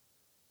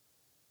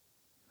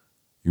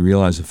 You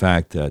realize the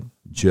fact that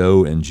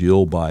Joe and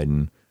Jill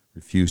Biden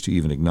refused to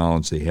even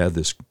acknowledge they had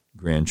this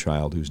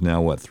grandchild who's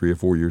now, 3 or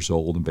 4 years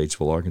old in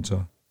Batesville,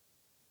 Arkansas?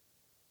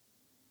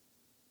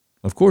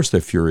 Of course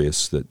they're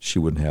furious that she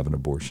wouldn't have an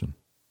abortion.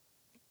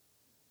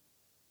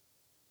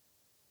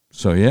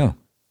 So, yeah,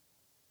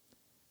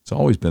 it's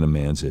always been a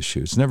man's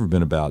issue. It's never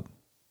been about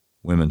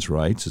women's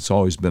rights. It's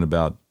always been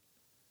about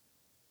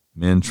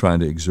men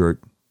trying to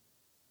exert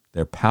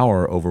their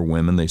power over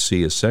women they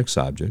see as sex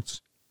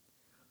objects.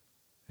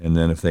 And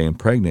then if they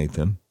impregnate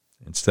them,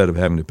 instead of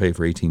having to pay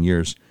for 18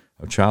 years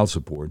of child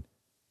support,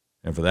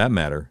 and for that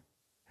matter,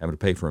 having to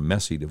pay for a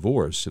messy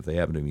divorce if they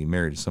happen to be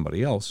married to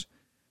somebody else,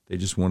 they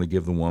just want to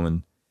give the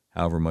woman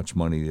however much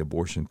money the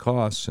abortion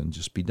costs, and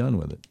just be done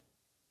with it.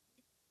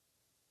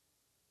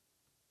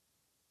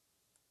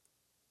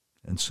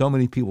 And so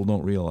many people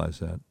don't realize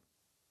that.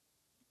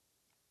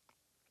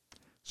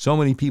 So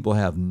many people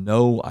have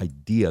no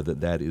idea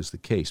that that is the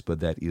case, but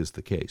that is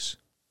the case.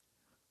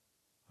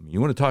 I mean,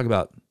 you want to talk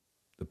about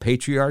the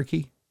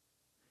patriarchy?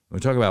 You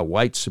want to talk about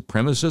white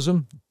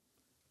supremacism?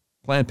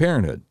 Planned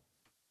Parenthood.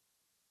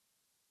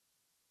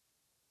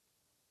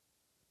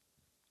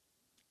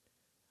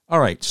 All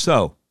right,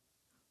 so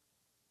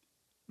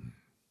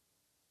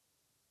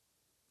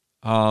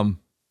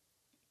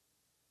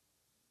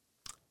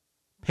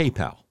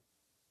PayPal.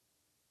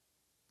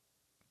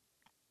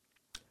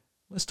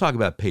 Let's talk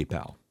about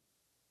PayPal.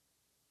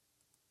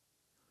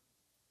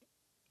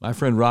 My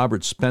friend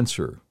Robert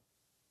Spencer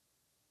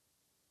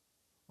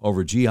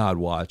over Jihad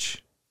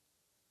Watch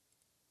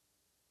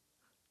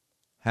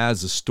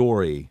has a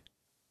story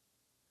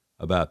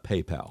about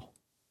PayPal.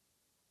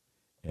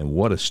 And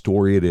what a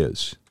story it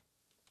is.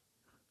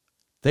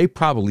 They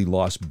probably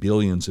lost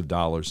billions of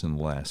dollars in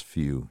the last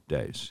few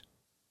days.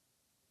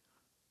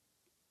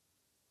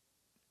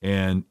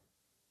 And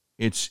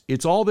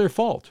it's all their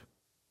fault.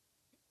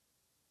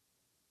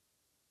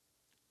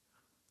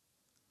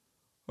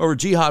 Over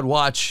Jihad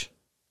Watch,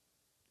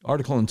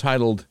 article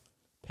entitled,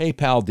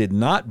 PayPal did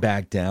not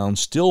back down,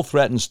 still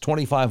threatens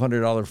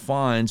 $2,500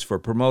 fines for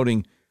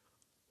promoting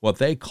what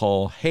they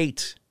call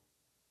hate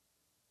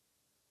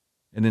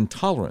and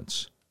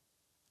intolerance.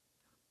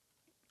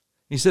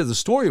 He said the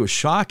story was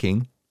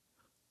shocking.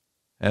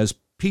 As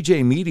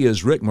PJ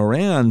Media's Rick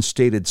Moran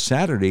stated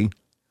Saturday,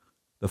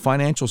 the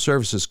financial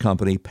services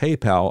company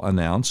PayPal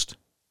announced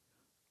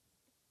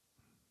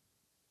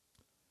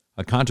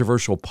a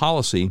controversial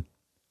policy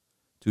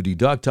to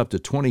deduct up to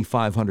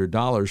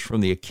 $2,500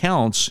 from the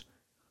accounts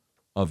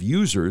of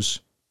users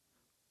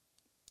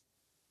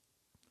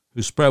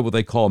who spread what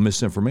they call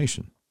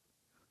misinformation.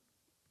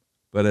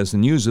 But as the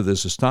news of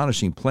this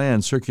astonishing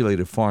plan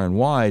circulated far and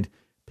wide,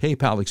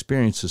 PayPal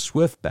experienced a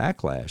swift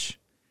backlash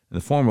in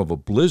the form of a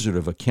blizzard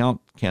of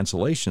account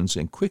cancellations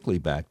and quickly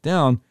backed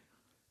down,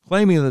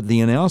 claiming that the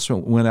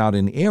announcement went out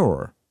in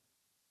error.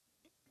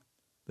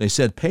 They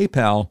said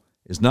PayPal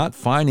is not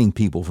fining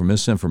people for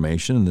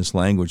misinformation, and this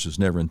language was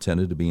never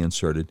intended to be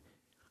inserted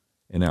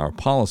in our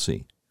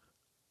policy.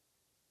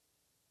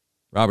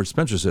 Robert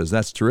Spencer says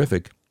that's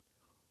terrific,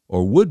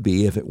 or would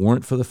be if it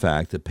weren't for the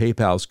fact that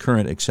PayPal's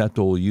current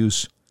acceptable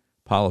use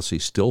policy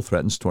still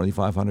threatens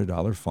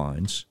 $2,500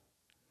 fines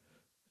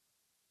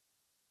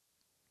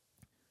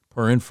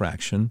per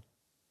infraction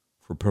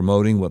for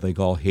promoting what they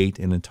call hate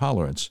and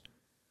intolerance,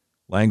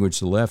 language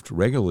the left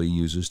regularly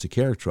uses to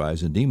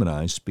characterize and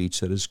demonize speech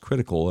that is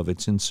critical of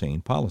its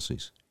insane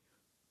policies.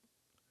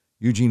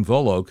 Eugene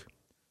Volokh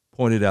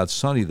pointed out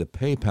Sunday that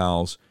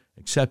PayPal's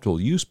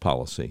acceptable use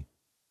policy,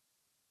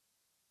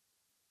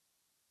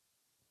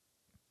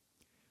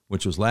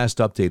 which was last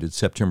updated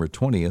September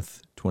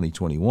 20th,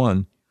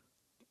 2021,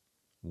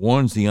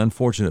 warns the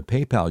unfortunate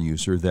PayPal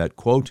user that,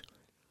 quote,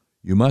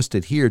 you must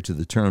adhere to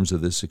the terms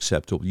of this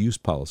acceptable use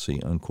policy,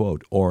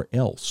 unquote, or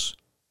else.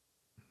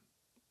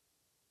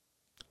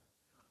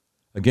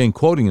 Again,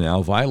 quoting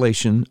now,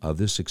 violation of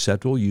this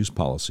acceptable use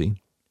policy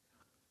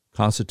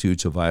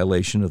constitutes a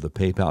violation of the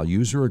PayPal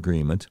user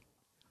agreement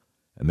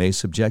and may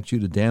subject you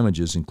to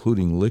damages,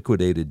 including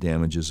liquidated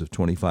damages of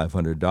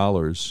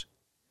 $2,500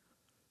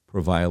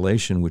 per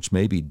violation, which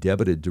may be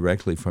debited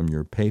directly from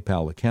your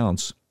PayPal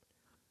accounts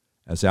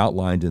as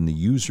outlined in the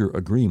user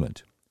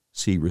agreement.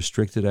 See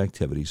Restricted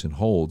Activities and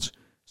Holds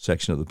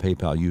section of the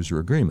PayPal user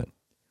agreement.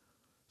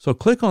 So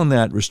click on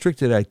that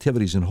Restricted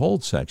Activities and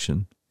Holds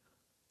section,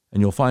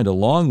 and you'll find a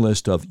long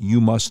list of you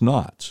must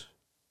nots,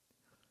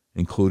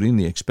 including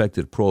the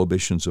expected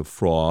prohibitions of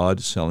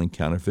fraud, selling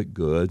counterfeit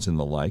goods, and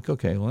the like.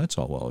 Okay, well, that's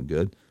all well and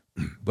good.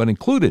 But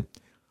included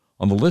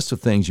on the list of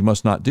things you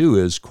must not do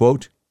is,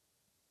 quote,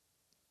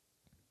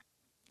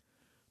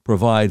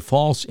 provide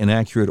false,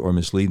 inaccurate, or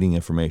misleading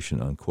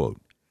information,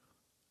 unquote.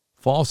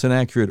 False,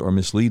 inaccurate, or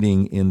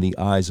misleading in the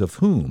eyes of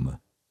whom?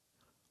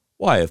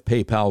 Why, of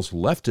PayPal's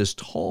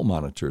leftist hall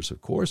monitors, of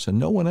course, and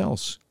no one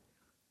else,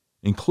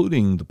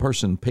 including the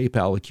person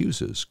PayPal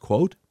accuses.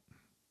 Quote,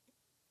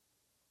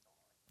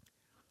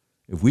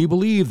 if we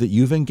believe that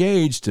you've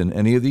engaged in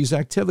any of these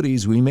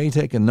activities, we may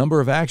take a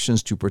number of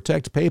actions to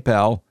protect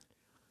PayPal,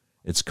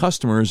 its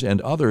customers,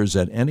 and others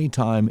at any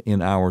time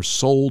in our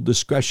sole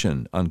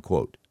discretion,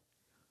 unquote.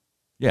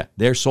 Yeah,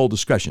 their sole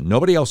discretion,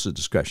 nobody else's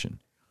discretion.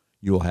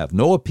 You will have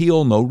no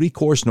appeal, no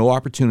recourse, no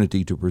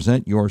opportunity to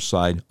present your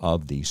side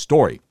of the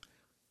story.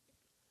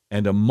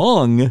 And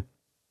among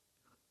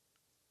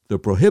the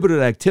prohibited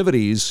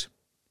activities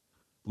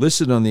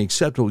listed on the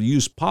acceptable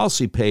use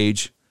policy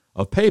page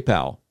of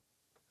PayPal,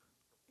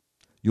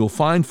 you'll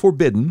find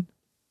forbidden,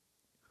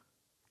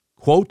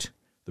 quote,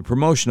 the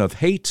promotion of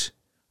hate,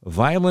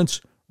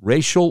 violence,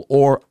 racial,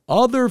 or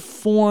other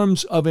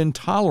forms of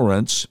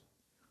intolerance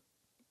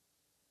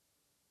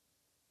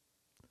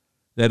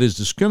that is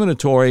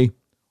discriminatory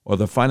or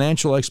the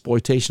financial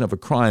exploitation of a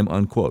crime,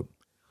 unquote.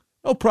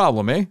 No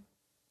problem, eh?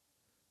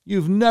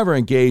 You've never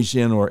engaged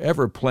in or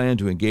ever planned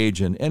to engage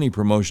in any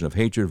promotion of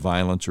hatred,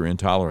 violence, or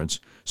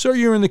intolerance. So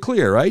you're in the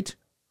clear, right?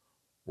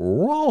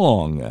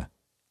 Wrong.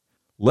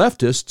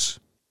 Leftists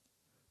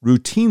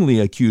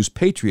routinely accuse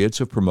patriots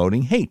of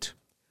promoting hate.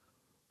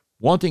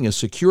 Wanting a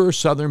secure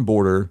southern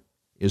border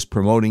is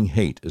promoting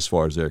hate as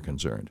far as they're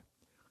concerned.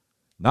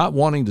 Not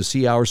wanting to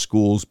see our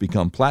schools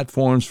become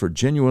platforms for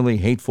genuinely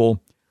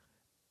hateful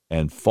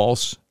and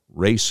false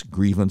race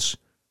grievance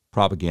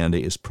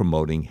propaganda is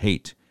promoting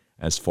hate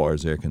as far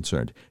as they're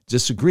concerned.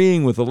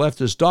 Disagreeing with the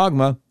leftist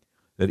dogma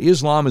that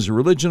Islam is a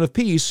religion of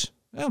peace,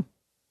 well,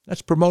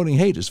 that's promoting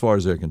hate as far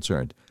as they're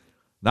concerned.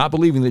 Not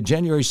believing that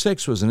January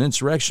 6th was an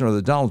insurrection or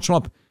that Donald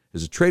Trump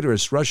is a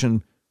traitorous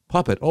Russian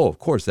puppet, oh, of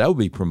course, that would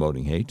be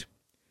promoting hate.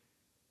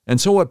 And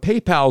so what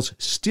PayPal's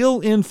still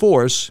in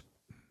force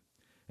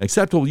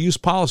acceptable use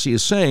policy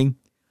is saying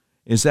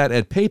is that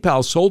at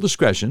PayPal's sole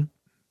discretion,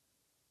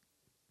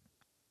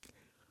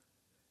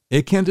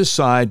 it can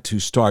decide to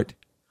start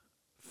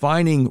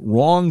finding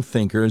wrong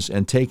thinkers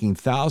and taking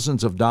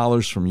thousands of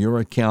dollars from your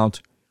account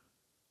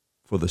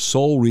for the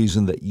sole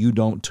reason that you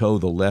don't toe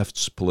the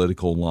left's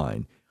political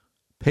line.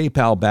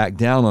 PayPal backed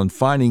down on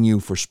finding you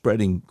for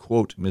spreading,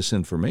 quote,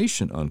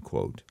 misinformation,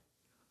 unquote.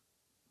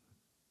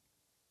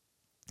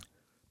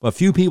 But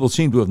few people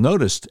seem to have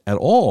noticed at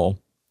all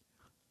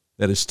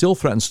that it still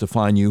threatens to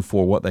fine you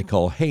for what they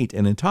call hate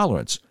and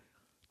intolerance.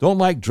 Don't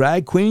like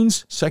drag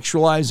queens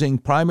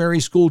sexualizing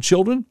primary school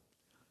children?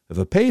 If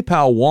a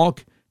PayPal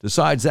wonk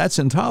decides that's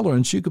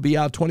intolerance, you could be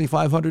out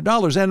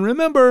 $2,500. And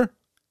remember,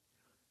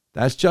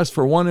 that's just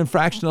for one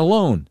infraction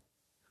alone.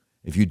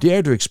 If you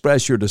dare to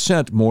express your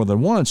dissent more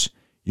than once,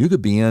 you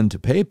could be into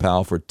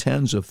PayPal for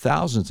tens of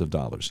thousands of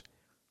dollars.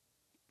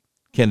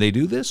 Can they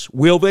do this?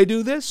 Will they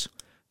do this?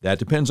 That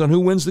depends on who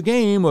wins the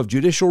game of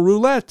judicial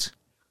roulette.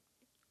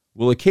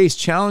 Will a case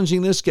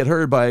challenging this get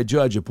heard by a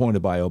judge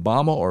appointed by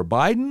Obama or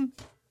Biden?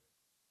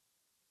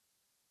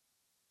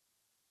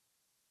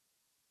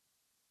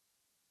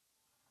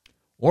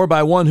 Or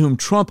by one whom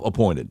Trump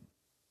appointed?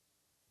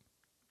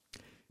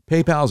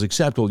 PayPal's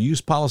acceptable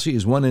use policy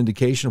is one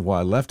indication of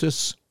why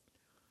leftists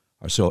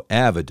are so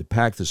avid to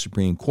pack the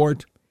Supreme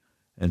Court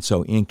and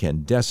so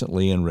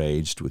incandescently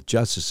enraged with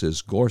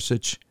Justices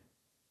Gorsuch,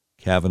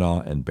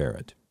 Kavanaugh, and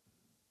Barrett.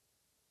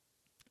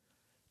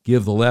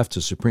 Give the left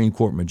a Supreme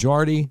Court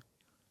majority,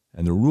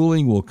 and the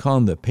ruling will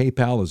come that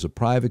PayPal is a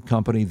private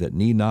company that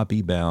need not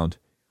be bound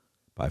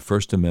by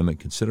First Amendment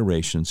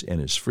considerations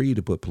and is free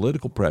to put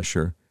political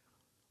pressure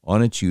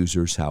on its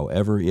users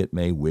however it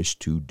may wish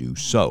to do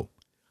so.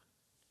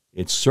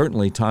 It's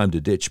certainly time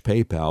to ditch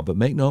PayPal, but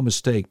make no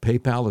mistake,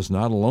 PayPal is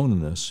not alone in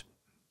this.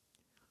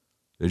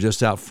 They're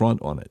just out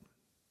front on it.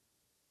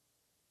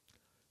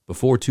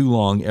 Before too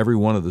long, every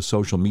one of the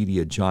social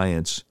media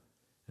giants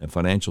and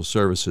financial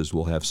services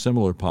will have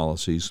similar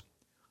policies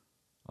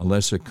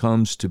unless there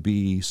comes to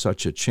be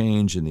such a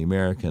change in the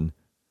American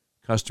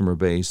customer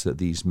base that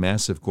these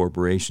massive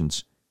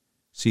corporations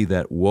see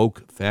that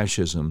woke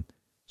fascism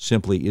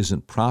simply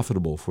isn't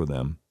profitable for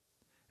them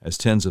as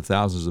tens of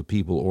thousands of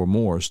people or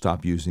more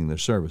stop using their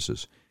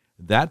services.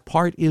 That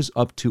part is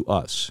up to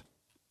us.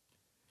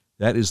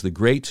 That is the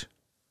great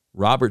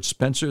Robert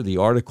Spencer. The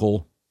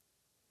article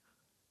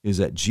is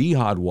at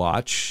Jihad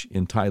Watch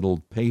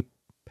entitled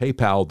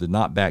PayPal Did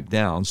Not Back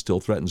Down, Still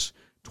Threatens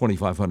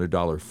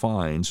 $2,500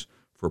 Fines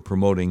for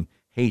Promoting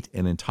Hate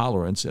and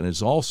Intolerance, and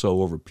it's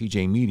also over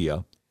PJ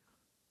Media.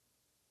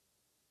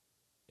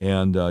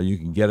 And you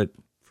can get it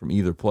from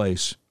either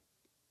place.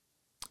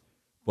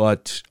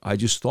 But I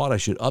just thought I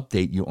should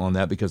update you on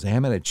that because I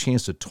haven't had a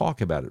chance to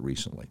talk about it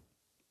recently.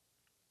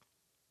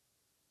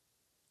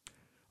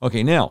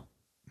 Okay, now,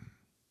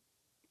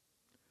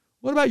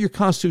 what about your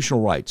constitutional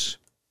rights?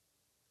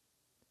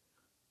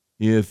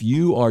 If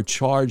you are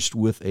charged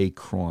with a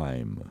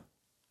crime,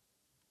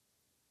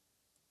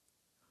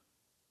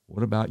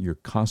 what about your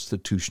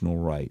constitutional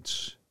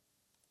rights?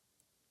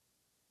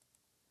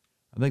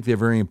 I think they're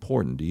very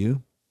important. Do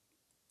you?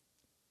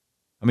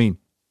 I mean,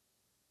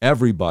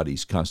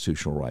 everybody's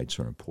constitutional rights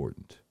are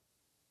important.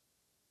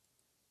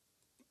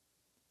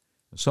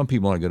 Some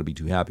people aren't going to be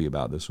too happy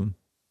about this one.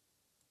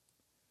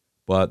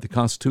 But the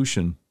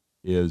Constitution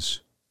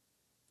is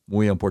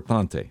muy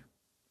importante.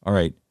 All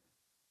right.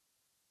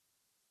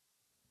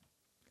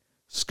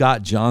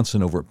 Scott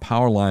Johnson over at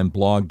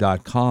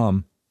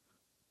PowerlineBlog.com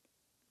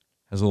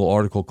has a little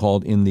article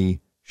called In the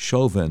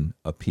Chauvin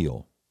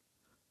Appeal.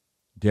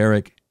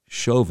 Derek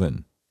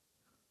Chauvin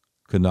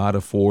could not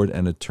afford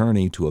an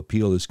attorney to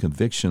appeal his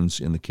convictions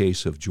in the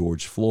case of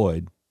George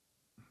Floyd.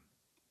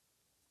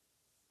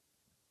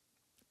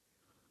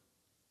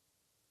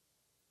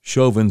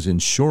 Chauvin's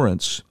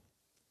insurance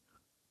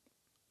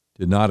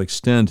did not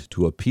extend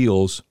to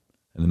appeals,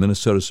 and the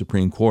Minnesota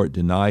Supreme Court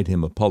denied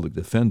him a public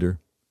defender.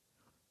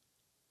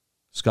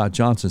 Scott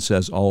Johnson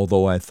says,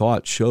 although I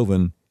thought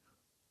Chauvin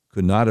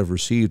could not have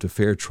received a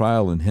fair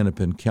trial in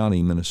Hennepin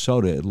County,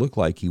 Minnesota, it looked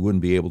like he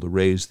wouldn't be able to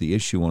raise the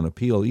issue on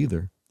appeal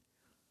either.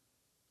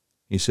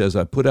 He says,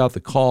 I put out the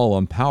call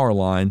on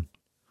Powerline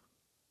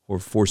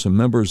for some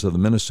members of the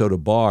Minnesota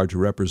Bar to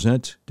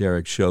represent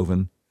Derek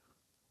Chauvin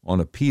on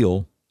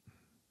appeal.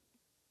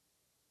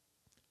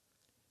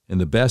 In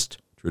the best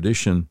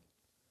tradition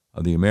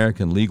of the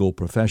American legal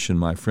profession,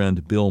 my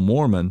friend Bill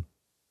Mohrman,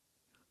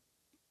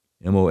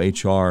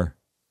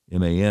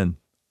 Mohrman,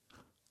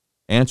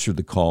 answered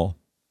the call.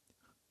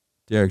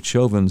 Derek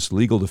Chauvin's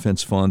legal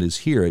defense fund is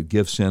here at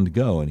Give, Send,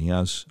 Go, and he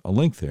has a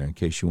link there in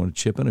case you want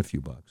to chip in a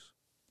few bucks.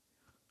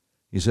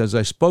 He says,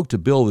 I spoke to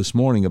Bill this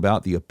morning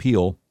about the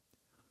appeal.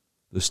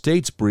 The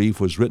state's brief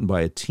was written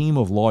by a team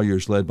of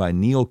lawyers led by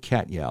Neil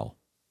Katyal,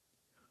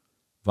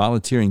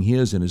 volunteering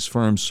his and his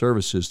firm's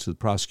services to the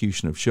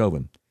prosecution of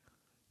Chauvin.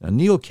 Now,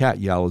 Neil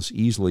Katyal is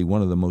easily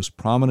one of the most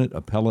prominent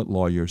appellate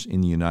lawyers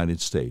in the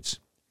United States.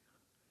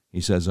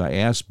 He says, I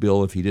asked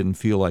Bill if he didn't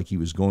feel like he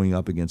was going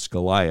up against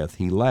Goliath.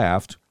 He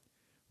laughed,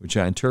 which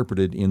I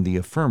interpreted in the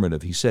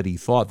affirmative. He said he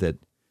thought that,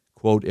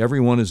 quote,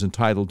 everyone is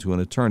entitled to an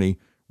attorney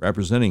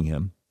representing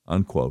him,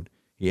 unquote.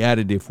 He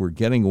added, if we're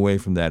getting away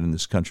from that in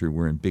this country,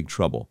 we're in big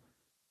trouble.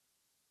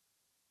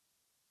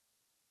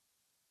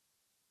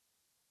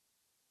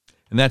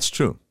 And that's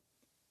true.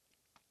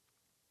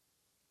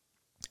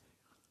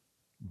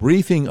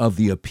 Briefing of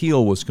the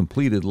appeal was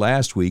completed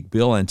last week.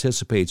 Bill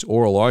anticipates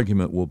oral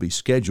argument will be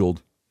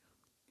scheduled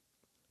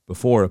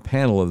before a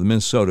panel of the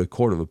Minnesota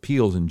Court of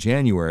Appeals in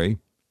January.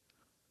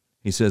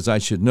 He says, I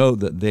should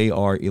note that they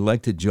are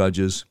elected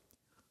judges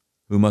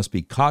who must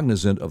be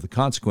cognizant of the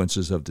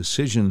consequences of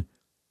decision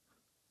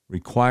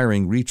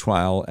requiring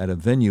retrial at a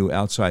venue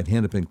outside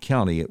Hennepin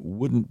County. It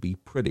wouldn't be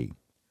pretty.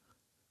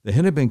 The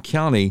Hennepin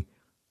County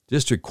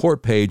District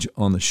Court page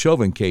on the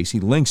Chauvin case, he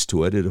links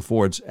to it. It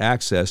affords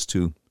access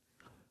to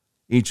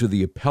each of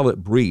the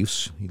appellate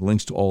briefs. He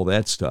links to all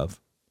that stuff.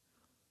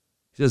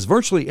 He says,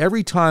 virtually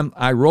every time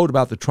I wrote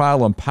about the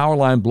trial on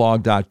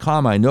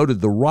PowerlineBlog.com, I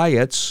noted the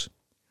riots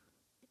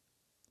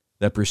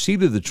that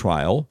preceded the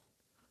trial,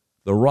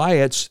 the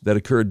riots that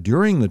occurred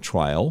during the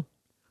trial,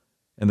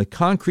 and the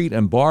concrete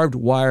and barbed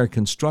wire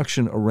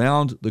construction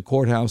around the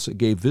courthouse that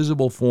gave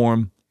visible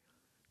form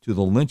to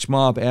the lynch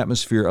mob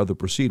atmosphere of the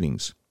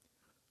proceedings.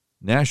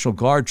 National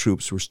Guard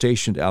troops were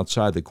stationed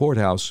outside the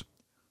courthouse,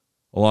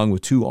 along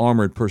with 2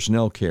 armored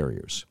personnel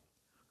carriers.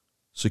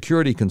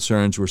 Security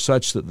concerns were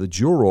such that the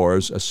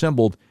jurors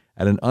assembled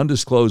at an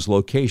undisclosed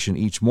location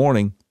each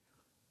morning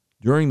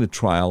during the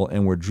trial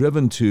and were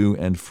driven to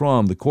and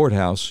from the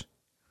courthouse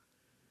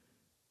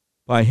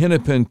by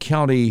Hennepin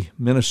County,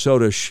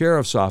 Minnesota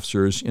sheriff's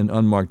officers in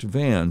unmarked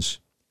vans.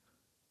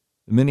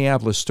 The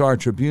Minneapolis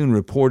Star-Tribune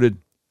reported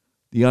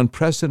the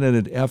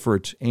unprecedented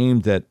effort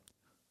aimed at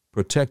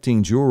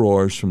protecting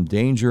jurors from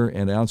danger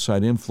and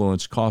outside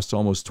influence cost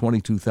almost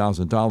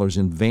 $22,000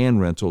 in van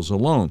rentals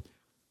alone.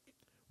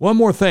 One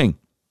more thing.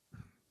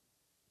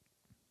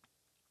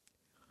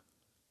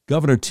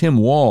 Governor Tim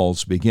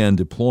Walz began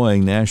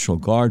deploying National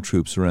Guard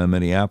troops around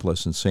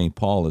Minneapolis and St.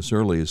 Paul as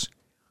early as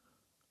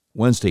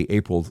Wednesday,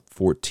 April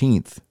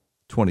 14th,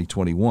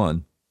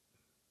 2021,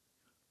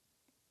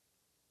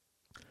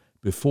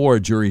 before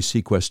jury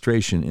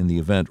sequestration in the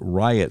event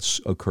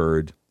riots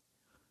occurred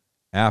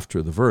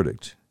after the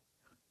verdict.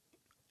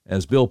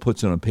 As Bill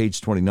puts it on page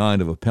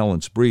 29 of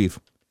appellant's brief,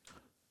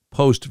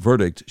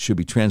 post-verdict should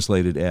be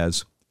translated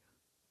as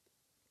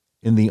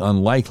in the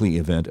unlikely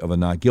event of a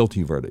not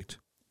guilty verdict.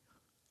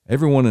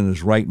 Everyone in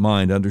his right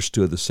mind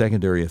understood the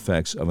secondary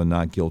effects of a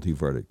not guilty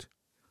verdict.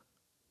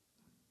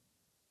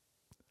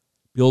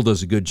 Bill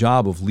does a good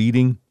job of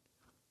leading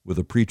with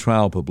the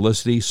pretrial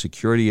publicity,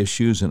 security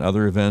issues, and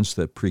other events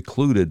that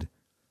precluded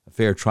a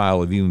fair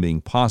trial of even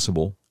being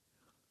possible.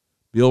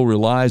 Bill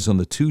relies on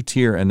the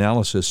 2-tier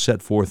analysis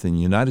set forth in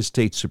the United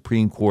States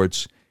Supreme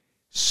Court's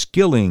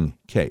Skilling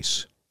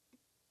case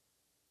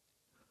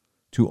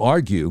to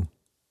argue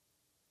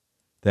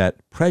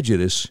that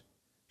prejudice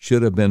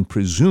should have been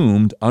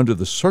presumed under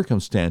the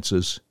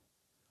circumstances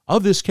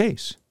of this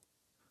case.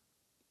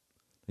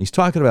 He's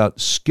talking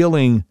about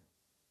Skilling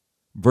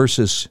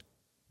versus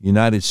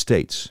United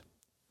States.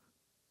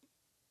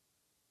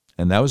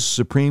 And that was a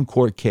Supreme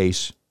Court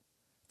case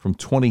from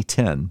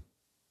 2010.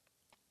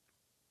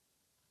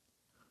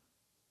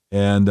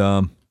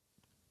 And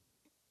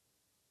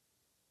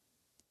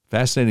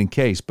fascinating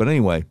case. But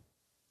anyway,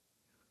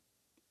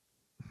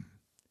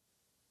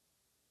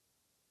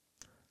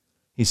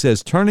 he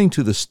says, turning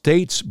to the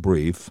state's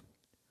brief,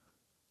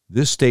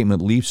 this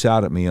statement leaps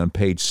out at me on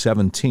page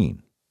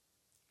 17.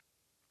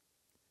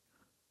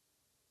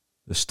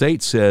 The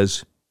state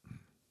says,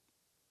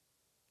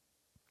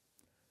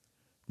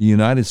 the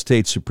United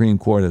States Supreme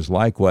Court has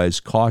likewise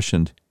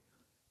cautioned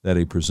that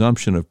a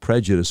presumption of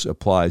prejudice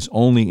applies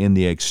only in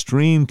the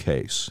extreme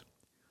case,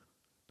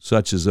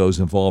 such as those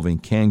involving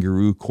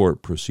kangaroo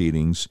court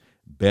proceedings,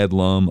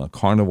 bedlam, a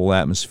carnival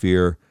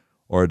atmosphere,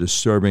 or a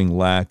disturbing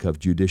lack of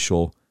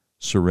judicial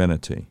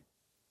serenity.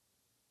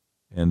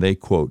 And they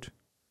quote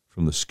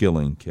from the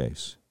Skilling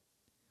case.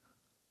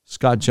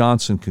 Scott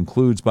Johnson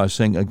concludes by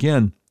saying,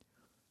 again,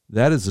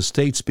 that is the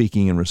state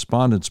speaking in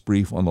respondent's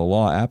brief on the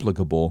law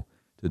applicable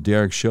to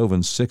Derek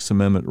Chauvin's Sixth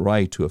Amendment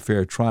right to a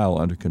fair trial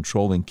under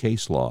controlling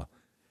case law.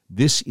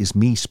 This is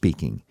me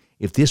speaking.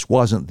 If this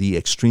wasn't the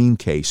extreme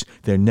case,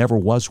 there never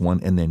was one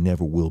and there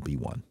never will be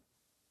one.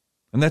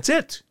 And that's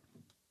it.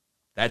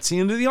 That's the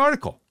end of the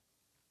article.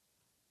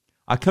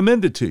 I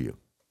commend it to you.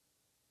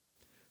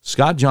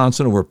 Scott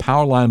Johnson over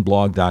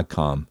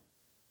PowerlineBlog.com.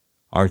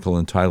 Article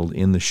entitled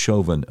In the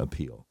Chauvin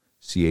Appeal.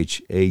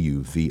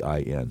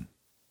 Chauvin.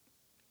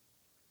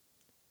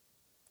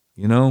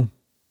 You know,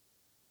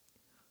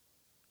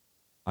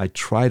 I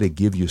try to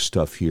give you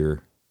stuff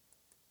here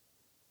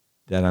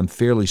that I'm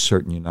fairly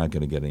certain you're not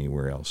going to get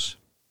anywhere else.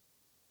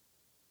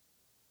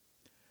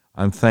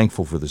 I'm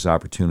thankful for this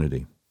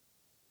opportunity.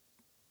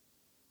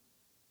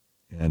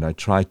 And I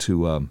try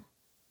to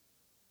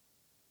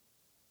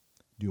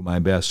do my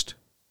best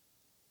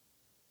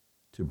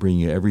to bring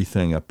you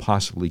everything I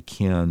possibly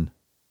can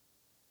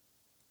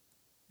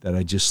that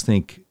I just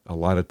think a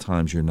lot of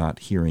times you're not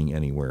hearing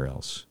anywhere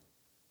else.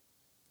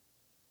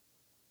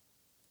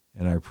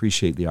 And I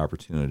appreciate the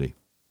opportunity.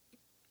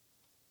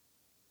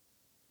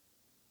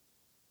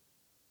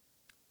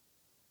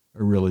 I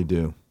really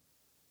do.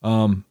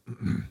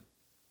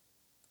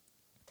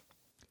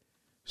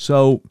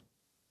 So,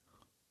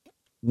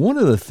 one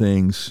of the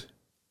things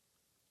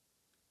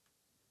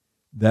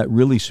that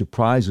really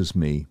surprises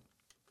me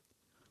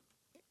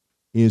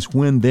is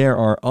when there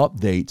are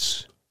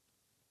updates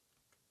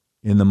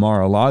in the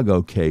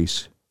Mar-a-Lago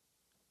case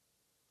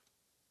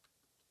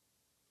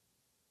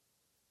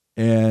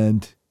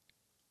and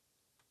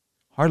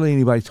hardly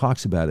anybody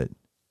talks about it.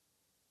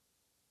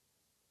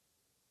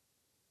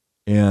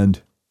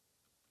 And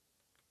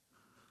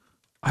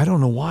I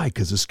don't know why,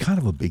 because it's kind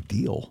of a big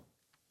deal,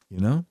 you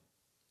know?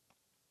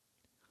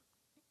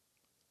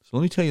 So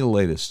let me tell you the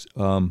latest.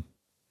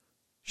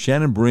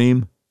 Shannon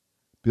Bream,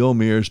 Bill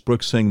Mears,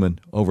 Brooke Singman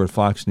over at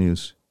Fox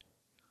News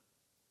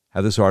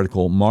have this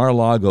article,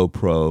 Mar-a-Lago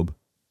probe.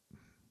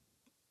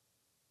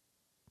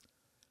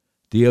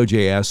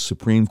 DOJ asks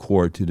Supreme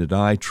Court to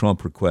deny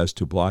Trump request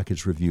to block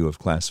its review of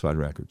classified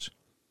records.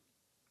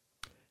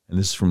 And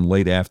this is from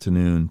late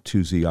afternoon,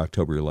 Tuesday,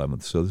 October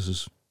 11th. So this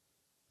is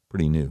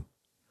pretty new.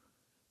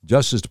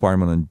 Justice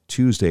Department on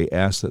Tuesday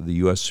asked that the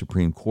U.S.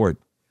 Supreme Court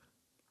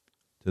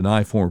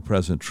deny former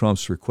President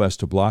Trump's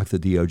request to block the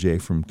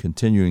DOJ from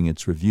continuing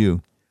its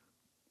review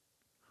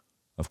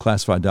of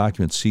classified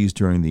documents seized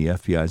during the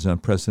FBI's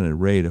unprecedented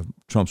raid of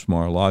Trump's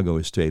Mar-a-Lago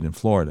estate in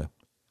Florida.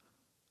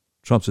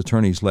 Trump's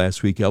attorneys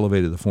last week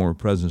elevated the former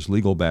president's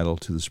legal battle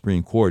to the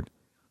Supreme Court,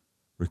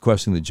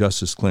 requesting that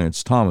Justice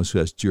Clarence Thomas, who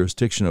has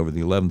jurisdiction over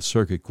the 11th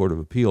Circuit Court of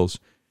Appeals,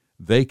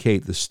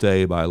 vacate the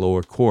stay by a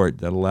lower court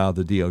that allowed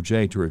the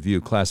DOJ to review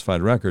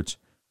classified records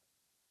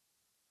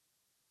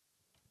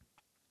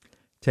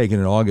taken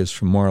in August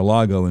from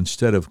Mar-a-Lago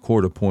instead of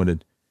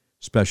court-appointed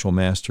Special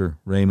Master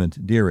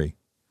Raymond Dearie.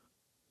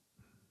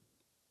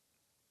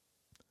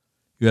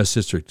 U.S.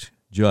 District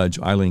Judge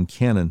Eileen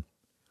Cannon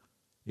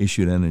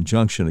issued an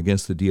injunction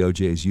against the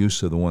DOJ's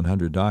use of the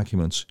 100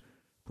 documents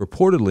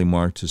purportedly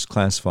marked as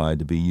classified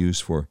to be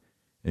used for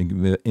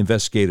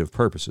investigative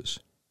purposes.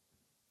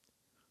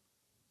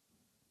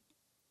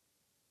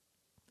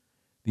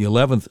 The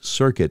 11th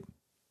Circuit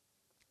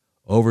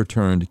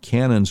overturned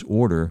Cannon's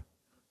order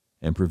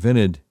and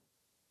prevented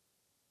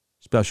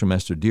Special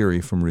Master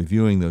Dearie from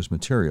reviewing those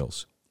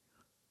materials.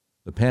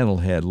 The panel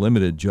had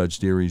limited Judge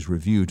Dearie's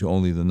review to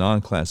only the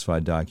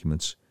non-classified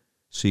documents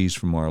seized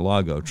from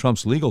Mar-a-Lago.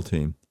 Trump's legal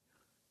team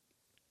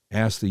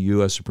asked the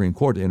U.S. Supreme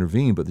Court to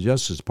intervene, but the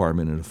Justice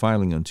Department, in a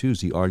filing on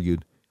Tuesday,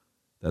 argued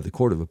that the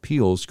Court of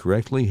Appeals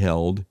correctly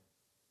held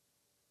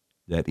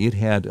that it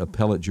had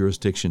appellate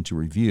jurisdiction to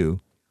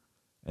review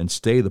and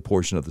stay the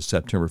portion of the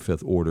September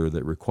 5th order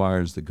that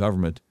requires the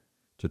government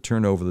to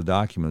turn over the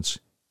documents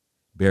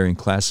bearing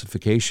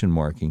classification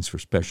markings for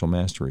special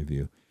master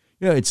review.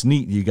 You know, it's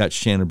neat you got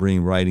Shannon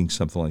Bream writing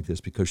something like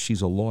this because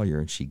she's a lawyer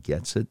and she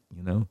gets it,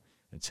 you know.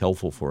 It's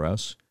helpful for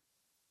us.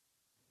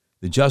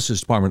 The Justice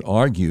Department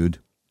argued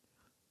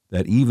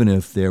that even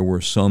if there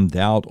were some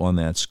doubt on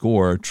that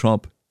score,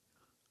 Trump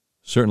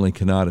certainly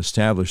cannot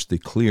establish the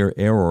clear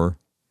error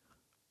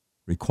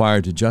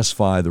required to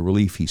justify the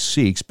relief he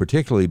seeks,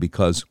 particularly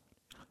because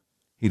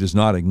he does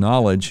not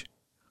acknowledge,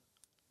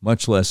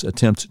 much less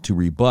attempt to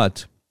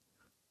rebut,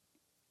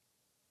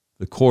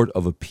 the Court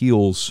of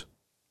Appeals'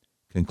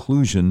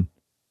 conclusion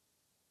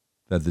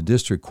that the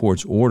district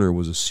court's order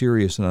was a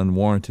serious and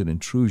unwarranted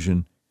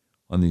intrusion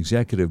on the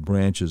executive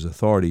branch's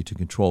authority to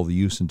control the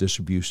use and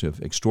distribution of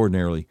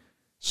extraordinarily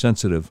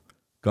sensitive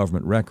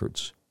government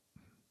records.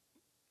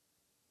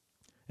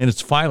 In its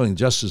filing, the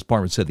Justice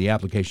Department said the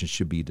application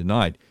should be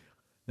denied.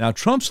 Now,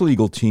 Trump's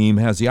legal team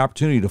has the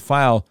opportunity to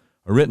file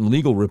a written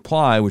legal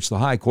reply, which the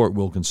High Court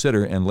will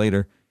consider and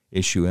later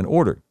issue an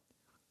order.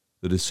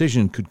 The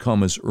decision could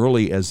come as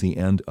early as the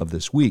end of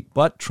this week,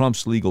 but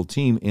Trump's legal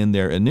team, in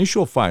their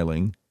initial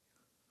filing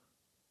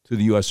to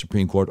the U.S.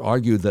 Supreme Court,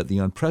 argued that the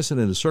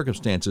unprecedented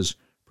circumstances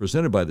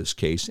presented by this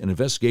case, an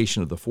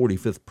investigation of the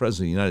 45th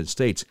President of the United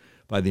States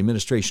by the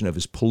administration of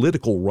his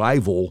political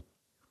rival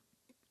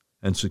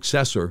and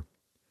successor,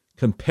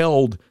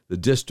 compelled the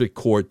district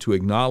court to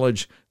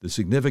acknowledge the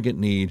significant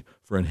need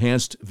for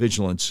enhanced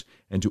vigilance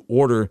and to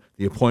order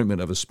the appointment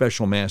of a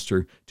special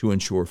master to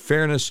ensure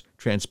fairness,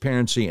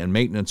 transparency, and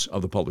maintenance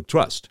of the public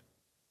trust.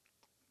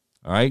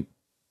 All right?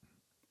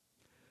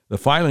 The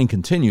filing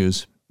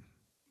continues.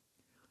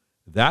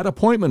 That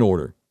appointment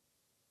order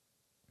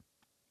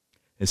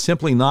is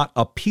simply not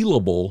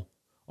appealable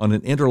on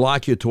an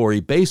interlocutory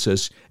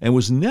basis and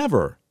was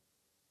never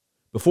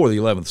before the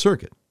 11th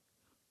Circuit.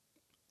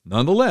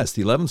 Nonetheless,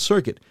 the 11th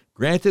Circuit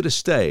granted a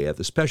stay at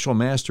the special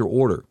master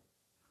order,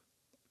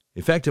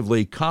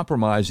 effectively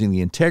compromising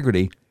the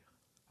integrity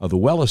of the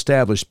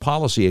well-established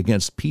policy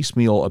against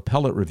piecemeal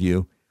appellate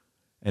review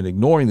and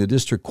ignoring the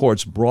district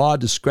court's broad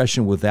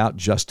discretion without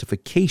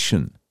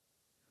justification.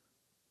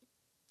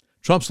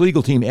 Trump's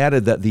legal team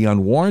added that the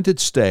unwarranted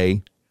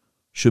stay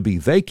should be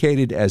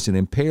vacated as it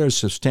impairs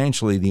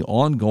substantially the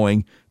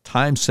ongoing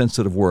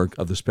time-sensitive work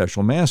of the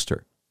special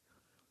master.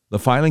 The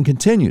filing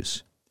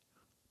continues.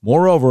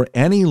 Moreover,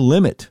 any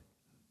limit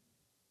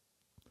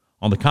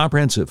on the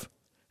comprehensive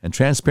and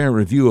transparent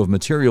review of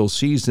materials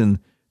seized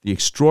in the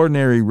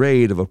extraordinary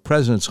raid of a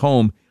president's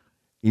home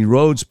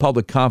erodes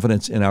public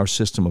confidence in our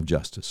system of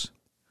justice.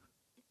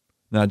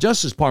 Now,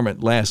 Justice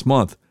Department last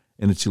month,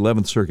 in its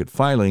 11th Circuit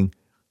filing,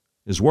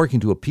 is working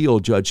to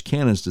appeal Judge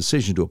Cannon's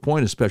decision to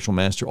appoint a special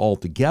master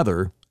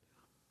altogether,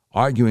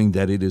 arguing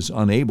that it is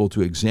unable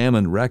to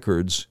examine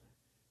records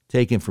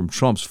taken from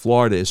Trump's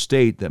Florida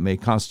estate that may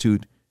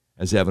constitute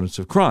as evidence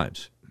of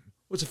crimes.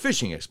 What's a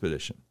fishing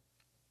expedition?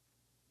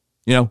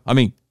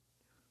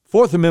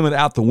 Fourth Amendment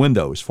out the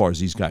window as far as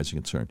these guys are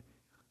concerned.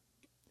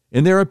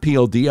 In their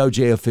appeal,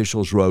 DOJ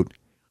officials wrote,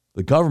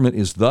 the government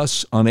is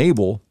thus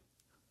unable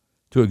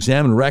to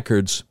examine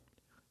records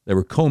that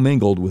were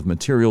commingled with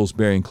materials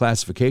bearing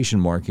classification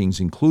markings,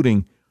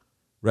 including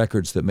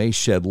records that may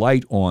shed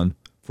light on,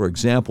 for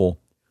example,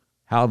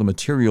 how the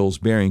materials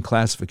bearing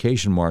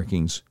classification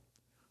markings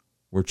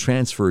were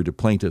transferred to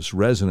plaintiff's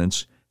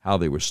residence, how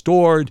they were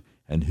stored,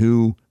 and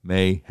who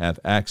may have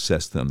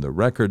accessed them. The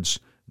records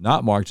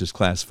not marked as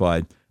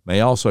classified may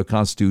also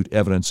constitute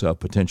evidence of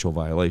potential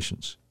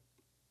violations.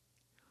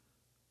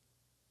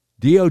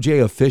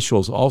 DOJ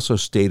officials also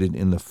stated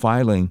in the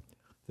filing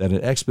that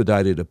an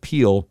expedited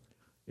appeal,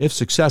 if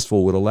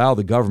successful, would allow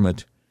the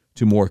government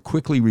to more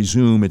quickly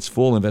resume its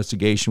full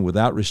investigation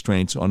without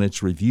restraints on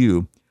its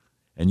review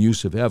and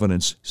use of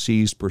evidence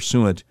seized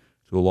pursuant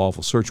to a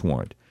lawful search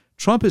warrant.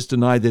 Trump has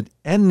denied that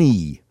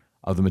any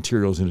of the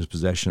materials in his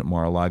possession at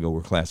Mar-a-Lago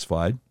were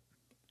classified.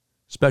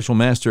 Special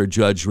Master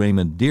Judge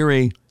Raymond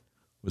Dearie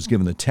was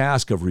given the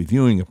task of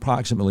reviewing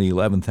approximately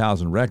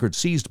 11,000 records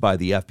seized by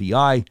the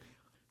FBI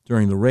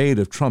during the raid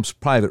of Trump's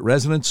private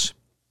residence.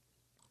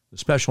 The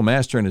Special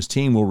Master and his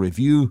team will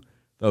review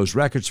those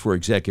records for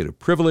executive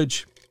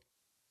privilege,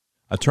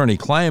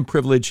 attorney-client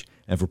privilege,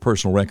 and for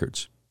personal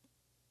records.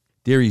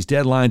 Dearie's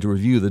deadline to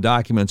review the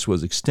documents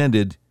was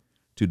extended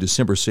to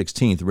December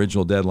 16th. The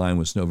original deadline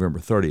was November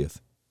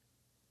 30th.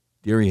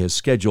 Dearie has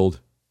scheduled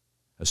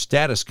a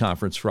status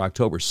conference for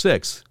October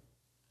 6th.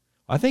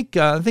 I think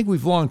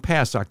we've long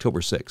passed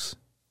October 6th.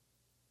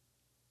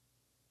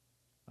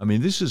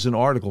 This is an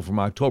article from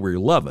October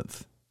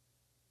 11th.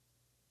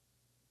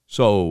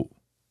 So,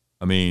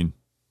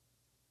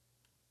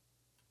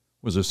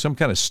 was there some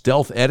kind of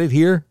stealth edit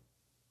here?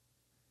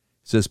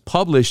 It says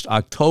published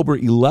October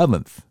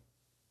 11th.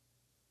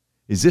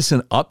 Is this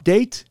an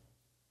update?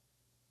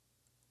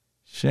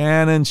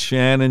 Shannon,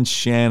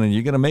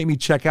 you're going to make me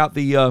check out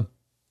the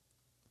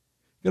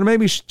the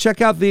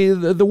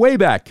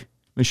Wayback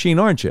Machine,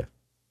 aren't you?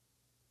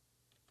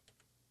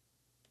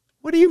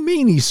 What do you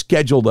mean he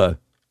scheduled a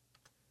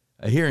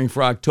hearing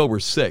for October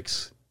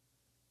 6th?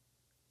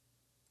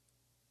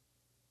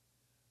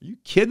 Are you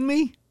kidding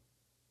me?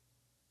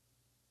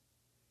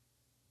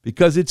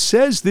 Because it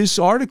says this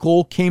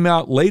article came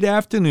out late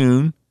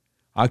afternoon,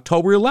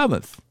 October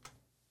 11th.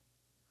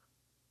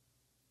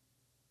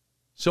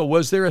 So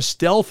was there a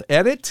stealth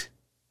edit?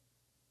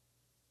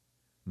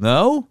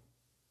 No?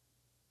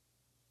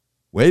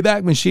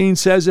 Wayback Machine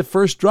says it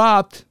first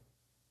dropped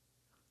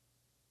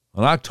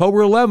on October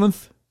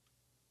 11th.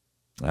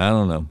 I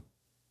don't know.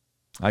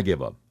 I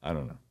give up. I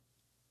don't know.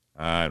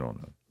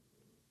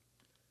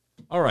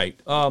 All right.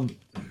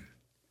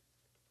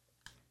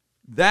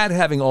 That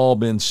having all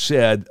been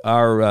said,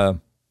 our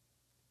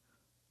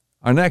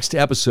next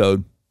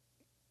episode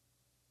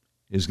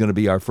is going to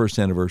be our first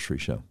anniversary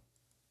show.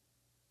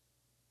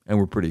 And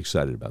we're pretty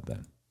excited about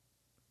that.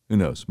 Who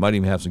knows? Might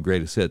even have some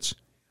greatest hits.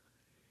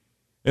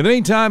 In the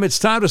meantime, it's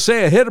time to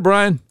say a hit,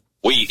 Brian.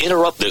 We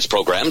interrupt this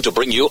program to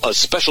bring you a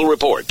special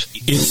report.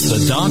 It's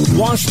the Doc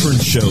Washburn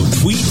Show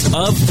Tweet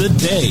of the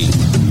Day.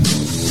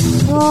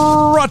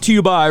 Brought to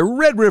you by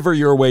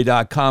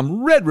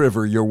RedRiverYourWay.com. Red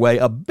River Your Way,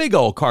 a big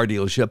old car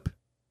dealership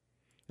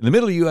in the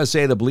middle of the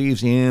USA that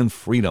believes in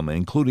freedom,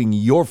 including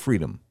your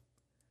freedom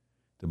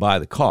to buy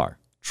the car,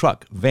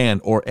 truck,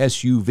 van, or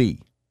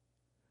SUV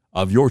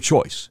of your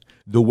choice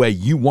the way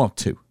you want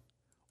to,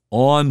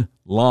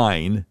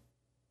 online,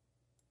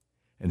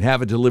 and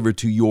have it delivered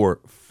to your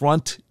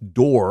front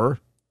door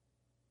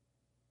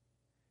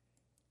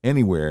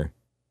anywhere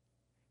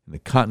in the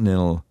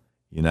continental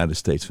United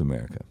States of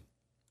America.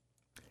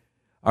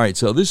 All right,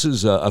 so this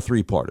is a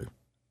three-parter.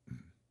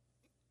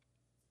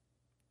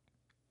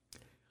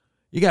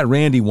 You got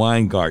Randi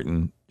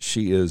Weingarten.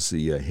 She is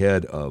the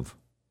head of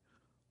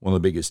one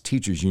of the biggest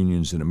teachers'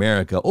 unions in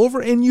America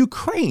over in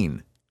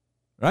Ukraine,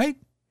 right?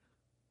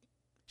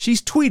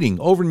 She's tweeting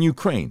over in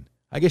Ukraine.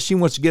 I guess she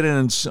wants to get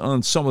in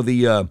on some of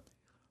the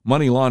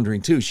money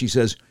laundering, too. She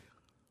says,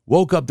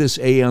 woke up this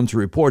AM to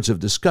reports of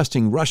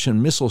disgusting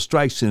Russian missile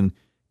strikes in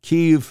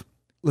Kyiv,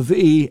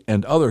 Lviv,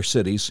 and other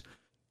cities,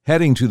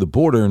 heading to the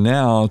border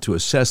now to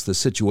assess the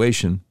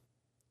situation.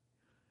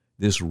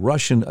 This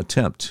Russian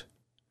attempt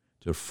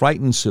to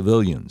frighten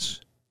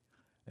civilians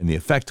and the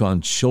effect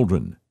on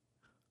children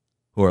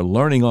who are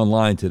learning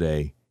online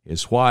today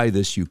is why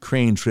this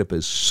Ukraine trip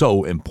is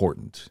so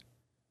important.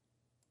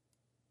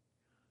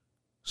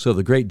 So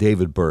the great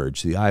David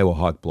Burge, the Iowa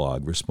Hawk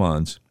blog,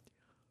 responds,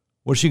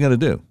 what's she going to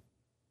do?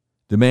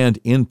 Demand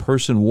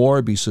in-person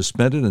war be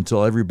suspended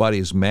until everybody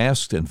is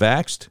masked and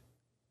vaxxed?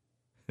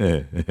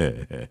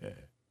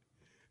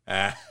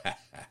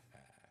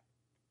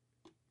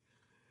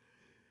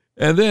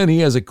 And then he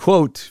has a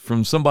quote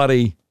from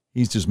somebody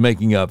he's just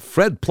making up.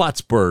 Fred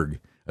Plattsburgh,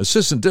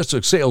 Assistant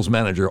District Sales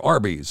Manager,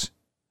 Arby's,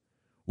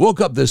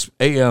 woke up this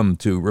AM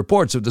to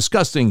reports of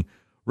disgusting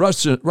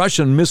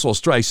Russian missile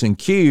strikes in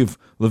Kyiv,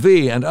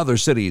 Lviv, and other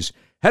cities,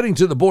 heading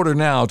to the border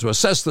now to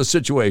assess the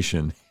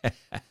situation.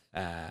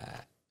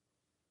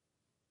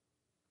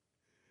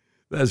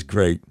 That's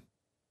great.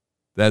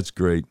 That's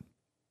great.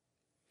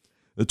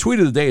 The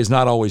tweet of the day is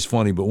not always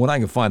funny, but when I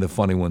can find a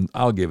funny one,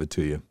 I'll give it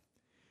to you.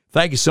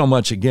 Thank you so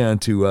much again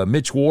to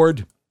Mitch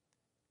Ward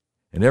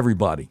and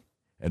everybody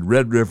at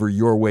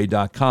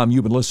RedRiverYourWay.com.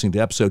 You've been listening to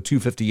episode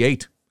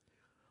 258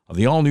 of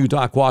the all-new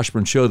Doc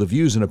Washburn Show. The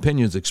views and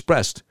opinions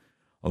expressed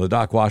on the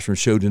Doc Washburn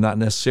Show do not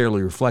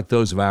necessarily reflect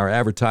those of our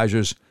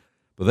advertisers,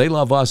 but they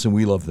love us and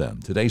we love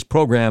them. Today's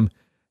program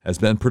has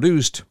been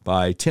produced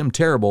by Tim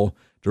Terrible,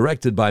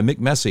 directed by Mick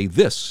Messy.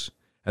 This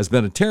has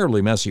been a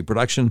terribly messy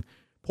production.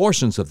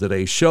 Portions of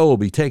today's show will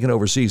be taken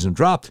overseas and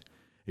dropped.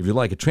 If you'd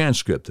like a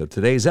transcript of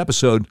today's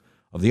episode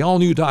of the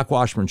all-new Doc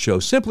Washburn Show,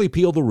 simply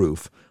peel the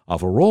roof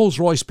off a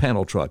Rolls-Royce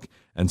panel truck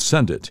and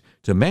send it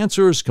to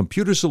Mansur's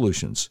Computer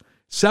Solutions,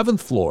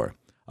 7th floor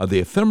of the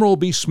Ephemeral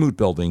B. Smoot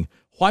Building,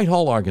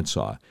 Whitehall,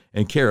 Arkansas,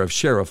 in care of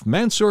Sheriff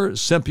Mansur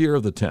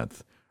Sempier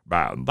X.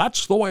 And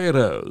that's the way it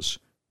is.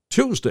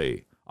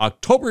 Tuesday,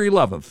 October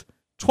 11th,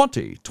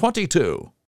 2022.